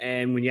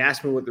 And when you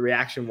ask me what the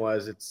reaction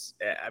was,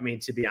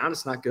 to be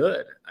honest, not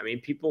good.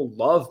 People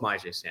love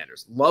Myjai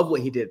Sanders, love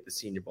what he did at the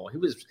Senior Bowl. He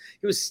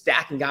was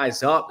stacking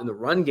guys up in the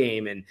run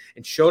game and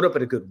showed up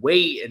at a good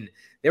weight. And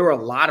there were a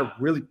lot of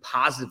really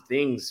positive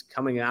things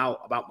coming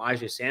out about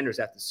Myjai Sanders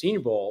at the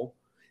Senior Bowl.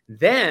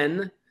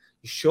 Then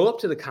you show up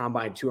to the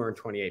combine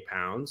 228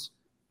 pounds.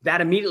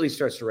 That immediately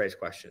starts to raise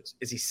questions.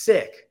 Is he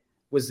sick?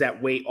 Was that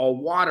weight all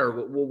water?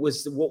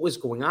 What was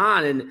going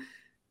on?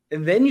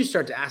 And then you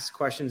start to ask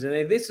questions.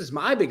 And this is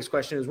my biggest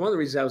question. Is one of the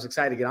reasons I was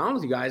excited to get on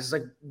with you guys.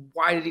 Is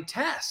why did he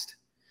test?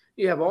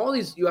 You have all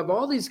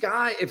these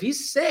guys. If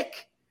he's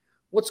sick,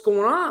 what's going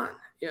on?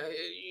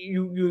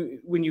 You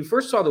when you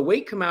first saw the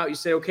weight come out, you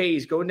say, okay,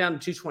 he's going down to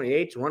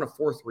 228 to run a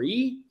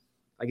 4.3.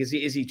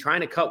 Is he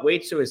trying to cut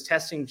weight so his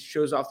testing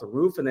shows off the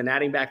roof and then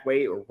adding back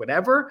weight or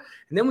whatever?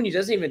 And then when he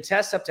doesn't even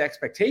test up to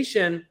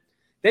expectation,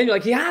 then you're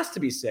like, he has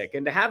to be sick.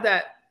 And to have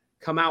that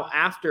come out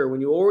after,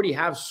 when you already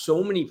have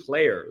so many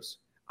players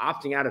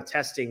opting out of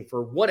testing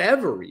for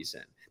whatever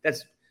reason,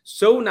 that's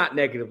so not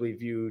negatively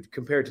viewed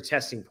compared to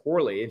testing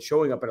poorly and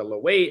showing up at a low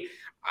weight,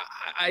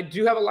 I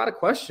do have a lot of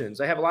questions.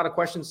 I have a lot of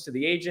questions to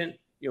the agent,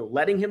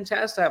 letting him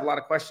test. I have a lot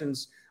of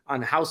questions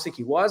on how sick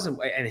he was and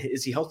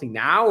is he healthy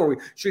now, or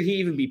should he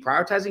even be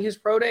prioritizing his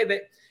pro day?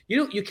 That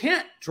you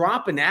can't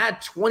drop and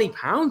add 20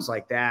 pounds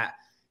like that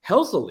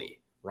healthily,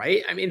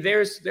 right? I mean, there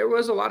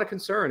was a lot of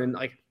concern, and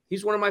like,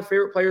 he's one of my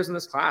favorite players in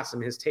this class. I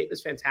mean, his tape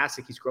is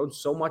fantastic. He's grown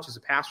so much as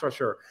a pass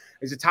rusher.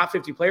 He's a top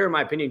 50 player, in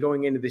my opinion,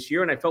 going into this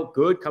year. And I felt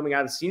good coming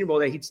out of the Senior Bowl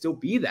that he'd still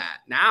be that.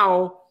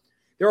 Now,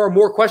 there are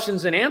more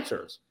questions than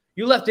answers.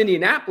 You left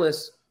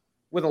Indianapolis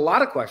with a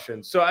lot of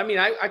questions. So, I mean,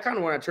 I kind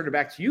of want to turn it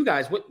back to you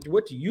guys.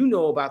 What do you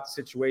know about the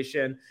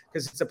situation?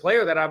 Because it's a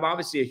player that I'm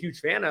obviously a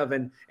huge fan of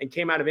and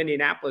came out of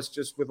Indianapolis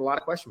just with a lot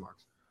of question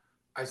marks.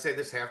 I say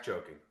this half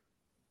joking,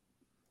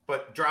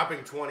 but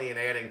dropping 20 and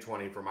adding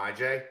 20 from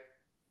IJ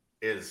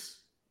is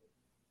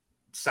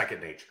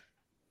second nature.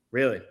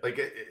 Really? Like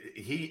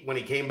when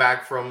he came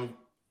back from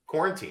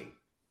quarantine,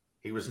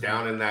 he was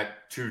down in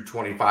that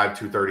 225,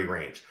 230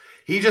 range.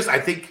 I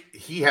think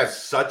he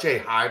has such a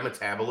high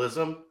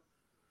metabolism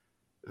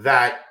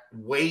that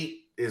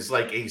weight is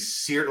like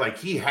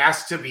he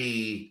has to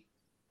be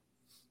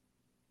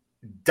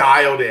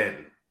dialed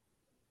in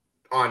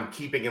on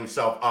keeping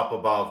himself up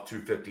above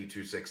 250,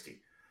 260.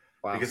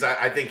 Wow. Because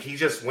I think he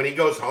just, when he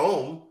goes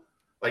home,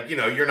 like,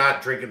 you're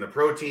not drinking the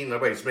protein.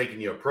 Nobody's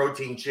making you a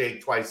protein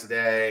shake twice a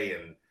day.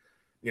 And,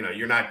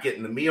 you're not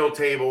getting the meal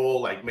table.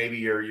 Like maybe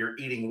you're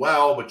eating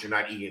well, but you're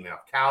not eating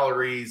enough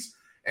calories.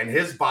 And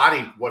his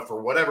body,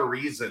 for whatever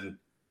reason,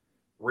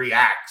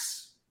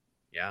 reacts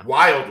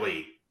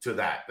wildly to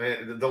that.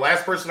 The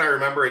last person I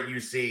remember at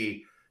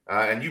UC,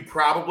 and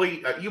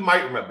you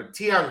might remember,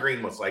 Tion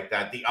Green was like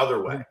that the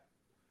other way.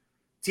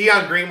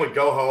 Tion Green would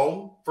go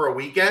home for a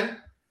weekend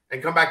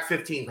and come back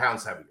 15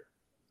 pounds heavier.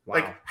 Wow.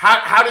 Like,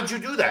 how did you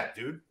do that,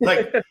 dude?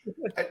 Like,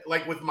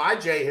 like with my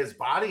Jay, his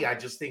body, I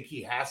just think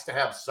he has to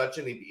have such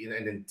an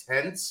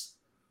intense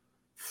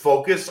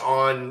focus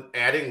on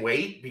adding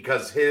weight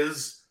because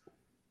his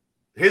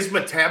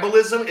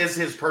metabolism is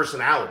his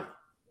personality.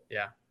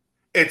 Yeah.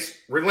 It's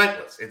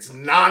relentless. It's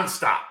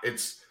nonstop.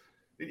 It's,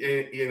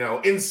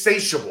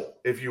 insatiable,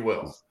 if you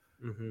will.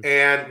 Mm-hmm.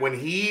 And when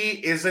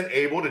he isn't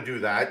able to do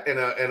that in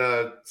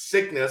a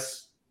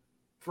sickness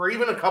for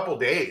even a couple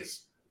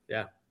days,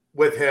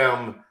 with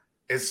him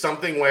is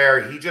something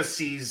where he just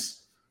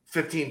sees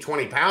 15,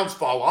 20 pounds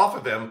fall off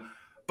of him,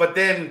 but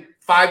then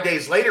 5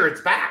 days later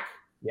it's back.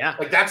 Yeah.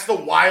 Like that's the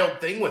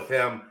wild thing with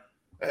him.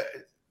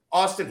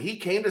 Austin, he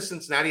came to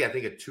Cincinnati, I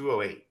think at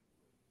 208.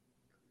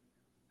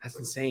 That's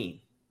insane.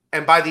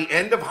 And by the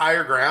end of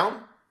Higher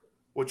Ground,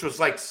 which was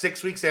like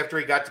 6 weeks after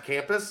he got to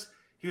campus,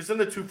 he was in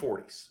the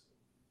 240s.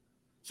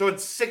 So in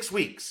 6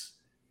 weeks,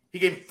 he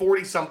gained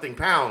 40-something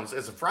pounds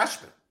as a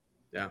freshman.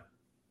 Yeah.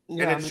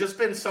 And it's just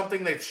been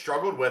something they've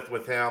struggled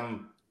with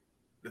him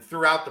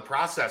throughout the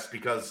process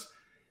because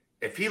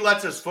if he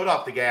lets his foot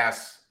off the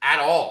gas at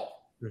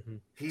all,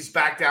 he's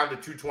back down to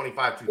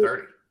 225,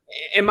 230.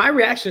 And my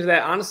reaction to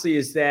that, honestly,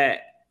 is that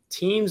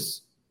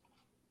teams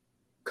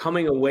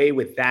coming away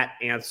with that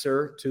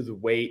answer to the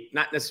weight,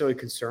 not necessarily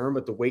concern,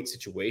 but the weight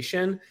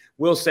situation,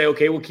 will say,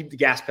 okay, we'll keep the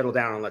gas pedal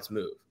down and let's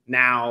move.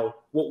 Now,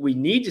 what we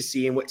need to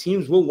see and what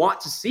teams will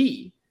want to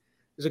see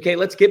is, okay,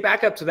 let's get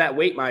back up to that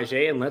weight,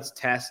 Majay, and let's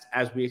test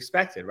as we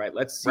expected, right?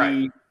 Let's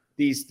see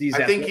these.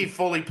 I think he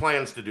fully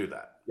plans to do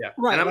that. Yeah,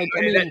 right.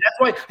 And that's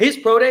why his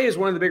pro day is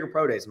one of the bigger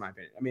pro days, in my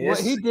opinion. I mean, what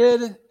he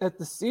did at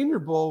the Senior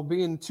Bowl,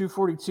 being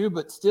 242,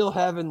 but still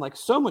having like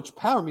so much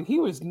power. I mean, he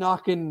was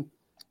knocking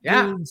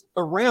dudes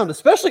around,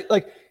 especially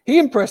like he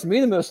impressed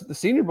me the most at the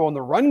Senior Bowl in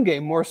the run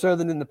game, more so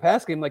than in the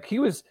pass game. Like he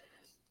was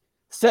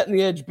setting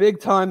the edge big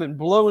time and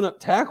blowing up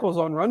tackles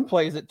on run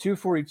plays at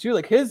 242.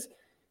 Like his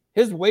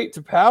weight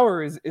to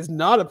power is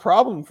not a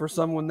problem for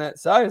someone that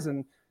size.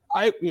 And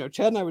Chad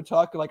and I would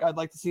talk like I'd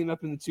like to see him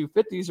up in the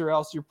 250s, or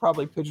else you're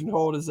probably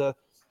pigeonholed as a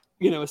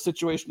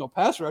situational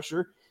pass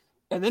rusher.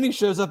 And then he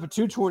shows up at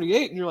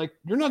 228, and you're like,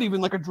 you're not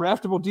even like a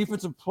draftable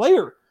defensive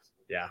player.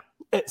 Yeah,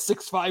 at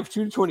 6'5",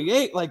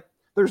 228, like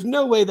there's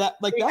no way that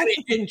like that's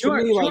the thing to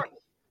me. Like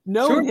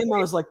knowing him, I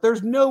was like,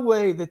 there's no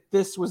way that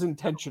this was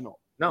intentional.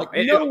 No,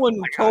 like, no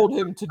one told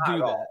him to do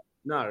that.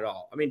 Not at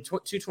all. I mean,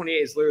 228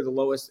 is literally the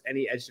lowest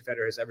any edge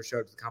defender has ever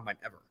showed to the combine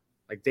ever.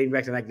 Like dating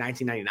back to like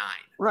 1999.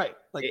 Right.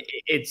 Like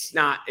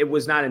it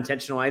was not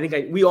intentional. I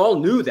think we all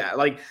knew that.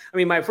 Like, I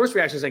mean, my first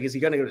reaction is like, is he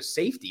going to go to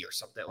safety or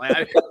something?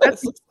 Like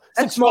that's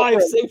small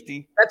for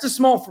safety. That's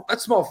small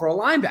for a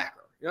linebacker.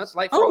 That's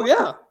light. Oh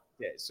yeah.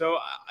 So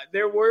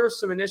there were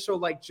some initial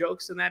like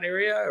jokes in that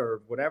area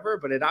or whatever,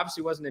 but it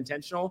obviously wasn't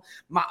intentional.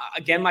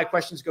 My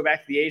questions go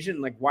back to the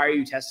agent. Like, why are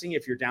you testing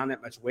if you're down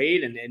that much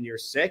weight and you're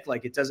sick?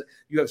 Like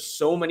you have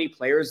so many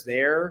players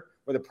there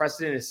where the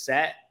precedent is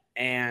set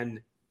and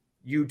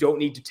you don't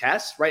need to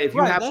test, right? If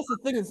you have, that's the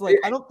thing. It's like,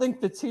 I don't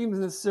think the teams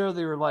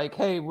necessarily were like,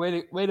 hey, way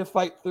to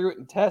fight through it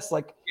and test.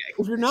 Like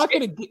if you're not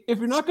going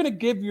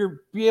to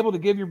be able to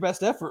give your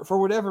best effort for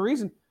whatever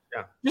reason,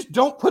 just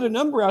don't put a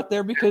number out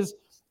there because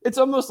it's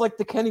almost like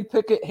the Kenny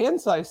Pickett hand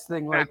size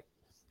thing. Like,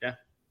 Yeah.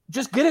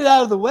 just get it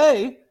out of the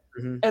way.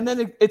 Mhm. And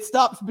then it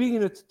stops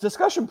being a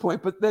discussion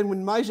point. But then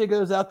when Myjai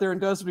goes out there and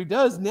does what he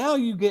does, now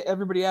you get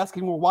everybody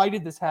asking, well, why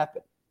did this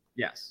happen?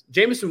 Yes.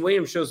 Jameson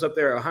Williams shows up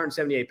there at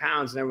 178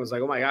 pounds, and everyone's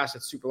like, oh my gosh,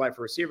 that's super light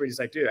for a receiver. And he's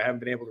like, dude, I haven't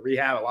been able to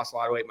rehab. I lost a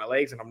lot of weight in my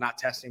legs, and I'm not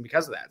testing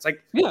because of that. It's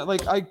like, Yeah,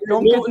 like I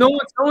no, don't no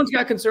one's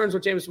got concerns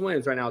with Jameson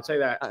Williams right now. I'll tell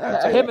you that.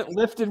 I haven't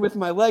lifted with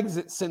my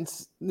legs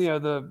since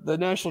the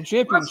national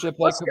championship.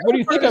 Plus, Like, what do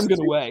you think I'm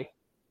going to weigh?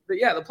 But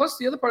yeah,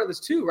 the other part of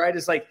this too, right,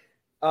 is like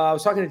I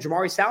was talking to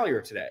Jamari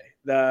Salyer today,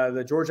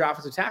 the Georgia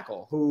offensive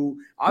tackle, who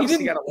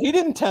obviously he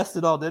didn't test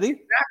at all, did he?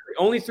 Exactly.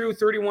 Only threw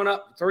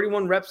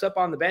 31 reps up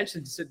on the bench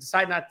and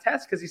decided not to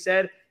test because he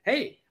said,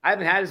 hey, I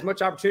haven't had as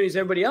much opportunity as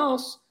everybody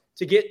else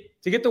to get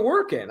the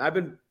work in. I've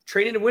been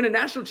training to win a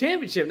national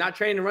championship, not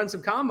training to run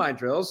some combine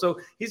drills. So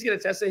he's going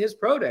to test at his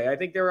pro day. I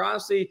think they were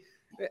honestly,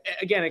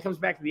 again, it comes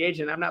back to the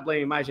agent. I'm not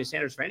blaming Myjai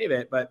Sanders for any of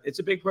it, but it's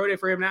a big pro day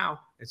for him now.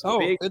 It's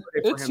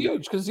it's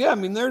huge because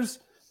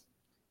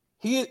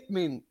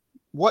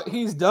what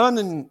he's done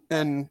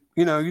and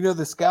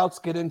the scouts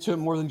get into it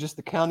more than just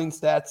the counting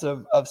stats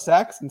of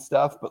sacks and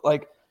stuff, but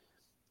like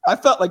I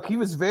felt like he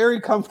was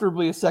very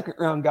comfortably a second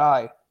round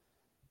guy,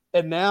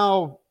 and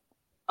now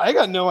I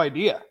got no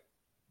idea.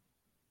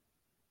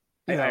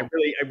 I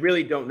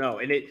really don't know,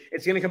 and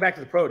it's going to come back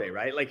to the pro day,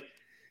 right? Like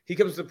he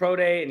comes to the pro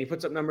day and he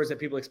puts up numbers that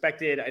people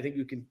expected. I think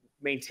you can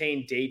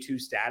maintain day 2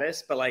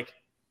 status, but like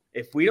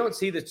if we don't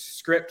see the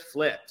script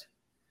flipped,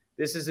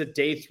 this is a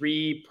day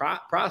 3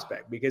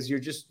 prospect because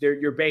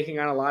you're banking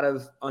on a lot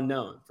of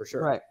unknown for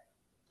sure. Right.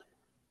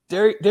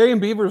 Darian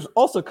Beavers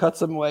also cut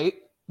some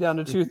weight down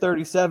to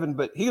 237,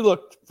 but he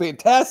looked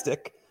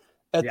fantastic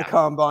at the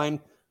combine.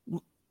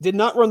 Did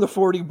not run the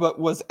 40, but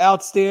was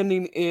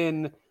outstanding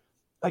in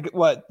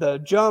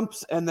the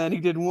jumps, and then he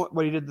did the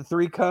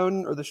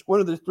 3-cone or one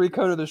of the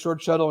 3-cone or the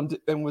short shuttle,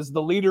 and was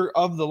the leader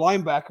of the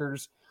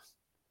linebackers.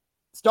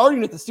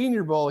 Starting at the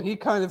Senior Bowl, he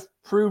kind of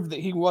proved that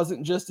he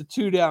wasn't just a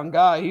 2-down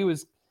guy. He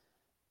was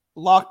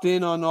locked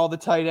in on all the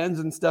tight ends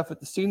and stuff at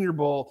the Senior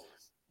Bowl.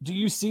 Do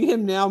you see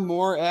him now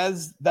more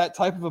as that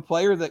type of a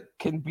player that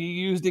can be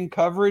used in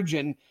coverage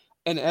and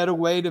at a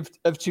weight of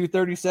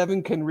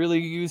 237 can really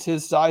use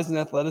his size and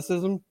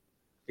athleticism?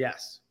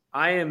 Yes.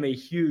 I am a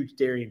huge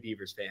Darian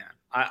Beavers fan.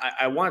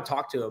 I want to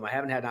talk to him. I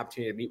haven't had an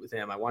opportunity to meet with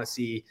him. I want to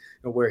see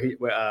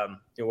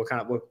what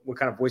kind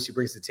of voice he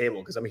brings to the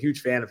table because I'm a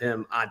huge fan of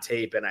him on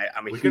tape, and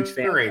I'm a huge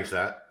fan. Arrange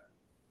that.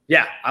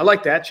 Yeah, I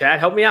like that. Chad,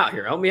 help me out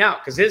here. Help me out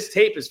because his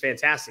tape is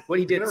fantastic. What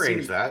he did,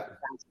 arrange that.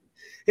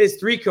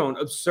 His 3-cone,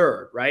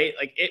 absurd, right?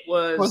 Like it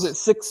was it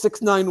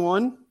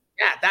 6'691"?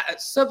 Yeah,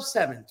 that sub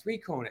 7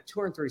 3-cone at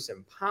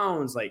 237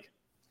 pounds, like.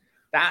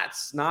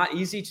 That's not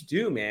easy to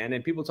do, man.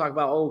 And people talk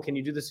about, oh, can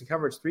you do this in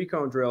coverage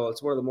 3-cone drill?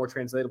 It's one of the more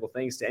translatable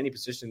things to any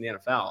position in the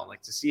NFL.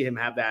 Like to see him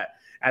have that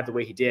at the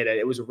way he did,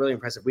 it was a really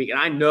impressive week. And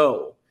I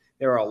know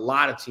there are a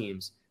lot of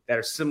teams that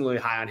are similarly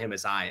high on him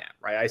as I am,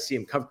 right? I see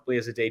him comfortably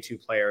as a day 2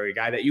 player, a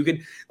guy that you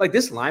can like.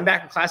 This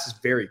linebacker class is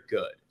very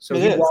good, so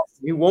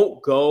he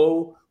won't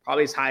go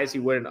probably as high as he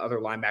would in other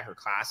linebacker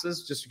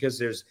classes, just because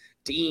there's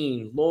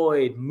Dean,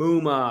 Lloyd,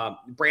 Muma,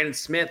 Brandon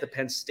Smith at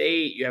Penn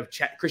State. You have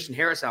Christian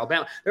Harris,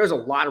 Alabama. There's a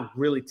lot of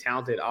really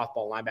talented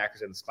off-ball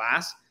linebackers in this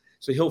class.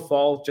 So he'll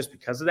fall just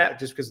because of that,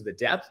 just because of the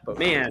depth. But,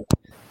 man,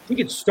 he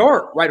could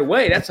start right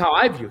away. That's how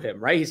I view him,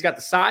 right? He's got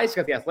the size. He's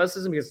got the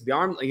athleticism. He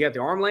got the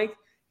arm length.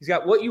 He's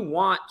got what you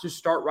want to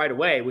start right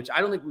away, which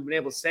I don't think we've been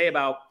able to say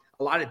about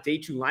a lot of day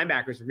 2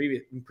 linebackers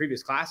in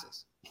previous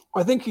classes.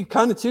 I think he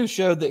kind of, too,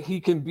 showed that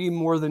he can be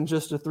more than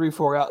just a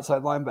 3-4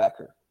 outside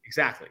linebacker.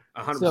 Exactly,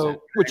 100%.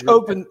 So, which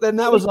opened, and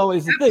that was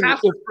always the thing.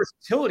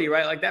 Versatility,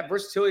 right? Like that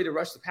versatility to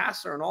rush the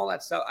passer and all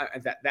that stuff.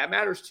 That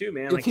matters too,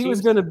 man. If he was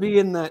going to be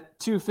in that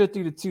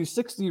 250 to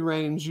 260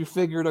 range, you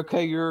figured,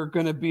 okay, you're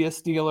going to be a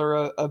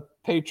Steeler, a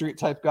Patriot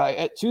type guy.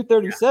 At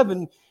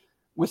 237,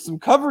 with some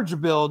coverage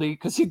ability,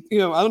 because he, I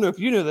don't know if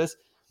you know this,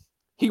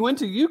 he went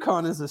to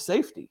UConn as a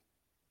safety.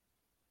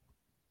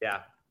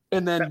 Yeah.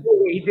 And then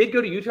he did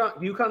go to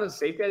UConn as a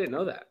safety. I didn't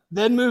know that.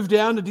 Then moved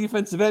down to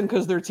defensive end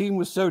because their team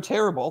was so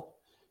terrible.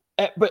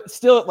 But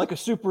still at like a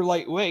super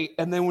lightweight.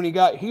 And then when he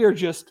got here,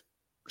 just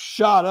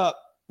shot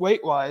up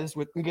weight-wise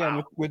with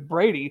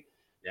Brady.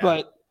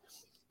 Yeah.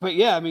 But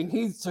yeah, I mean,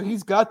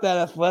 he's got that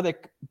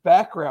athletic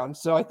background.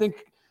 So I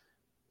think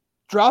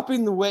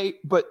dropping the weight,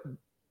 but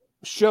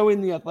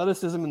showing the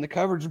athleticism and the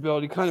coverage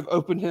ability kind of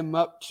opened him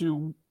up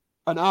to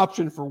an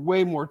option for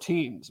way more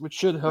teams, which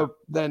should help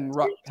him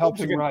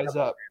rise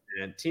up.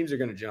 And teams are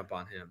going to jump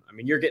on him. I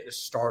mean, you're getting a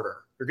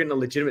starter. You're getting a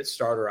legitimate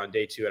starter on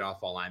day 2 at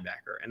off-ball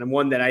linebacker, and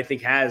one that I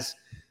think has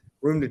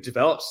room to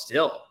develop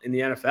still in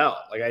the NFL.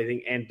 Like I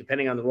think, and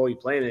depending on the role you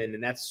play in,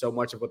 and that's so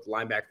much of what the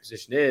linebacker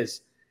position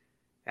is,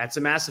 that's a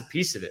massive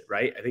piece of it,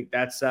 right? I think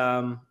that's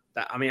I'm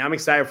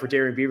excited for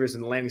Darian Beavers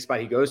and the landing spot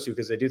he goes to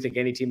because I do think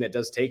any team that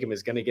does take him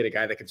is going to get a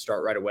guy that can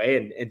start right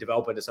away and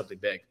develop into something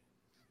big.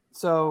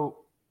 So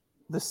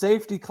the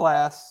safety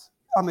class.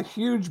 I'm a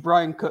huge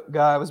Brian Cook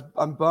guy.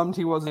 I'm bummed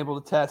he wasn't able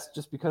to test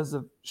just because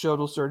of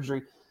shoulder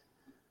surgery.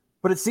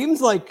 But it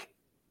seems like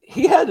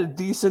he had a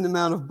decent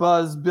amount of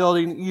buzz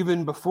building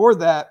even before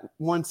that.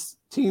 Once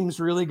teams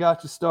really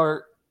got to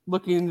start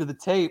looking into the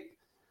tape,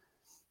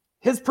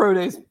 his pro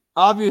day's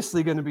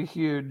obviously going to be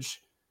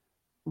huge.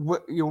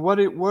 What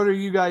are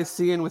you guys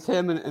seeing with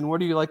him, and what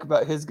do you like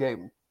about his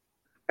game?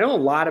 I know a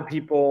lot of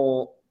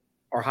people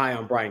are high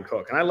on Brian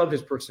Cook, and I love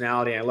his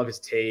personality. I love his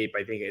tape.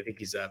 I think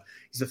he's a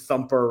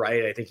thumper,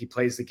 right? I think he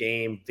plays the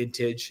game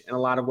vintage in a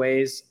lot of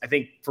ways. I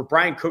think for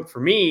Brian Cook, for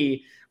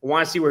me, I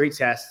want to see where he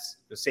tests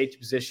the safety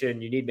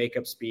position. You need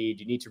makeup speed.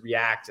 You need to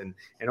react and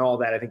all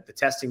that. I think the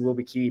testing will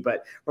be key.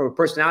 But from a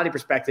personality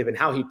perspective and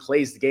how he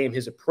plays the game,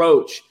 his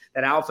approach,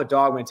 that alpha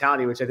dog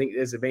mentality, which I think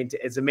is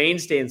a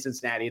mainstay in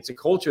Cincinnati. It's a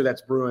culture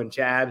that's brewing,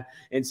 Chad,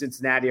 in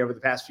Cincinnati over the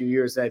past few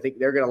years that I think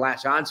they're going to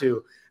latch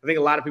onto. I think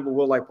a lot of people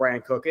will like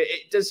Brian Cook.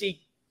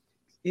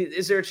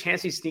 Is there a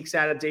chance he sneaks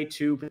out of day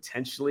 2?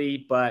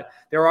 Potentially, but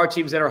there are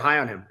teams that are high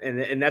on him.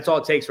 And that's all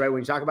it takes, right?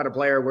 When you talk about a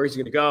player, where's he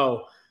going to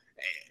go?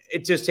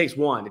 It just takes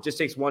one. It just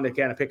takes one to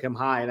kind of pick him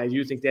high. And I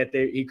do think that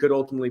he could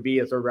ultimately be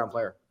a 3rd-round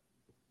player.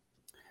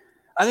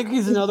 I think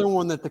he's another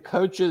one that the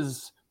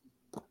coaches,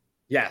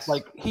 yes,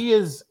 like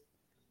he's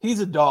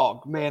a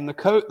dog, man. The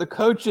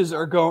coaches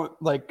are going,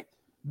 like,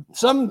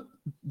 some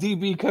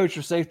DB coach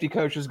or safety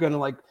coach is going to,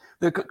 like,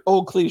 the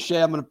old cliche,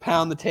 I'm going to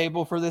pound the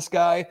table for this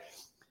guy.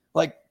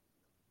 Like,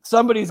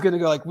 somebody's going to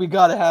go, like, we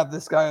got to have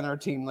this guy on our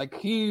team. Like,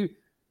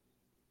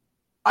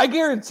 I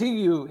guarantee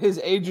you his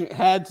agent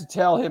had to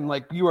tell him,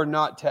 like, you are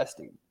not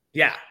testing.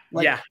 Yeah.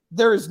 Like, yeah.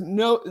 There is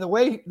the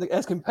way,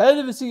 as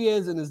competitive as he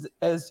is, and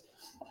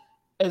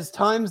as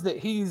times that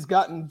he's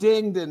gotten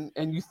dinged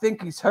and you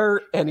think he's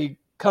hurt and he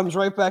comes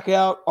right back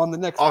out on the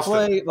next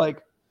play.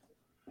 Like,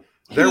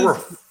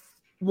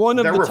 one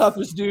of the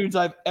toughest dudes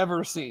I've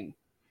ever seen.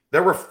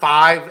 There were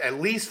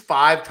at least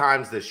five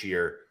times this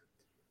year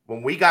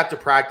when we got to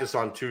practice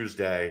on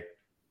Tuesday,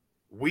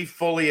 we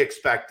fully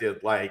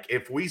expected, like,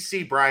 if we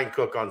see Brian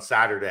Cook on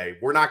Saturday,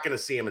 we're not going to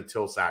see him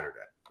until Saturday,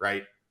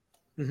 right?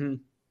 Mm-hmm.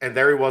 And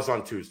there he was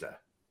on Tuesday.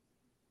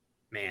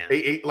 Man.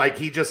 He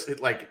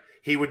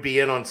would be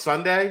in on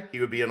Sunday. He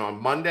would be in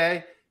on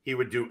Monday. He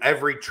would do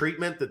every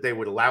treatment that they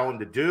would allow him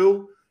to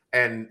do.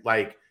 And,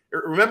 like,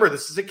 remember,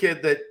 this is a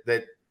kid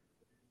that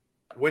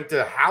went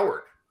to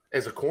Howard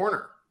as a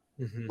corner.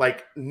 Mm-hmm.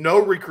 Like, no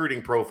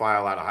recruiting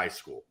profile out of high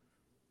school.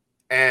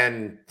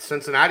 And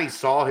Cincinnati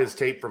saw his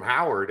tape from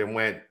Howard and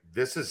went,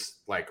 this is,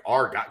 like,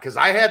 our guy. Because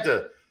I had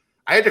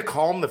to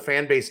calm the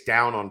fan base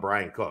down on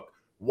Brian Cook.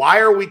 Why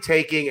are we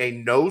taking a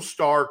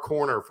no-star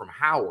corner from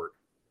Howard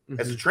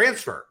as a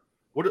transfer?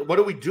 What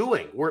are we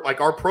doing? We're, like,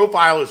 our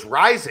profile is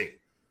rising.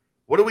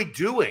 What are we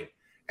doing?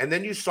 And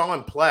then you saw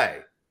him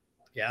play.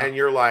 Yeah. And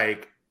you're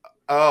like,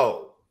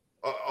 oh,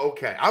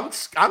 okay.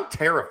 I'm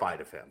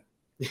terrified of him.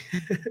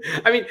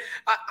 I mean,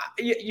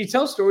 you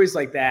tell stories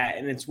like that,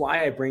 and it's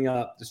why I bring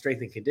up the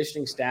strength and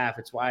conditioning staff.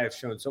 It's why I've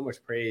shown so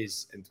much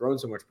praise and thrown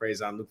so much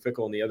praise on Luke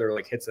Fickell and the other,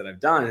 like, hits that I've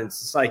done. And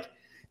it's just like,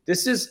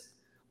 this is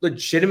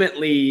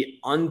legitimately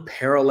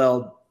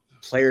unparalleled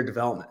player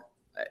development.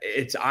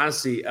 It's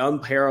honestly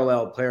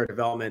unparalleled player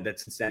development that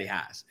Cincinnati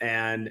has.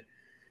 And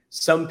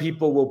some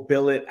people will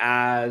bill it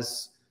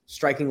as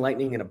striking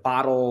lightning in a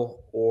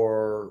bottle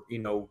or,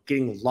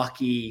 getting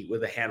lucky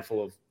with a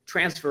handful of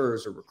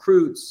transfers or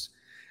recruits.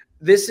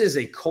 This is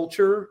a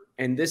culture,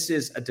 and this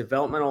is a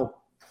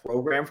developmental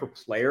program for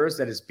players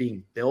that is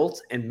being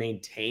built and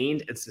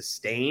maintained and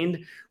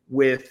sustained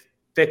with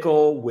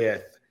Fickell,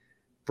 with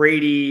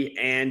Brady,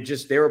 and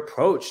just their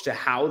approach to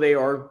how they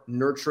are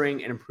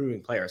nurturing and improving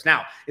players.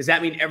 Now, does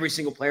that mean every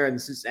single player in the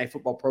Cincinnati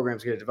football program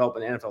is going to develop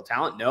an NFL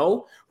talent?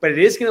 No, but it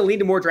is going to lead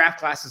to more draft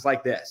classes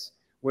like this,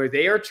 where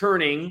they are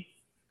turning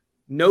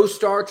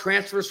no-star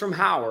transfers from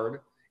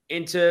Howard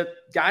into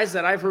guys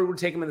that I've heard would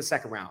take them in the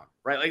 2nd round.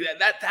 Right, like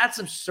that's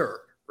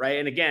absurd, right?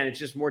 And again, it's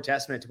just more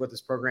testament to what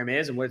this program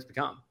is and what it's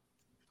become.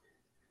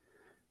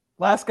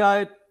 Last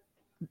guy,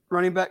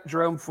 running back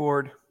Jerome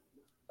Ford,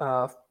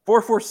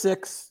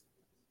 4.46.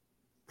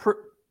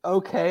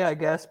 Okay, I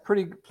guess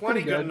pretty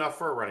good enough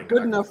for a running back.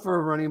 Good enough for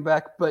a running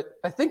back, but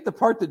I think the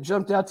part that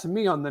jumped out to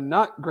me on the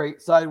not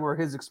great side were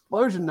his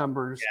explosion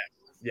numbers.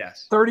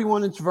 Yes.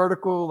 31-inch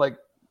vertical, like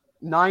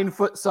 9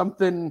 foot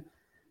something,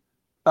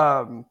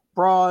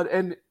 broad,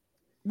 and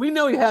we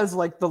know he has,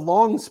 like, the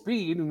long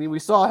speed. I mean, we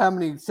saw how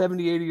many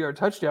 70, 80-yard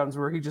touchdowns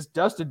where he just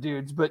dusted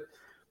dudes, but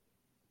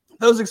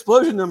those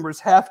explosion numbers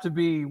have to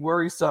be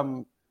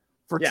worrisome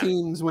for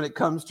teams when it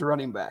comes to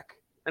running back.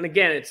 And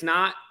again, it's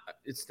not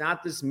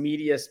this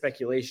media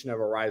speculation of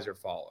a riser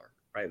faller,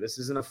 right? This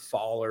isn't a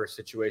faller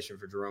situation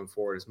for Jerome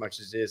Ford as much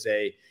as it is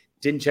a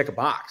didn't check a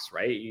box,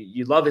 right?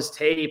 You love his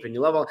tape and you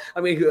love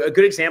a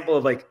good example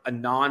of, like, a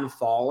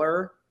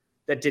non-faller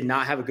that did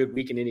not have a good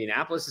week in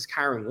Indianapolis is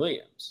Kyron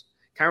Williams.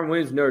 Kyron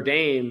Williams, Notre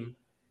Dame,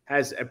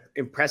 has an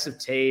impressive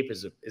tape,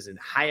 is a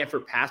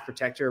high-effort pass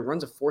protector,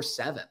 runs a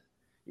 4.7.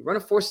 You run a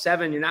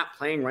 4.7, you're not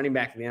playing running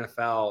back in the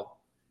NFL.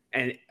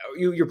 And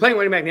you're playing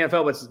running back in the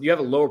NFL, but you have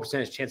a lower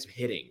percentage chance of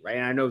hitting, right?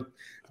 And I know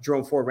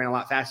Jerome Ford ran a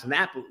lot faster than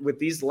that, but with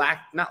these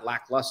not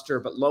lackluster,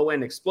 but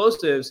low-end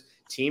explosives,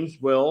 teams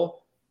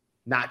will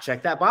not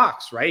check that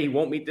box, right? He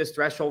won't meet this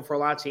threshold for a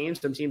lot of teams.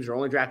 Some teams are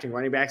only drafting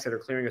running backs that are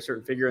clearing a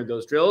certain figure in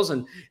those drills,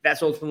 and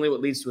that's ultimately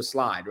what leads to a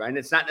slide, right? And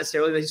it's not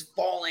necessarily that he's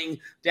falling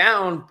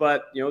down,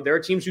 but there are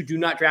teams who do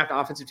not draft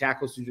offensive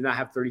tackles who do not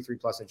have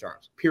 33+ inch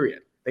arms, period.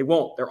 They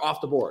won't. They're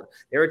off the board.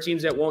 There are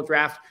teams that won't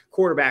draft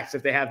quarterbacks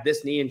if they have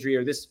this knee injury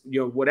or this,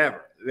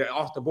 whatever. They're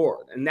off the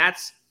board. And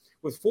that's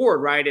with Ford,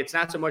 right? It's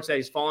not so much that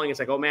he's falling. It's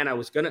like, oh man, I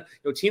was going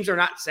to, teams are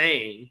not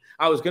saying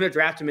I was going to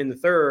draft him in the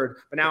 3rd,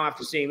 but now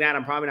after seeing that,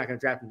 I'm probably not going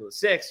to draft him in the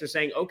 6th. They're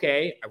saying,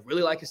 okay, I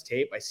really like his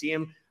tape. I see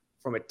him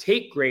from a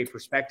tape grade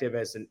perspective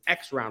as an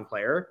X round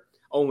player.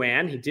 Oh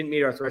man, he didn't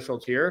meet our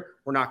thresholds here.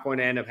 We're not going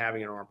to end up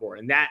having him on our board.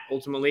 And that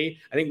ultimately,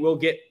 I think we'll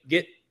get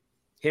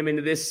him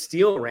into this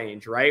steal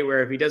range, right?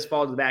 Where if he does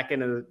fall to the back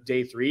end of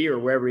day 3 or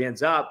wherever he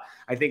ends up,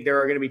 I think there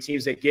are going to be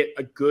teams that get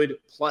a good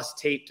plus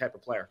tape type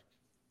of player.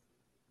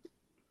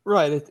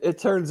 Right. It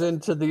turns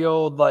into the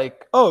old,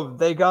 like, oh,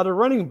 they got a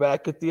running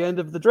back at the end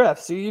of the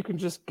draft. See, you can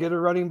just get a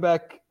running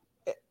back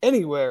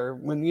anywhere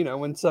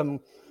when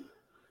some,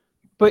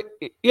 but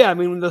yeah, I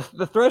mean,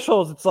 the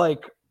thresholds, it's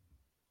like,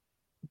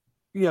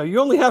 you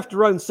only have to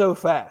run so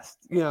fast,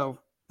 the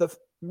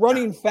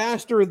running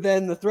faster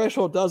than the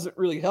threshold doesn't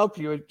really help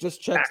you. It just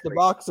checks the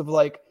box of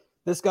like,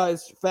 this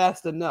guy's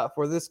fast enough,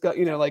 or this guy,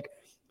 like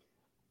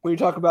when you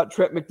talk about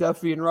Trent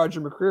McDuffie and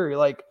Roger McCreary,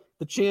 like,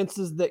 the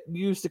chances that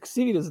you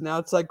succeed as an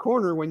outside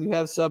corner when you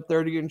have sub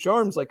 30-inch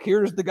arms, like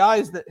here's the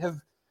guys that have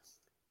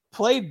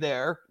played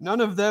there.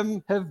 None of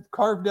them have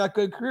carved out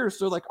good careers.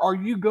 So like, are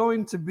you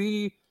going to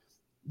be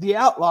the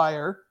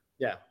outlier?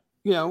 Yeah.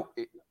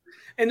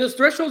 And those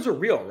thresholds are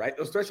real, right?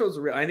 Those thresholds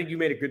are real. I think you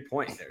made a good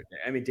point there.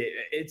 I mean,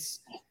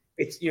 it's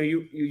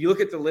you look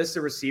at the list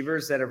of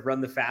receivers that have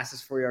run the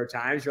fastest 4-yard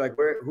times. You're like,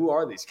 who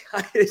are these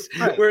guys?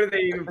 Right. Where are they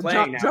even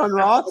playing now? John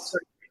Ross?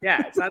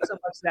 Yeah. It's not so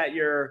much that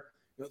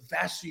the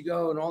faster you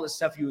go and all this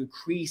stuff, you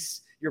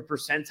increase your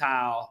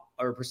percentile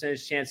or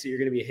percentage chance that you're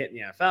going to be a hit in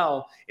the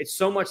NFL. It's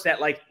so much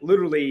that, like,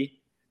 literally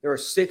there are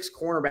 6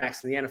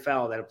 cornerbacks in the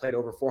NFL that have played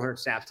over 400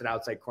 snaps at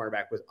outside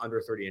cornerback with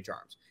under 30-inch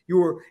arms.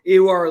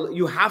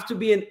 You have to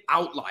be an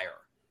outlier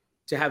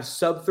to have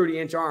sub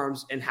 30-inch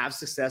arms and have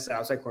success at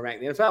outside cornerback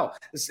in the NFL.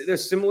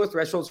 There's similar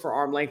thresholds for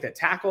arm length at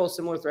tackle,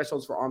 similar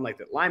thresholds for arm length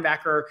at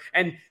linebacker,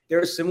 and there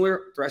are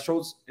similar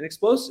thresholds in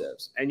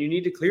explosives. And you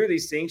need to clear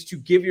these things to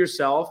give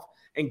yourself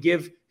and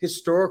give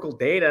historical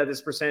data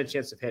this percentage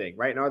chance of hitting,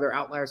 right? And are there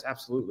outliers?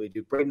 Absolutely.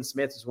 Dude, Braden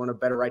Smith is one of the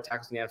better right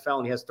tackles in the NFL,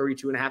 and he has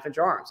 32.5-inch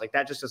arms. Like,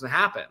 that just doesn't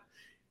happen.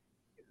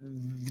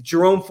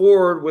 Jerome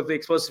Ford, with the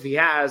explosive he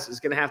has, is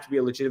going to have to be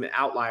a legitimate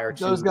outlier.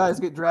 Those guys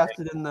get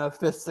drafted in the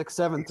 5th,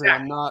 6th, 7th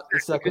round, not the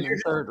 2nd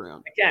and 3rd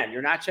round. Again,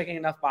 you're not checking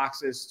enough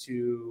boxes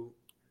to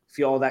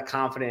feel all that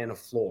confident in a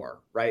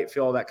floor, right?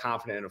 Feel all that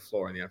confident in a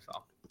floor in the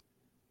NFL.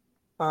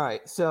 All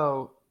right,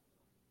 so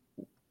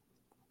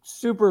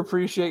super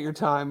appreciate your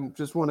time.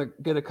 Just want to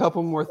get a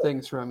couple more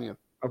things from you.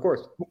 Of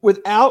course.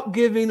 Without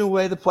giving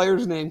away the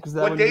player's name, because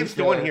that what Dave's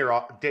doing here,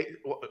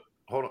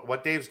 hold on.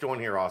 What Dave's doing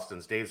here,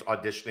 Austin's Dave's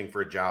auditioning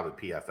for a job at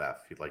PFF.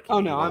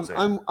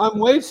 I'm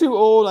way too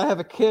old. I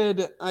have a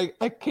kid. I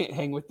can't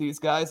hang with these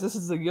guys. This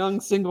is a young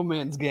single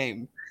man's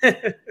game.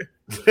 after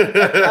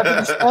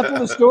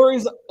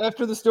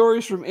the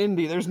stories from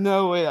Indy, there's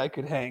no way I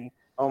could hang.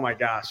 Oh my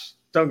gosh.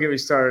 Don't get me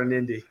started on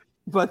Indy.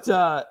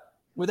 But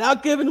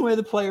without giving away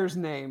the player's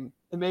name,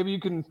 and maybe you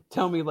can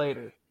tell me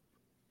later,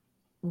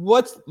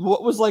 what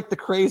was like the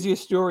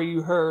craziest story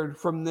you heard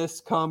from this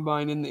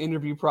combine in the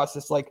interview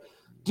process? Like,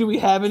 do we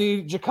have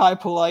any Ja'Kai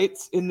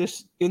Polites in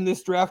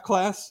this draft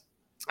class?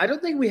 I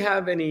don't think we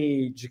have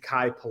any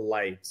Ja'Kai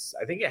Polites.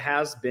 I think it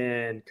has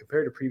been,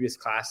 compared to previous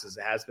classes,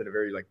 it has been a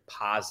very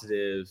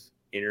positive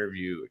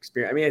interview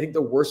experience. I mean, I think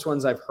the worst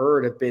ones I've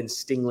heard have been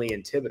Stingley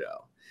and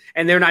Thibodeau.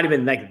 And they're not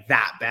even that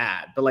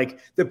bad, but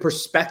the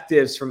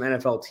perspectives from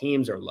NFL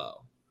teams are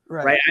low,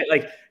 right?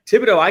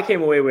 Thibodeau, I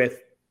came away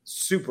with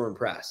super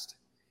impressed.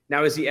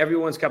 Now, is he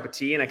everyone's cup of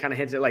tea? And I kind of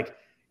hinted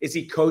is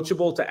he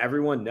coachable to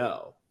everyone?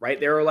 No, right?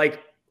 There are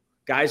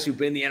guys who've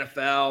been in the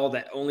NFL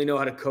that only know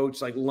how to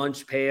coach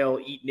lunch pail,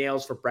 eat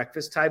nails for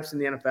breakfast types in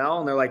the NFL.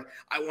 And they're like,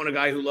 I want a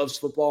guy who loves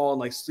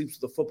football and sleeps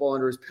with a football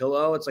under his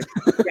pillow. It's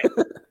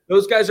yeah,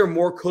 those guys are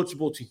more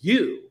coachable to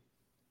you.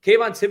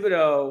 Kayvon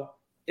Thibodeau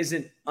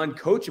isn't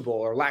uncoachable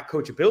or lack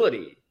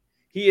coachability.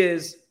 He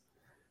is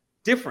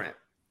different,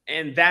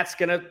 and that's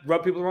going to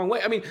rub people the wrong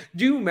way. I mean,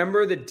 do you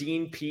remember the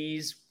Dean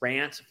Pease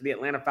rant for the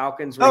Atlanta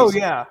Falcons? Oh,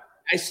 yeah.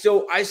 I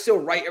still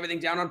write everything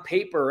down on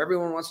paper.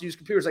 Everyone wants to use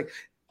computers.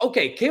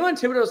 Okay, Kayvon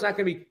Thibodeau is not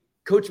going to be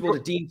coachable to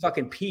Dean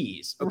fucking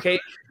Pease, okay?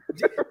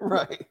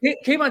 Right.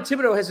 Kayvon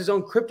Thibodeau has his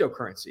own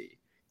cryptocurrency.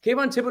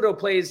 Kayvon Thibodeau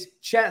plays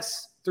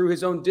chess through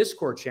his own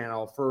Discord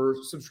channel for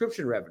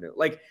subscription revenue.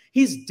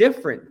 He's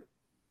different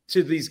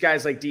to these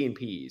guys like Dean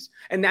Pease.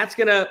 And that's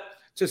going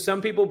to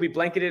some people, be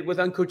blanketed with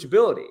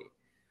uncoachability.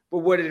 But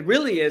what it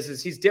really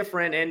is he's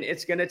different, and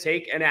it's going to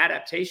take an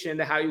adaptation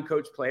to how you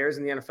coach players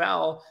in the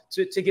NFL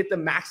to get the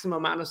maximum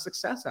amount of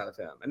success out of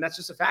him. And that's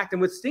just a fact.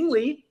 And with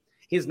Stingley,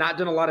 he has not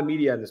done a lot of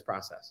media in this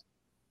process.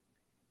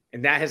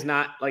 And that has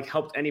not like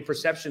helped any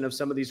perception of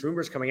some of these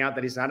rumors coming out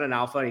that he's not an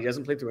alpha and he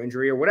doesn't play through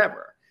injury or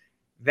whatever.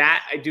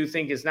 That I do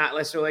think is not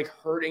necessarily like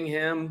hurting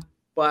him,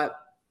 but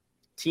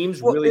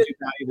teams really do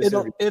value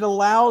this. It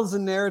allows a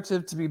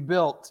narrative to be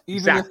built,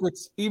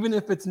 even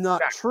if it's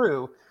not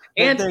true.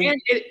 And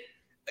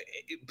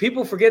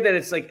people forget that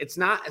it's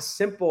not as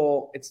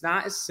simple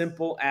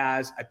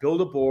as I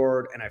build a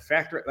board and I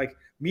factor it. Like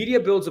media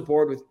builds a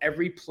board with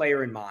every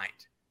player in mind.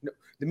 No,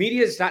 the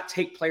media does not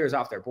take players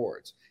off their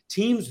boards.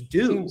 Teams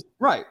do.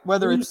 Right.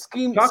 Whether it's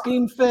scheme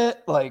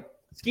fit, like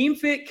scheme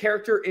fit,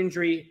 character,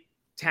 injury,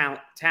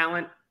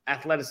 talent,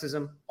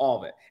 athleticism, all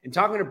of it. And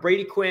talking to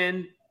Brady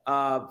Quinn,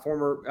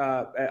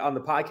 former on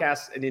the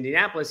podcast in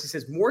Indianapolis, he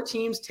says more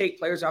teams take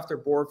players off their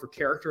board for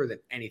character than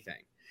anything.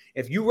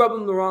 If you rub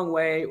them the wrong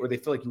way or they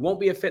feel like you won't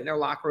be a fit in their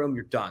locker room,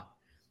 you're done.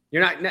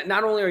 You're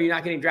not only are you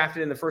not getting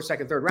drafted in the first,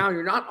 second, third round,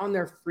 you're not on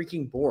their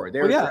freaking board.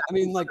 Well, yeah, I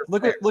mean, like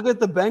look at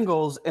the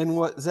Bengals and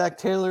what Zach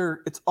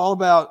Taylor. It's all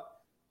about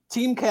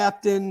team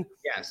captain,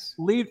 yes,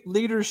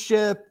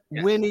 leadership,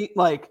 yes, winning.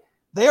 Like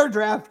they are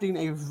drafting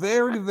a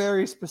very,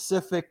 very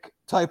specific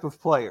type of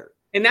player.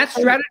 And that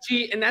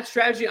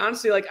strategy,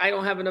 honestly, like I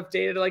don't have enough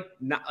data to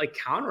not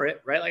counter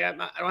it, right? Like I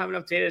don't have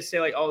enough data to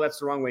say like, oh, that's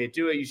the wrong way to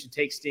do it. You should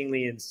take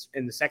Stingley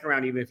in the second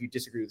round, even if you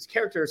disagree with his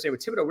character, say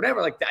with Thibodeau,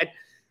 whatever, like that.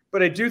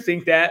 But I do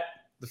think that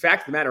the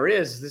fact of the matter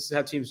is this is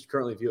how teams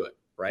currently view it,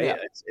 right? Yeah.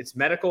 It's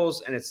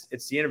medicals and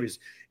it's the interviews.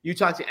 You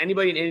talk to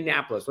anybody in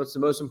Indianapolis, what's the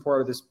most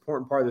important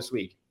part of this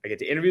week? I get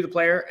to interview the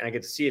player and I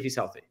get to see if he's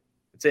healthy.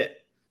 That's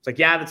it. It's like,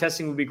 yeah, the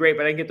testing would be great,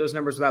 but I can get those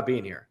numbers without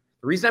being here.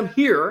 The reason I'm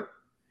here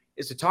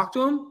is to talk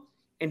to him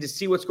and to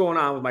see what's going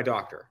on with my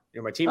doctor.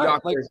 My team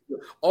doctors,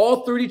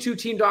 all 32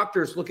 team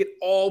doctors look at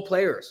all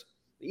players.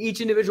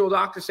 Each individual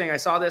doctor saying, I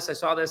saw this,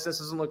 this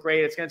doesn't look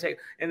great, it's going to take,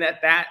 and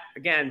that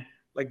again,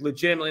 like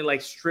legitimately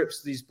like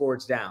strips these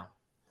boards down.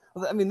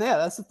 Well, I mean, yeah,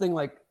 that's the thing.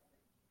 Like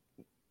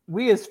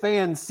we as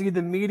fans see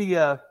the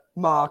media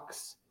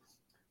mocks,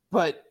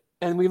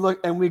 and we look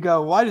and we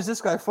go, why is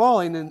this guy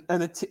falling?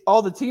 And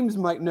all the teams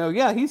might know,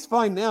 yeah, he's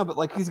fine now, but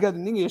like he's got a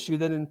knee issue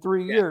that in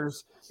 3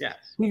 years,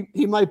 yes,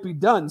 he might be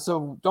done.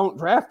 So don't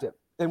draft him.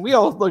 And we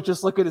all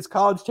just look at his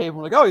college tape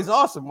and like, oh, he's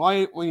awesome.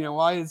 Why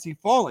is he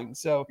falling?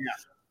 So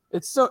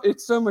it's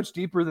so much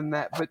deeper than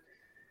that. But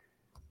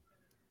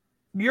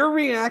your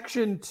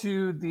reaction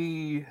to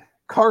the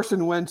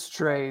Carson Wentz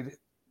trade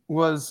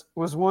was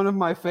one of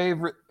my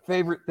favorite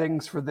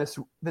things for this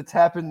that's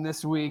happened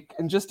this week,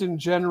 and just in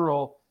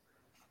general.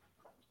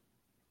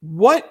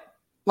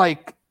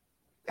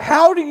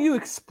 How do you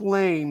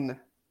explain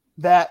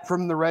that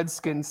from the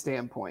Redskins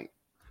standpoint?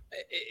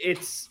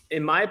 It's,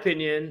 in my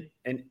opinion,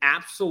 an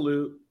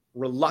absolute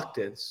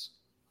reluctance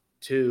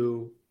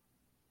to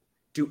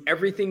do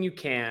everything you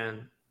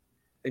can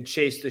and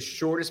chase the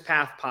shortest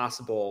path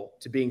possible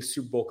to being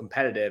Super Bowl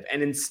competitive.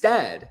 And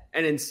instead,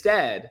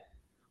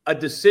 a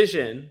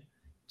decision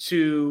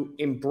to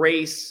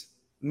embrace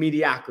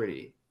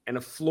mediocrity and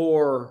a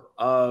floor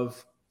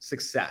of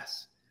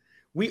success.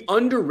 We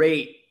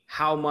underrate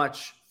how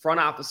much front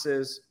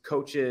offices,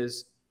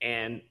 coaches,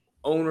 and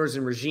owners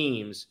and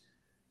regimes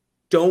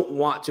don't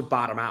want to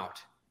bottom out.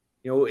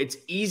 It's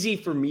easy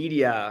for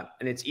media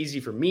and it's easy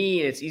for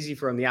me and it's easy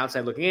from the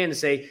outside looking in to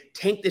say,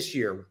 tank this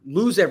year,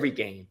 lose every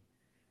game,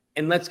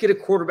 and let's get a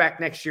quarterback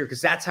next year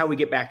because that's how we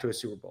get back to a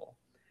Super Bowl.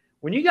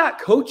 When you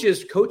got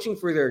coaches coaching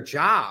for their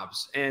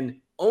jobs and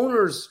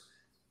owners,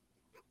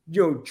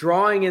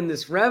 drawing in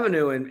this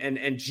revenue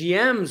and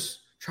GMs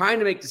trying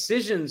to make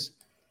decisions,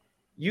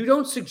 you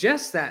don't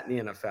suggest that in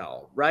the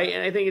NFL, right?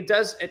 And I think it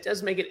does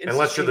make it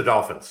unless you're the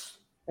Dolphins.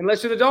 And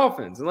that's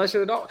unless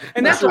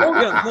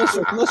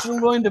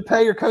you're willing to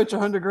pay your coach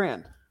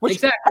 $100,000.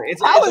 Exactly.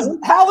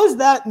 How is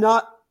that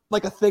not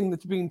like a thing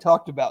that's being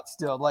talked about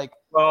still? Like,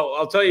 well,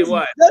 I'll tell you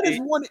what. That is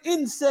one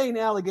insane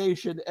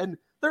allegation, and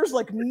there's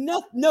like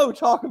no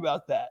talk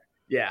about that.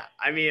 Yeah,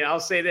 I mean, I'll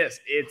say this: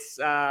 it's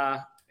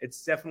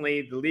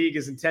definitely the league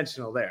is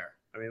intentional there.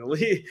 I mean,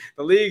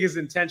 the league is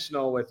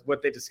intentional with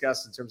what they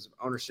discuss in terms of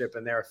ownership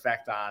and their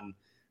effect on,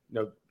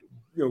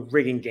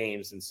 rigging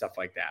games and stuff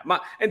like that.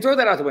 And throw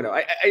that out the window.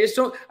 I just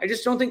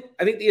don't think.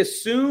 I think the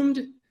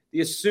assumed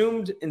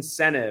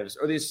incentives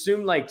or the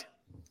assumed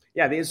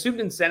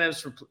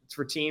incentives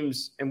for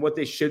teams and what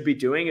they should be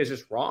doing is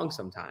just wrong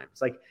sometimes.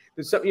 Like,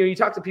 you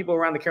talk to people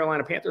around the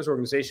Carolina Panthers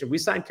organization. We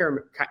signed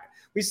Christian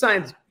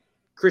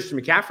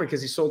McCaffrey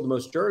because he sold the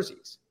most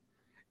jerseys.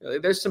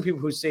 There's some people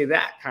who say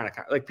that kind of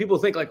like people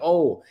think like,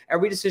 oh,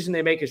 every decision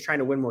they make is trying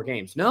to win more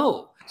games.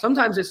 No,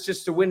 sometimes it's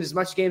just to win as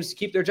much games to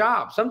keep their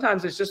job.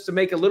 Sometimes it's just to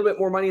make a little bit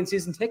more money in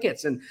season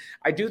tickets. And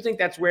I do think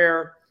that's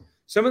where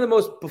some of the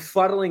most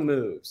befuddling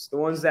moves, the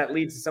ones that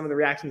lead to some of the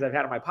reactions I've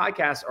had on my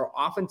podcast, are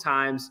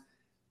oftentimes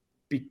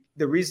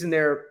the reason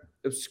they're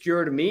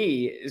obscure to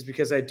me is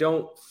because I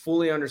don't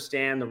fully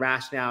understand the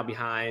rationale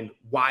behind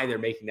why they're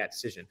making that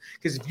decision.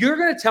 Because if you're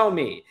going to tell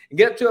me and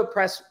get up to a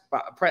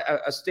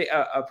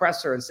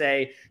presser and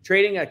say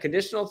trading a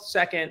conditional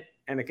second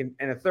and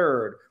a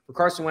third for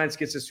Carson Wentz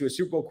gets us to a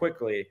Super Bowl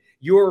quickly,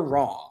 you're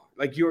wrong.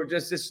 Like,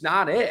 it's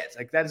not it.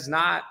 Like, that is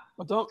not.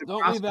 Well,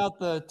 don't leave out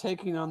the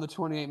taking on the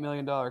 $28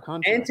 million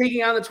contract. And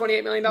taking on the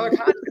 $28 million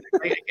contract.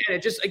 Again,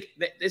 it just like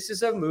this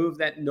is a move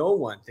that no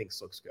one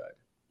thinks looks good.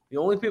 The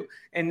only people,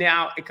 and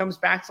now it comes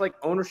back to like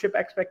ownership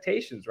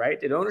expectations, right?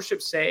 Did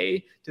ownership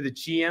say to the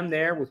GM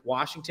there with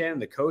Washington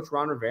and the coach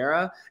Ron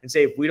Rivera and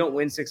say, if we don't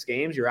win 6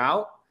 games, you're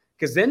out?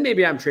 Because then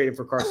maybe I'm trading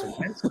for Carson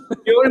Wentz. You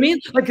know what I mean?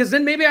 Like, because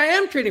then maybe I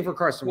am trading for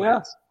Carson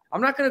Wentz.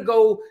 I'm not going to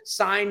go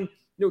sign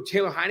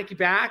Taylor Heineke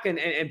back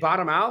and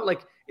bottom out.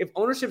 Like, if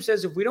ownership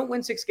says if we don't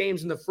win 6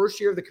 games in the first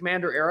year of the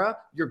Commander era,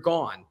 you're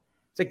gone.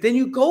 It's like, then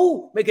you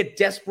go make a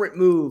desperate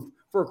move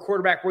for a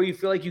quarterback where you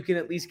feel like you can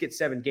at least get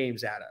 7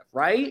 games out of,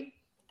 right?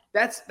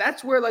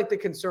 That's where like the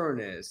concern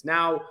is.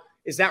 Now,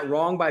 is that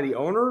wrong by the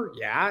owner?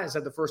 Yeah. Is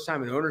that the first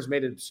time an owner's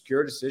made an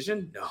obscure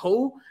decision?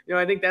 No.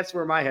 I think that's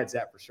where my head's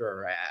at for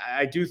sure.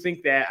 I do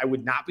think that I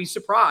would not be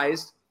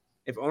surprised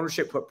if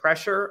ownership put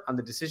pressure on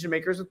the decision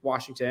makers with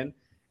Washington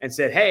and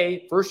said,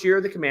 hey, first year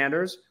of the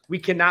Commanders, we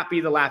cannot be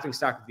the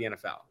laughingstock of the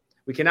NFL.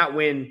 We cannot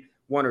win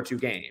 1 or 2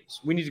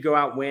 games. We need to go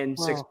out and win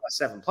 6+,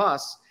 7+.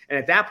 And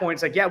at that point,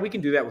 it's like, yeah, we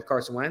can do that with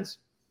Carson Wentz.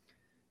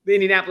 The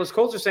Indianapolis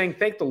Colts are saying,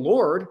 thank the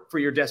Lord for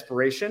your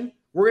desperation.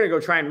 We're going to go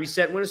try and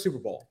reset and win a Super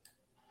Bowl.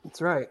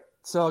 That's right.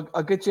 So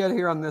I'll get you out of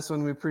here on this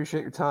one. We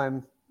appreciate your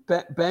time.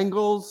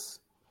 Bengals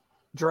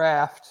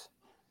draft.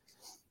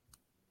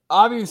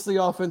 Obviously,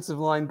 offensive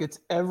line gets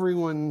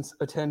everyone's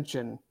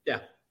attention. Yeah.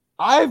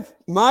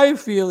 My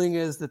feeling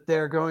is that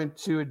they're going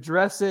to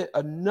address it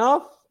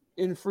enough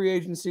in free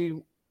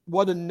agency.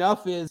 What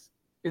enough is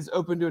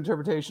open to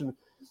interpretation.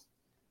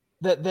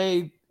 That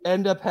they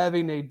end up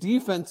having a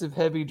defensive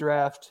heavy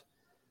draft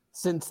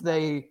since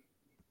their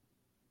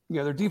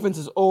defense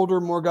is older,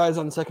 more guys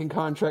on second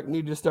contract,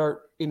 need to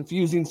start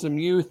infusing some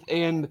youth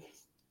and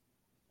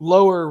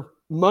lower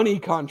money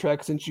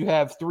contracts since you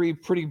have 3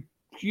 pretty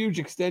huge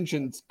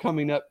extensions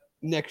coming up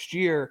next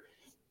year.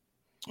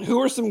 Who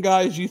are some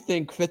guys you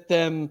think fit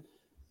them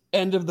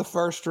end of the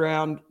first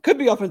round? Could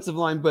be offensive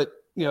line, but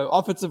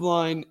offensive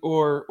line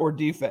or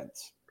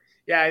defense.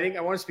 Yeah, I think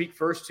I want to speak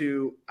first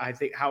to, I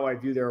think, how I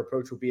view their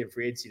approach will be in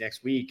free agency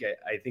next week.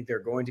 I think they're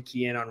going to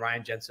key in on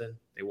Ryan Jensen.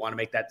 They want to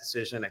make that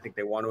decision. I think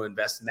they want to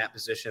invest in that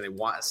position. They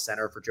want a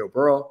center for Joe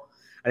Burrow.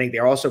 I think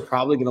they're also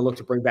probably going to look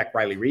to bring back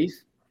Riley Reiff.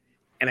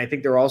 And I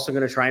think they're also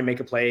going to try and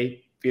make a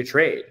play via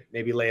trade.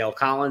 Maybe Lael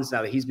Collins,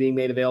 now that he's being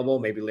made available.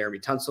 Maybe Laramie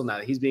Tunsil, now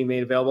that he's being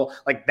made available.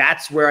 Like,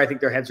 that's where I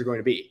think their heads are going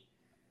to be.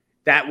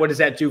 What does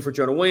that do for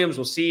Jonah Williams?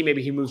 We'll see.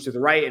 Maybe he moves to the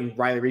right and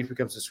Riley Reiff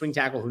becomes a swing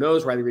tackle. Who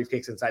knows? Riley Reiff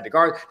kicks inside the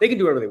guard. They can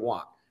do whatever they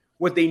want.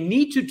 What they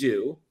need to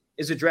do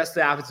is address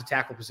the offensive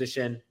tackle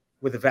position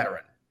with a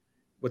veteran.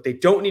 What they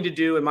don't need to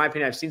do, in my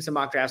opinion, I've seen some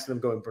mock drafts of them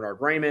going Bernard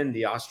Raymond,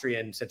 the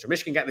Austrian Central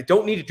Michigan guy. They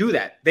don't need to do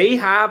that. They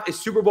have a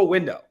Super Bowl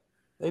window.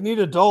 They need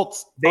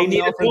adults. They need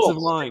offensive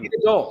adults. line. They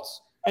need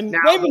adults. And now,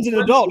 Raymond's an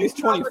adult. He's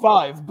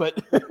 25,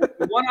 but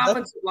one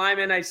offensive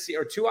lineman I see,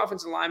 or 2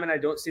 offensive linemen, I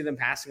don't see them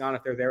passing on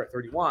if they're there at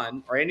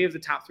 31, or any of the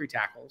top 3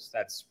 tackles.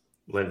 That's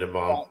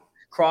Linderbaum,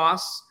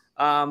 Cross,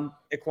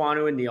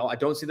 Ekwonu, and Neal. I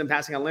don't see them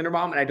passing on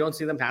Linderbaum, and I don't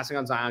see them passing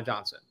on Zion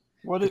Johnson.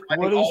 What is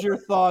your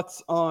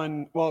thoughts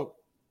on? Well,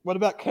 what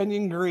about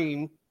Kenyon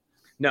Green?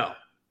 No.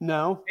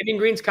 Kenyon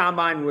Green's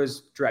combine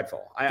was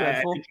dreadful.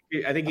 I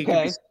think he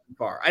could be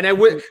far. And I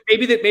would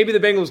maybe the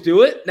Bengals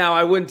do it. Now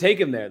I wouldn't take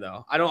him there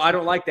though. I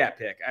don't like that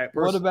pick.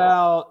 What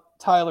about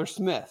Tyler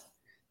Smith?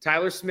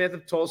 Tyler Smith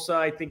of Tulsa,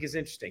 I think, is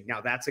interesting. Now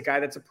that's a guy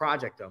that's a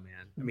project though,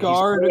 man. I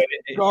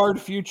mean,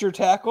 guard future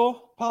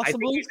tackle,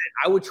 possibly.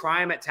 I would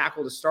try him at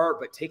tackle to start,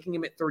 but taking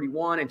him at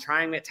 31 and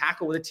trying him at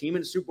tackle with a team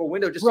in the Super Bowl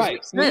window just right.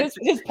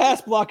 His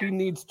pass blocking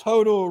needs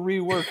total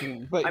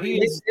reworking, but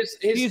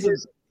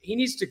he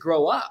needs to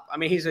grow up. I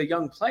mean, he's a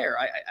young player.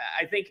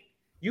 I think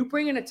you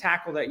bring in a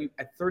tackle that you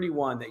at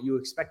 31 that you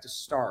expect to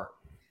start.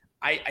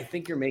 I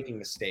think you're making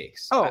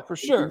mistakes. Oh, for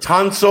sure.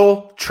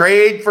 Tunsil,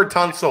 trade for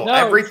Tunsil. No.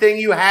 Everything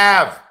you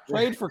have.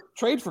 Trade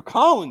for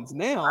Collins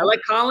now. I like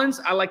Collins.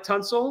 I like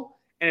Tunsil.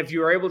 And if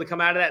you are able to come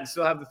out of that and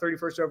still have the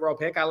 31st overall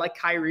pick, I like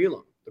Kyrie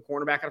Elam, the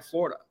cornerback out of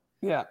Florida.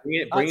 Yeah.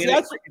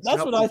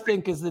 That's what I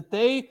think is that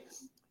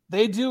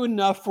they do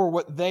enough for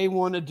what they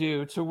want to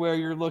do to where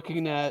you're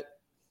looking at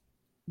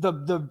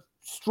the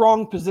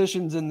strong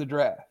positions in the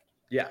draft.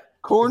 Yeah.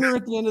 Corner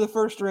at the end of the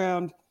first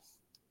round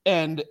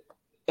and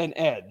an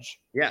edge.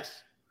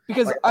 Yes.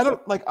 Because I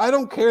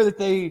don't care that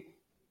they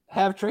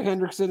have Trey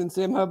Hendrickson and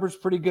Sam Hubbard's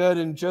pretty good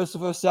and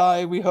Joseph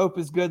Osai we hope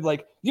is good.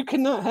 Like, you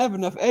cannot have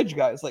enough edge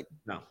guys. Like,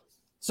 no.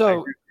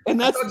 So, and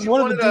that's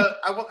one of the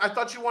I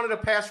thought you wanted a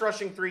pass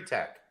rushing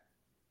 3-tech.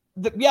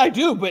 Yeah, I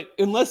do, but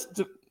unless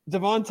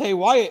Devontae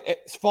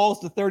Wyatt falls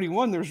to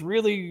 31, there's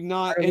really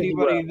not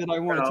anybody that I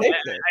want to take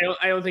there.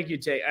 I don't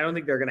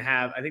think they're going to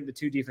have. I think the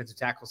 2 defensive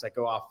tackles that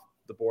go off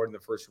the board in the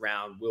first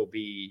round will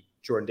be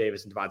Jordan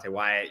Davis and Devontae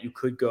Wyatt. You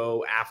could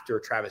go after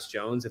Travis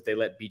Jones if they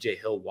let BJ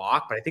Hill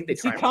walk, but I think they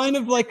try. Is he kind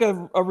of like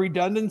a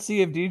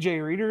redundancy of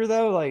DJ Reader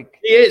though? Like,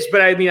 he is,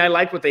 but I mean, I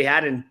like what they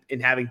had in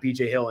having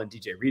BJ Hill and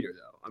DJ Reader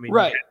though. I mean,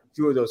 right.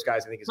 two of those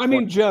guys I think is. I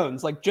mean,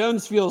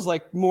 Jones feels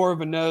like more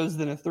of a nose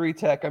than a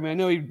 3-tech. I mean, I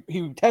know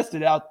he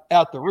tested out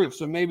the roof,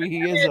 so maybe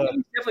he's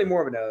definitely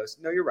more of a nose.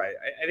 No, you're right.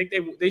 I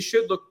think they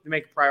should look to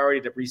make a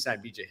priority to re-sign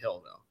BJ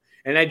Hill though.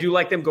 And I do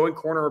like them going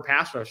corner or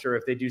pass rusher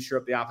if they do shore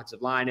up the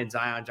offensive line and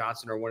Zion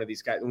Johnson or one of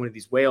these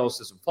whales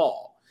doesn't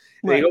fall.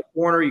 They go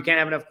corner. You can't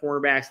have enough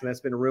cornerbacks, and that's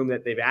been a room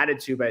that they've added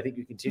to. But I think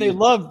you continue.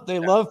 They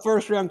love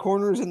first round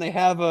corners, and they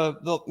have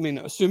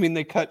assuming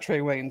they cut Trey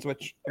Waynes,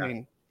 which I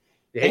mean,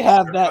 they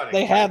have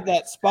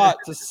that spot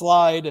to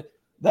slide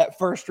that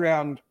first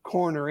round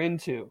corner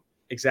into.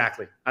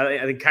 Exactly. I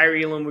think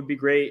Kyrie Elam would be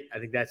great. I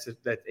think I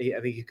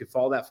think he could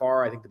fall that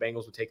far. I think the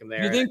Bengals would take him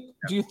there. Do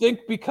you think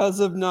because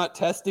of not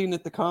testing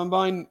at the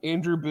combine,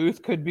 Andrew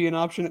Booth could be an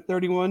option at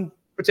 31?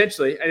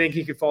 Potentially. I think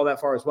he could fall that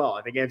far as well.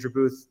 I think Andrew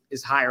Booth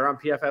is higher on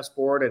PFF's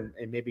board and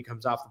maybe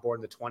comes off the board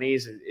in the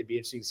 20s. It'd be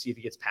interesting to see if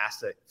he gets past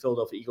the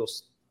Philadelphia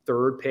Eagles'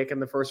 3rd pick in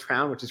the first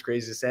round, which is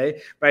crazy to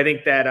say. But I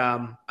think that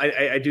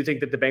I do think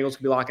that the Bengals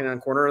could be locking in on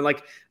corner. And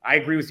I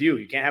agree with you.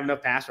 You can't have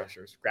enough pass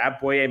rushers. Grab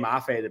Boye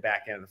Mafe at the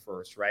back end of the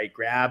first, right?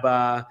 Grab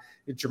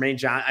Jermaine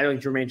Johnson. I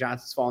don't think Jermaine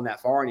Johnson's fallen that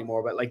far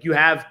anymore. But you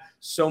have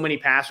so many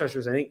pass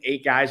rushers. I think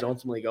 8 guys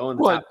ultimately go in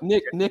the top.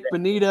 Nick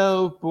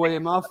Benito, Boye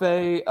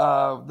Mafe,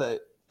 the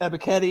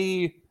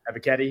Ebiketie.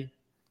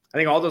 I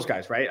think all those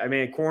guys, right? I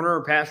mean, corner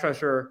or pass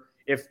rusher,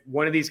 if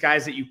one of these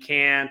guys that you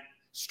can't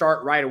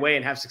start right away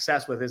and have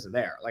success with isn't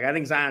there. I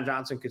think Zion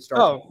Johnson could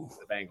start for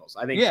the Bengals.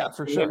 I think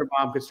for sure.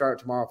 Bomb could start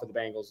tomorrow for the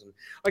Bengals. And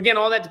again,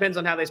 all that depends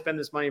on how they spend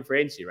this money in free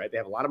agency, right? They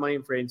have a lot of money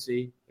in free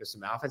agency. There's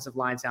some offensive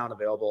line talent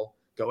available.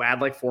 Go add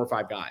 4 or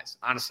 5 guys,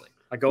 honestly.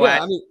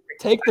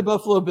 Take the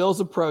Buffalo Bills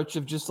approach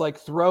of just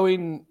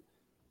throwing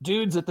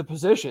dudes at the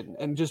position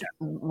and just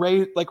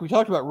raise, we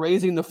talked about,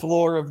 raising the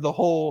floor of the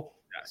whole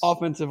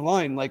offensive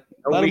line. Let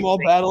them all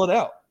battle it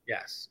out.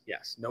 Yes.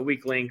 No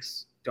weak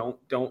links. Don't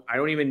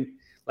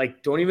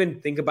even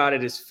think about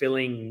it as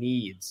filling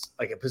needs,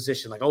 a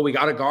position. We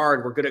got a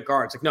guard. We're good at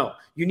guards. No,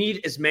 you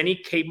need as many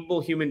capable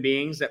human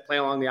beings that play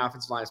along the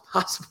offensive line as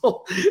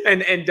possible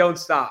and don't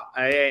stop.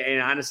 And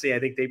honestly, I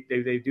think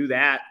they do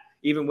that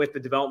even with the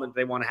development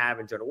they want to have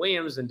in Jonah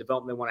Williams and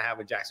development they want to have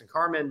in Jackson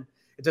Carman.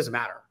 It doesn't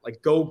matter.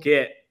 Go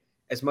get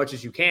as much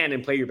as you can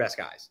and play your best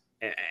guys.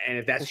 And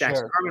if that's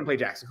Jackson Carman, play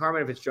Jackson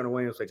Carman. If it's Jonah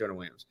Williams, play Jonah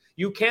Williams.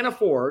 You can't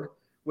afford,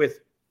 with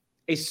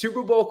a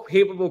Super Bowl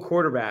capable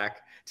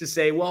quarterback, to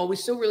say, well, we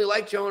still really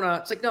like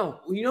Jonah. It's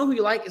no, you know who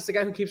you like? It's the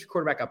guy who keeps your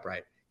quarterback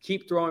upright.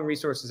 Keep throwing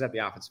resources at the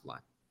offensive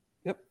line.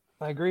 Yep,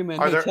 I agree, man.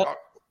 Are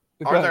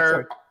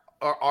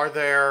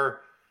there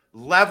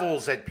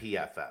levels at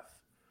PFF?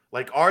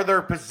 Are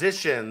there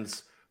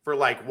positions for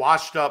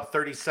washed up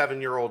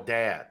 37-year-old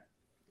dad?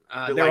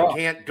 That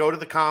can't go to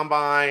the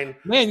combine.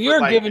 Man, you're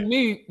giving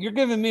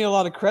me a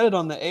lot of credit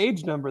on the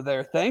age number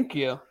there. Thank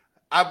you.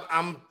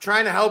 I'm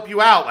trying to help you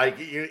out.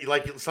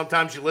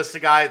 Sometimes you list a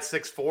guy at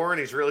 6'4" and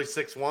he's really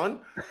 6'1".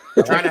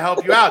 I'm trying to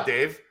help you out,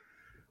 Dave.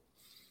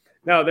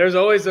 No, there's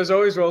always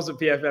roles at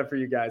PFF for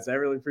you guys. I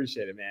really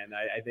appreciate it, man.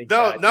 I think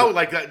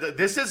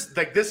this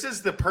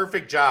is the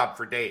perfect job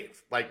for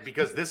Dave.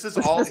 Because this is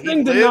all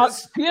he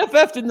lives.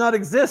 PFF did not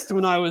exist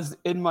when I was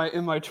in my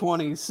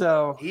 20s.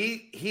 So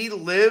he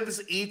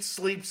lives, eats,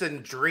 sleeps,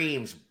 and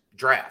dreams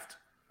draft.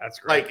 That's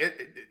great.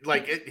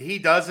 He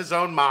does his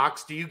own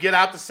mocks. Do you get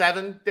out to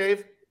 7,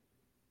 Dave?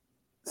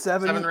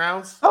 7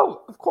 rounds?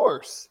 Oh, of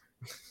course.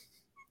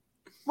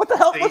 What the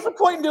hell? What's the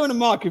point in doing a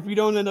mock if you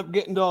don't end up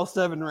getting to all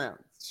 7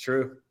 rounds? It's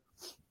true.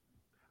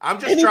 I'm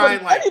just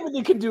trying.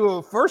 Anybody can do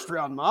a first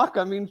round mock.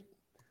 I mean,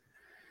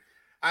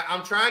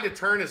 I'm trying to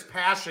turn his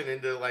passion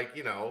into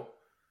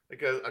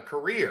a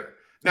career.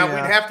 Now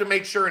we'd have to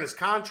make sure in his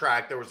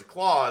contract there was a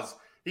clause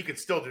he could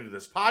still do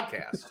this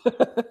podcast.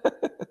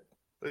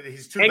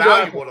 He's too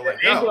valuable to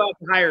let go. And go out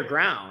to higher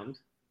ground.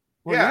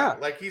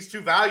 He's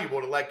too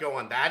valuable to let go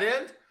on that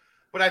end.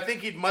 But I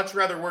think he'd much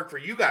rather work for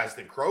you guys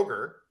than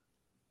Kroger.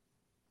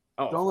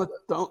 Oh,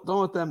 don't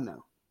let them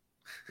know.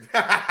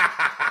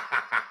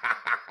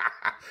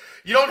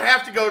 You don't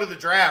have to go to the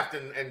draft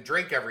and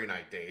drink every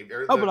night, Dave.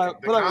 But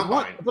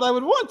I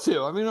would want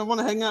to. I mean, I want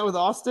to hang out with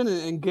Austin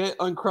and get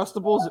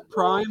Uncrustables at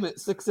Prime at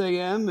 6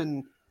 a.m.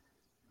 and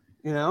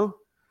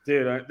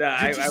Dude,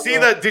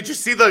 did you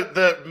see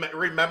the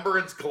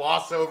remembrance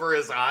gloss over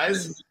his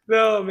eyes?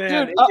 No,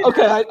 man. Dude,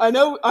 okay, I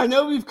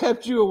know we've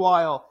kept you a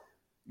while.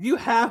 You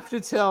have to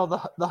tell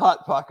the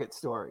Hot Pocket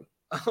story.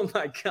 Oh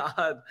my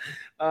God!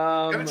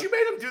 Haven't you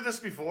made him do this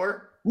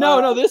before?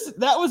 No.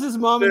 That was his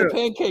mom and the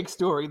pancake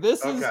story.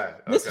 This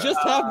just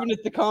happened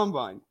at the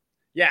combine.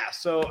 Yeah.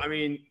 So I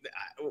mean,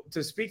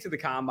 to speak to the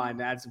combine,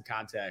 to add some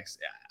context,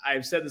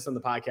 I've said this on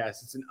the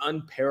podcast. It's an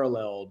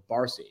unparalleled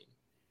bar scene.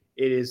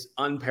 It is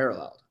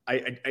unparalleled.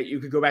 You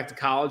could go back to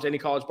college, any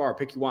college bar,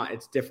 pick you want.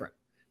 It's different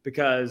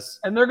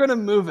and they're gonna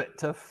move it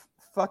to.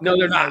 No,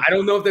 they're not. I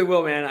don't know if they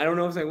will, man. I don't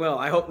know if they will.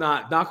 I hope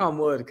not. Knock on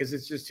wood, because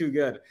it's just too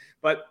good.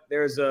 But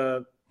there's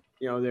a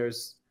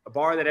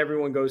bar that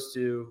everyone goes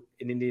to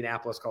in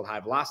Indianapolis called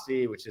High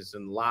Velocity, which is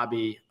in the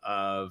lobby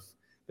of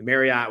the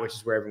Marriott, which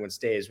is where everyone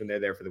stays when they're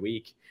there for the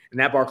week. And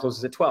that bar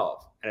closes at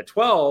 12. And at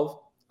 12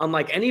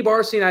 unlike any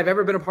bar scene I've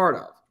ever been a part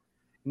of,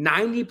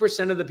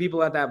 90% of the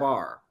people at that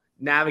bar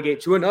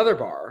navigate to another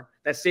bar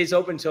that stays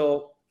open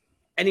till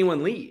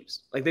anyone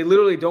leaves. Like they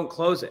literally don't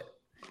close it.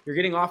 You're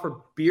getting offered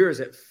beers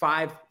at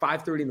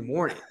 5:30 in the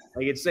morning.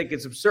 Like it's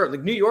absurd.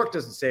 Like New York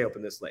doesn't stay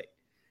open this late.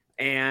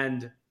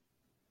 And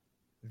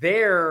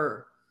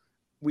there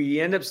we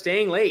end up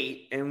staying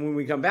late. And when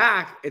we come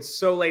back, it's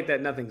so late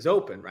that nothing's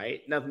open,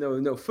 right?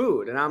 No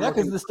food. And I'm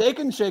because the Steak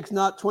and Shake's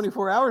not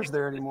 24 hours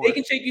there anymore. Steak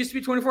and Shake used to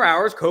be 24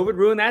 hours. COVID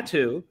ruined that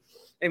too.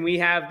 And we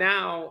have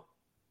now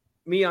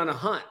me on a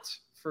hunt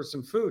for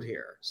some food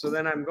here. So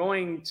then I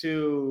go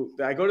to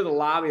the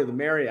lobby of the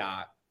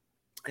Marriott,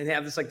 and they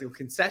have this like the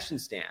concession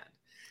stand,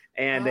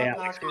 and they have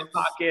like Hot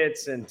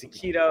Pockets and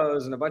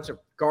taquitos and a bunch of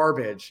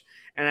garbage.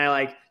 And I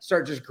like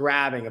start just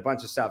grabbing a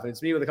bunch of stuff. And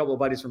it's me with a couple of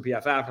buddies from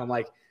PFF. And I'm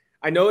like,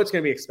 I know it's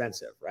going to be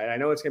expensive, right? I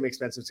know it's going to be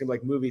expensive. It's going to be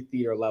like movie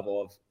theater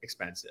level of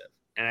expensive.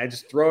 And I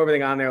just throw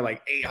everything on there,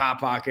 like 8 Hot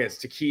Pockets,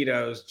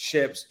 taquitos,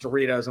 chips,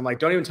 Doritos. I'm like,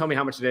 don't even tell me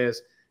how much it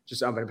is.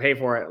 Just I'm going to pay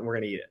for it and we're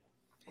going to eat it.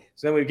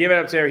 So then we give it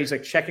up there. He's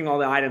like checking all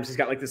the items. He's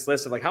got like this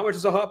list of like, how much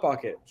is a Hot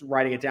Pocket?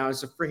 Writing it down.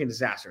 It's a freaking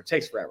disaster. It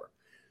takes forever.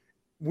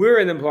 We're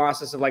in the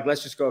process of like,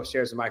 let's just go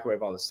upstairs and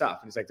microwave all this stuff.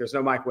 And he's like, there's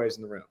no microwaves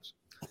in the rooms.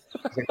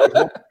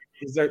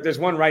 There's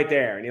one right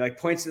there. And he like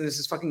points to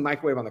this fucking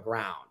microwave on the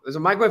ground. There's a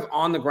microwave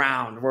on the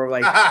ground where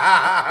like,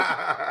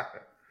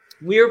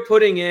 we're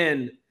putting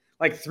in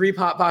like 3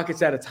 Hot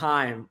Pockets at a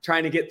time,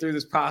 trying to get through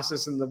this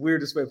process in the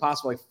weirdest way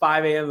possible, like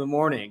 5 a.m. in the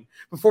morning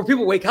before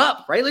people wake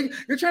up, right? Like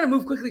you're trying to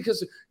move quickly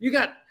because you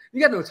got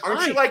no time.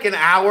 Aren't you like an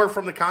hour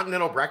from the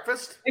continental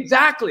breakfast?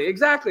 Exactly.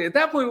 At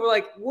that point, we're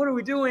like, what are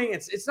we doing?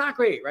 It's not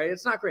great, right?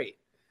 It's not great.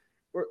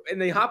 We're in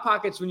the Hot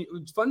Pockets.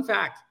 Fun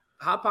fact,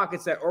 Hot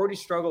Pockets that already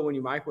struggle when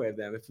you microwave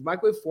them. If you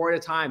microwave 4 at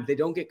a time, they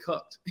don't get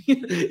cooked.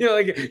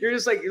 Like you're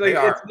just like they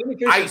are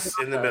ice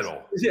in the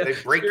middle. Yeah. They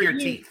break your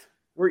teeth.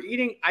 We're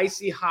eating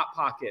icy Hot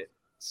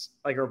Pockets,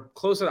 like are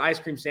closer to ice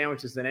cream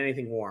sandwiches than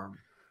anything warm.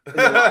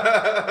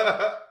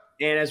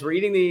 And as we're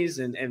eating these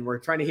and we're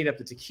trying to heat up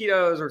the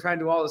taquitos, we're trying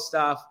to do all this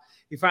stuff,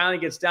 he finally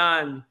gets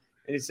done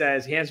and he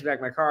says, he hands me back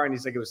my car and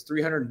he's like, it was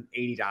 $380.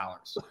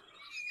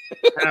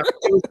 And I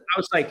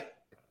was like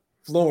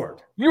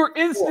floored. You were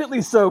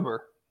instantly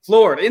sober.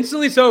 Floored.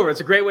 Instantly sober.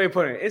 It's a great way of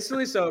putting it.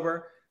 Instantly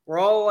sober. We're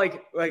all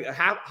like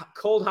a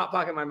cold Hot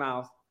Pocket in my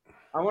mouth.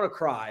 I want to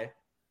cry.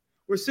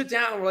 We sit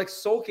down. We're like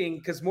sulking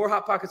because more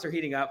Hot Pockets are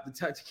heating up. The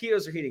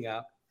taquitos are heating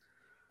up.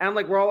 And I'm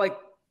like, we're all like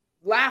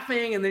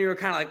laughing. And then you're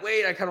kind of like,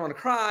 wait, I kind of want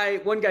to cry.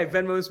 One guy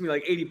Venmos me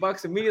like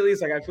 $80 immediately.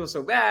 It's like, I feel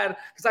so bad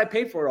because I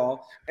paid for it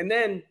all. And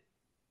then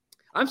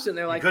I'm sitting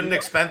there like, you couldn't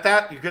expense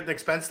that? You couldn't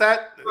expense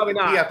that? Probably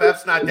not.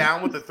 PFF's not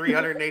down with the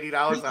 $380 in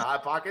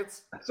Hot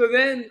Pockets? So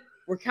then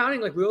we're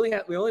counting like we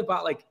only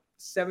bought like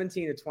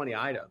 17 to 20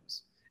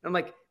 items. And I'm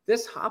like,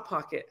 this Hot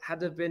Pocket had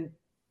to have been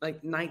like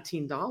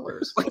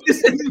 $19.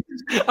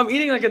 I'm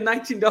eating like a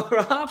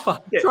 $19 Hot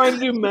Pocket. Trying to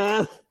do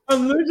math.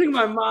 I'm losing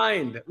my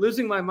mind.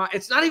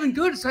 It's not even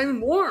good. It's not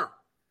even warm.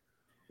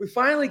 We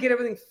finally get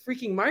everything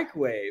freaking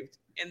microwaved.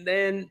 And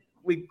then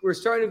we're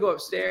starting to go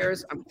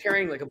upstairs. I'm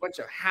carrying like a bunch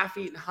of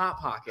half-eaten Hot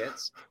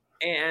Pockets.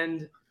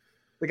 And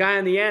the guy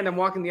on the end, I'm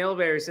walking the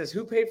elevator. He says,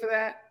 who paid for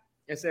that?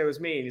 I said, it was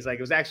me. And he's like,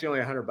 it was actually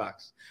only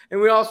 $100.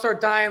 And we all start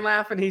dying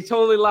laughing. He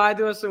totally lied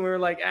to us. And we were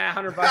like,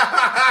 $100.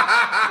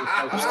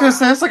 I was going to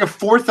say, that's like a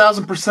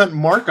 4,000%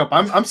 markup.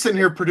 I'm sitting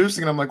here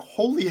producing and I'm like,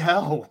 holy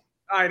hell.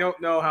 I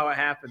don't know how it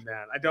happened,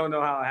 man. I don't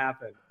know how it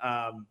happened.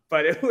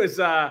 But it was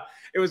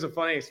a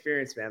funny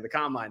experience, man. The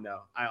combine,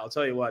 though, I'll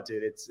tell you what,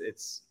 dude.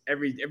 It's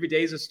every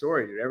day's a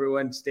story, dude.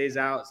 Everyone stays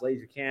out as late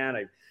as you can.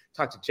 I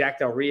talked to Jack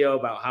Del Rio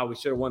about how we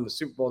should have won the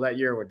Super Bowl that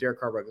year when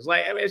Derek Carr was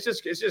like. I mean, it's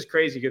just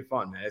crazy good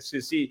fun, man. It's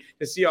to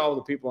see all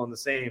the people in the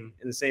same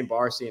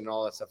bar scene and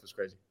all that stuff is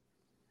crazy.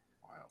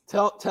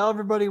 Tell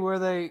everybody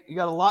where you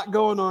got a lot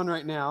going on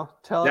right now.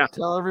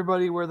 Tell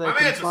everybody where they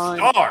can find.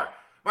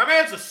 My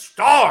man's a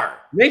star.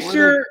 Make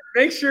sure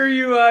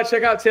you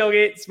check out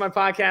Tailgate. It's my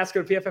podcast.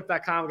 Go to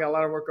pff.com. We got a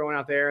lot of work going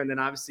out there. And then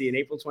obviously in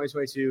April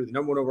 2022, the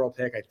number 1 overall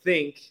pick, I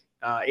think,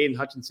 Aiden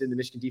Hutchinson, the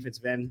Michigan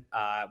defensive end.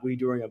 We're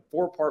doing a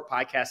 4-part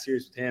podcast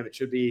series with him. It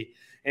should be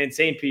an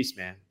insane piece,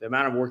 man. The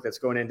amount of work that's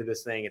going into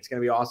this thing, it's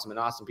going to be awesome, an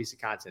awesome piece of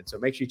content. So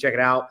make sure you check it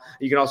out.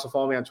 You can also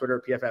follow me on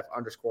Twitter,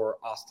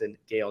 PFF_Austin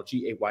Gayle,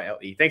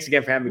 Gayle. Thanks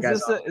again for having me, guys.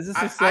 Is this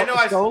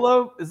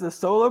a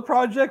solo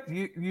project?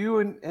 You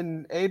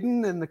and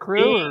Aiden and the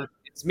crew?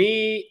 It's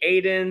me,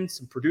 Aiden,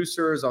 some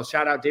producers. I'll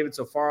shout out David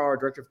Sofaro, our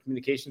director of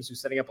communications, who's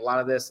setting up a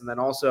lot of this. And then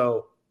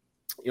also,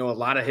 a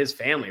lot of his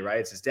family, right?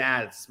 It's his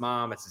dad, it's his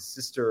mom, it's his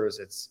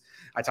sisters.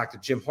 I talked to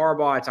Jim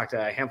Harbaugh. I talked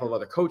to a handful of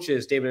other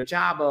coaches, David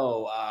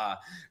Ojabo,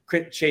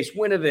 Chase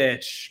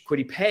Winovich,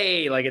 Kwity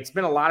Paye. Like, it's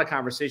been a lot of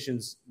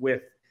conversations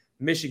with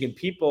Michigan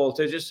people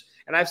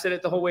and I've said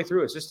it the whole way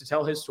through. It's just to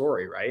tell his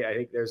story, right? I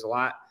think there's a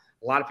lot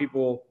of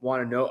people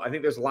want to know. I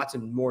think there's lots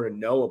of more to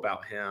know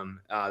about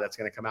him that's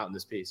going to come out in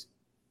this piece.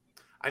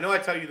 I know I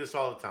tell you this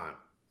all the time.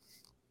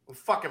 I'm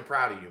fucking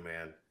proud of you,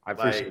 man. I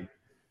appreciate it.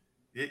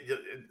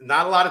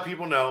 Not a lot of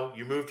people know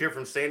you moved here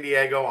from San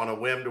Diego on a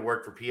whim to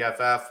work for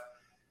PFF.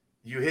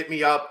 you hit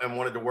me up and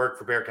wanted to work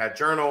for Bearcat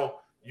Journal.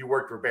 You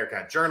worked for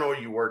Bearcat Journal.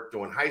 You worked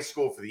doing high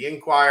school for the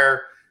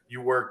Inquirer.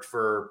 You worked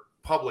for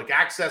public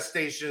access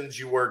stations.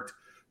 You worked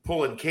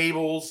pulling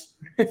cables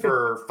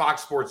for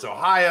Fox Sports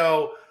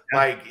Ohio.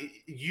 Like,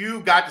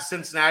 you got to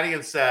Cincinnati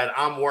and said,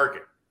 I'm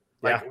working.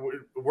 Like,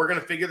 we're going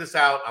to figure this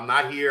out. I'm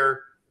not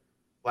here,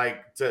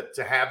 like,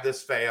 to have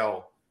this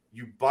fail.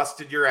 You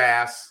busted your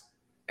ass,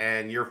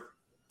 and you're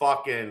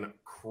fucking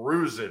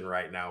cruising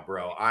right now,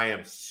 bro. I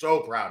am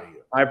so proud of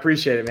you. I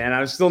appreciate it, man.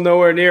 I'm still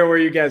nowhere near where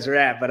you guys are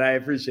at, but I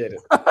appreciate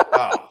it.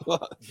 Oh,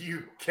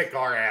 you kick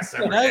our ass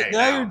every day.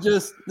 Now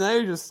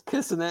you're just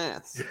kissing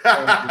ass.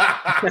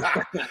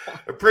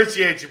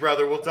 Appreciate you,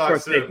 brother. We'll talk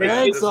soon.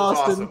 Thanks, This was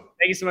Austin. awesome.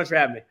 Thank you so much for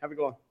having me. Have a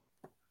good one.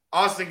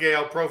 Austin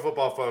Gale, Pro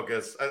Football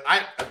Focus.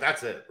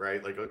 That's it,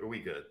 right? Like, are we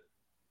good?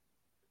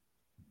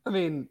 I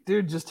mean,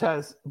 dude just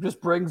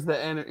brings the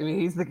energy. I mean,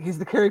 he's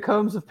the Kerry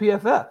Combs of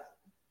PFF.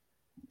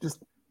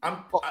 Just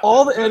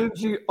all the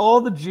energy, all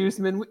the juice.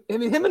 Man, I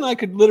mean, him and I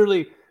could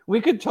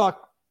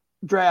talk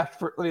draft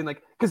for. I mean,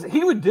 like, because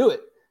he would do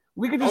it.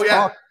 We could just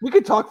talk. We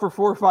could talk for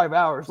 4 or 5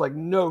 hours, like,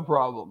 no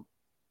problem.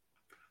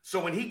 So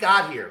when he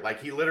got here,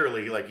 like, he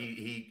literally, like,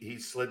 he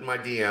slid in my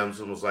DMs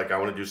and was like, I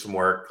want to do some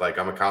work. Like,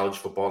 I'm a college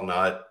football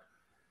nut.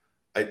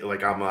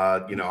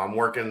 I'm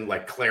working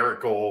like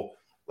clerical.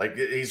 Like,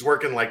 he's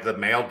working like the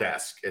mail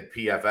desk at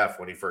PFF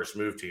when he first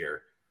moved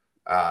here,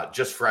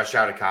 just fresh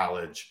out of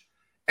college.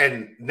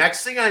 And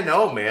next thing I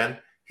know, man,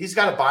 he's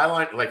got a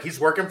byline. Like, he's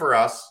working for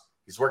us.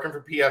 He's working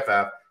for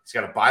PFF. He's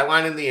got a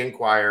byline in the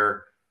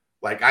Inquirer.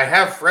 Like, I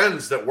have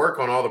friends that work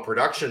on all the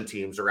production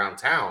teams around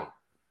town.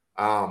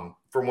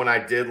 From when I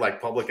did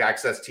like public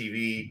access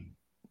TV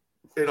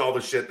and all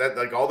the shit that,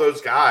 like, all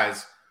those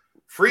guys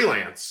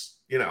freelance,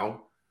 you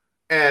know,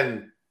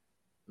 and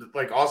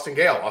like Austin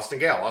Gale.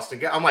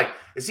 I'm like,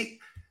 is he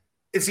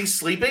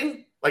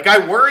sleeping? Like,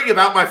 I worry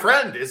about my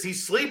friend. Is he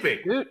sleeping?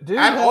 Dude,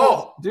 I'm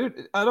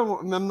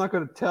not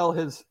going to tell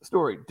his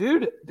story.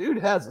 Dude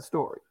has a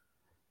story.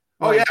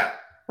 Like, oh yeah.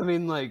 I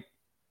mean, like,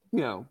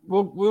 you know,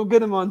 we'll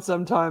get him on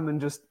sometime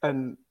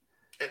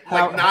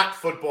not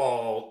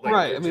football. Like,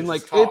 right. I mean,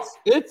 like, talk.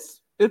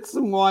 it's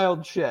some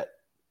wild shit.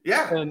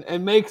 Yeah.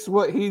 And makes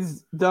what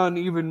he's done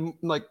even,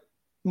 like,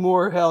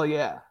 more hell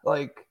yeah.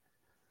 Like,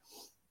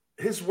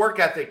 his work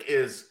ethic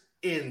is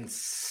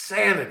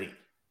insanity.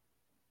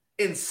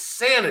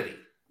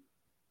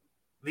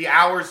 The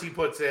hours he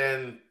puts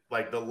in,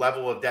 like, the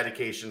level of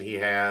dedication he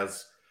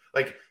has.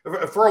 Like,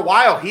 for a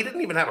while, he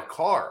didn't even have a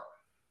car.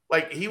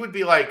 Like, he would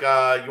be like,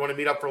 you want to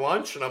meet up for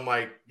lunch? And I'm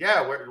like,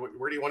 yeah, where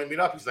do you want to meet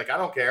up? He's like, I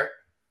don't care.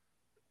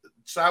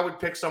 So I would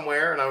pick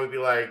somewhere, and I would be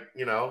like,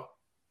 you know,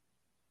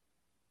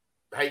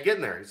 how you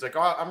getting there? He's like,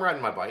 oh, I'm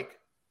riding my bike.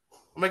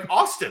 I'm like,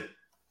 Austin,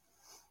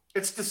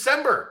 it's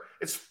December.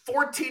 It's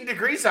 14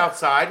 degrees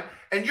outside,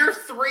 and you're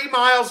 3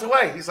 miles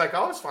away. He's like,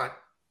 oh, it's fine.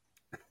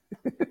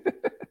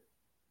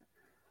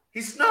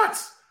 He's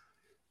nuts.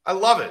 I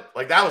love it.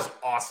 Like, that was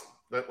awesome.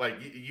 But, like,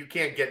 you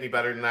can't get any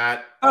better than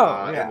that.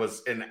 Yeah. It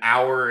was an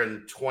hour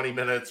and 20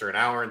 minutes or an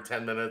hour and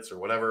 10 minutes or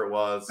whatever it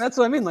was. That's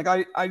what I mean. Like,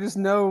 I just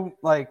know,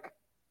 like,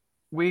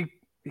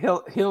 he'll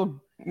you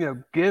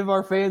know, give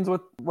our fans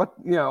what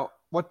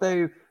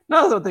they,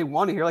 not what they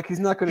want to hear. Like, he's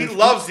not going to. He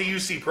loves the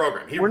UC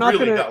program. He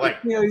really does. Like,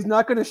 you know, he's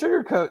not going to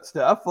sugarcoat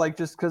stuff, like,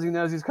 just because he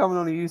knows he's coming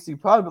on a UC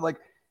pod. But, like,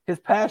 his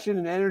passion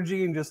and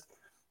energy and just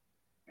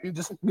you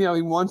know,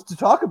 he wants to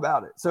talk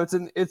about it. So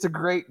it's a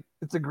great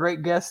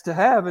guest to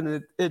have,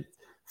 and it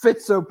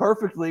fits so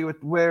perfectly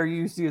with where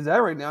UC is at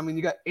right now. I mean,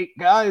 you got 8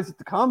 guys at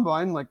the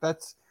combine. Like,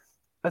 that's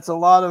a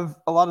lot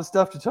of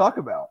stuff to talk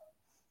about.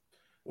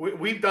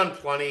 We've done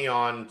plenty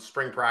on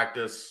spring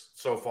practice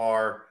so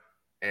far,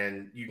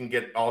 and you can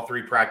get all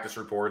 3 practice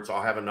reports.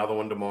 I'll have another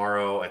one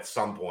tomorrow at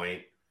some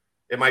point.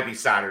 It might be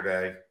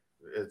Saturday.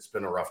 It's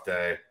been a rough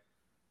day.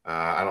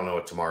 I don't know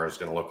what tomorrow is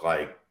going to look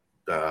like,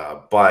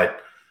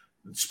 but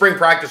spring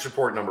practice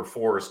report number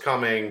 4 is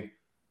coming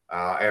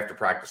after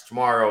practice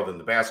tomorrow, then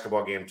the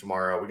basketball game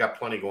tomorrow. We got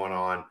plenty going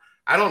on.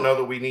 I don't know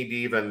that we need to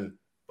even,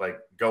 like,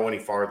 go any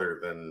farther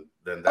than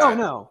that. Oh,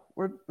 no.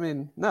 What are we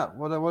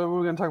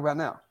going to talk about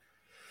now?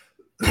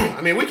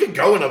 I mean, we could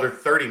go another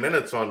 30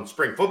 minutes on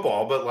spring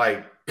football, but,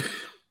 like,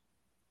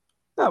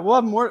 no, we'll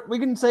have more. We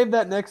can save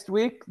that next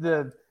week.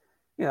 The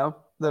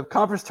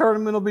conference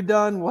tournament will be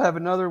done. We'll have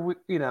another week,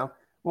 you know.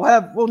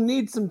 We'll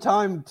need some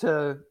time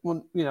to,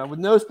 you know, with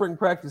no spring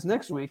practice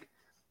next week.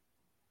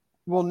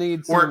 We'll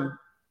need some.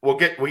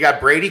 We got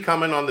Brady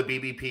coming on the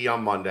BBP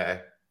on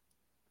Monday.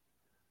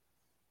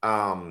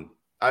 I'm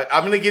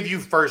going to give you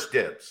first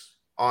dibs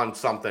on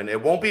something.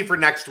 It won't be for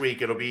next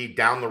week. It'll be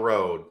down the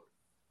road.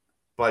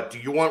 But do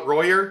you want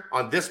Royer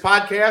on this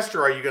podcast,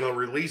 or are you going to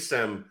release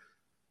him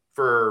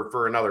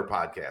for another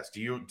podcast?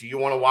 Do you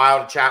want a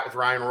while to chat with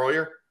Ryan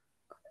Royer?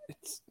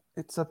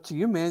 It's up to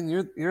you, man.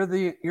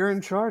 You're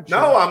in charge.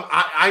 No,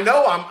 I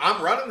know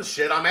I'm running the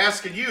shit. I'm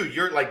asking you.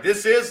 You're like,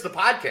 this is the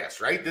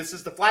podcast, right? This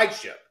is the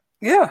flagship.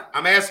 Yeah.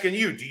 I'm asking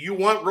you. Do you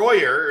want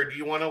Royer, or do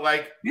you want to,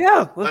 like,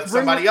 let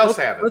somebody else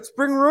have it? Let's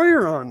bring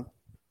Royer on.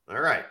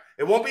 All right.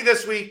 It won't be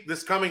this week.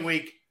 This coming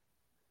week,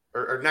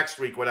 or next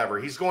week, whatever.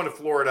 He's going to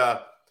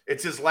Florida.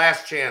 It's his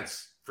last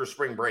chance for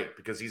spring break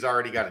because he's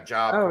already got a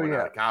job coming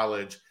out of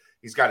college.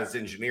 He's got his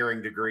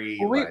engineering degree.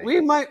 Well,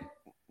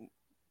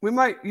 we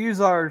might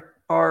use our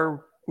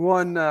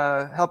one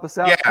help us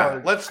out.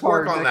 Yeah, let's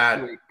work on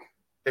that. Week.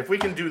 If we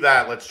can do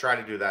that, let's try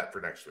to do that for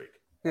next week.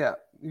 Yeah,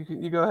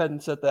 you go ahead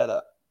and set that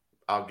up.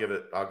 I'll give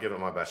it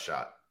my best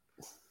shot.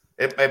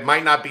 It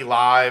might not be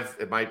live.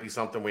 It might be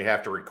something we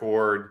have to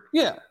record.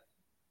 Yeah.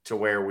 To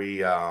where we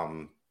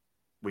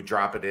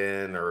drop it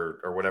in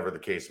or whatever the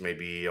case may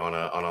be on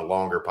a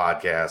longer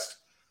podcast.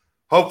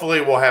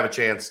 Hopefully we'll have a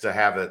chance to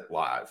have it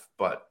live,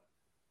 but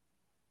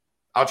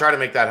I'll try to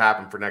make that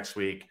happen for next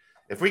week.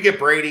 If we get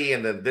Brady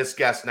and then this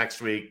guest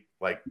next week,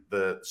 like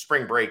the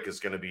spring break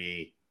is going to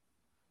be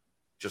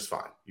just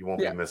fine. You won't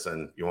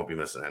be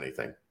missing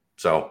anything.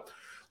 So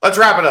let's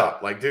wrap it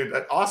up. Like, dude,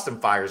 Austin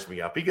fires me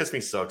up. He gets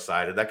me so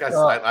excited. That guy's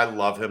I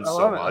love him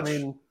so much. I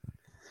mean,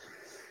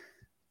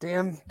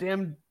 damn,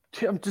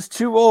 I'm just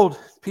too old.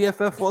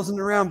 PFF wasn't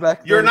around back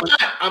then. You're not.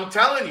 I'm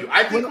telling you.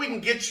 I think we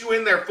can get you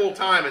in there full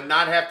time and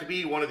not have to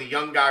be one of the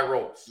young guy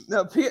roles.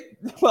 No,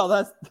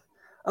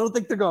 I don't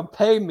think they're going to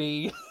pay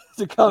me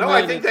to come in. No,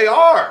 I think they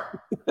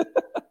are.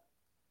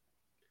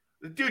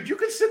 Dude, you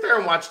could sit there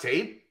and watch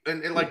tape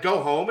and like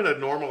go home in a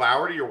normal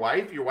hour to your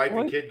wife. Your wife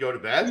and kid go to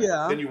bed.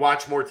 Yeah. Then you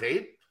watch more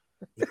tape.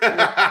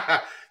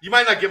 You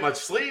might not get much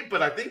sleep,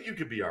 but I think you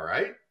could be all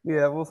right.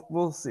 Yeah,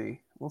 we'll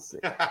see. We'll see.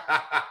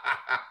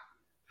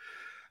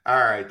 All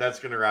right, that's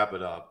going to wrap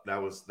it up.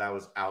 That was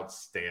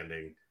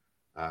outstanding.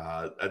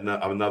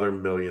 Another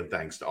million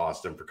thanks to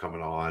Austin for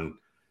coming on.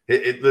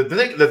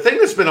 The thing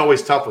that's been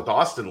always tough with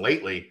Austin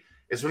lately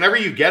is whenever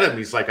you get him,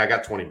 he's like, I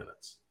got 20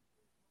 minutes.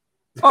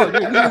 Oh,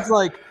 dude, he was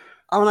like,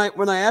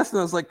 when I asked him,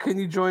 I was like, can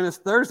you join us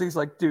Thursday? He's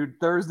like, dude,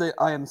 Thursday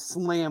I am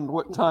slammed.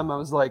 What time? I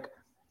was like,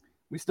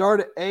 we start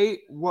at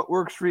 8. What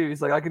works for you?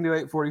 He's like, I can do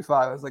 8:45.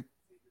 I was like,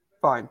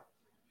 fine.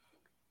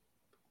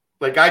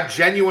 Like, I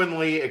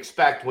genuinely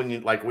expect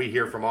when we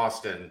hear from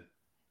Austin,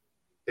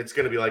 it's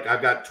going to be like,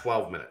 I've got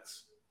 12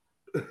 minutes.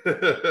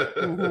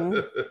 Mm-hmm.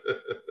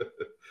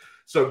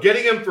 So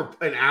getting him for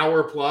an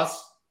hour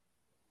plus,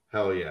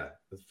 hell yeah.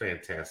 That's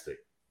fantastic.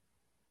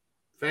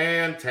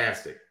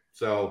 Fantastic.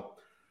 So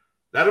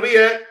that'll be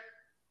it.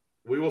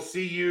 We will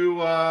see you.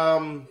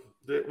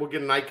 We'll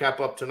get a nightcap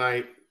up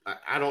tonight.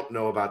 I don't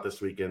know about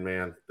this weekend,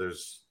 man.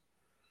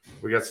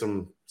 We got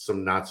some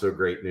not so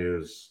great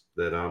news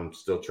that I'm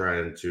still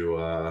trying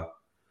to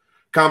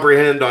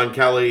comprehend on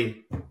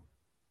Kelly.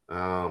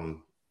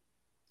 I'll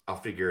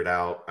figure it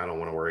out. I don't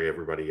want to worry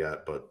everybody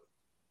yet, but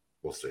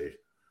we'll see.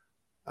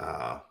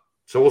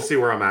 So we'll see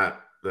where I'm at.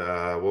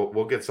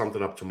 We'll get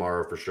something up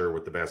tomorrow for sure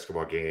with the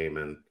basketball game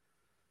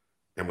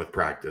and with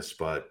practice,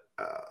 but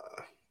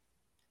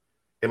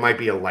it might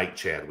be a light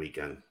Chad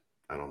weekend.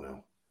 I don't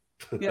know.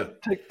 Yeah,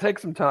 take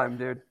some time,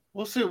 dude.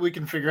 We'll see what we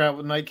can figure out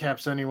with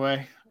nightcaps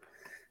anyway.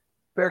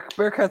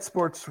 Bearcat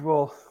Sports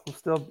will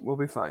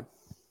be fine.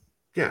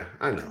 Yeah,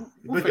 I know.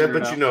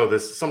 But you know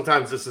this.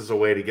 Sometimes this is a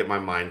way to get my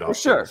mind off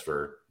things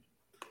for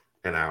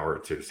an hour or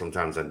two.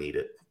 Sometimes I need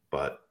it.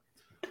 But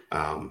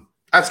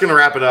that's going to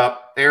wrap it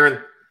up.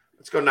 Aaron,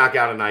 let's go knock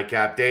out a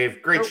nightcap.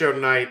 Dave, great show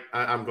tonight.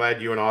 I'm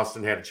glad you and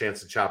Austin had a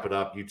chance to chop it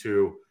up. You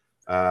two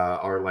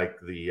are like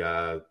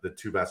the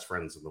two best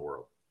friends in the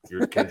world.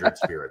 You're kindred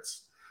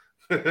spirits.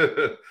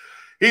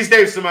 He's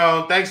Dave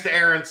Simone. Thanks to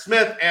Aaron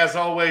Smith, as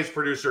always,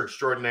 producer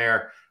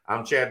extraordinaire.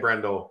 I'm Chad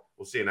Brendel.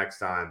 We'll see you next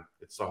time.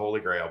 It's the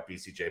Holy Grail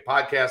BCJ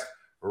podcast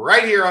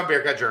right here on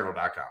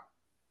BearcatJournal.com.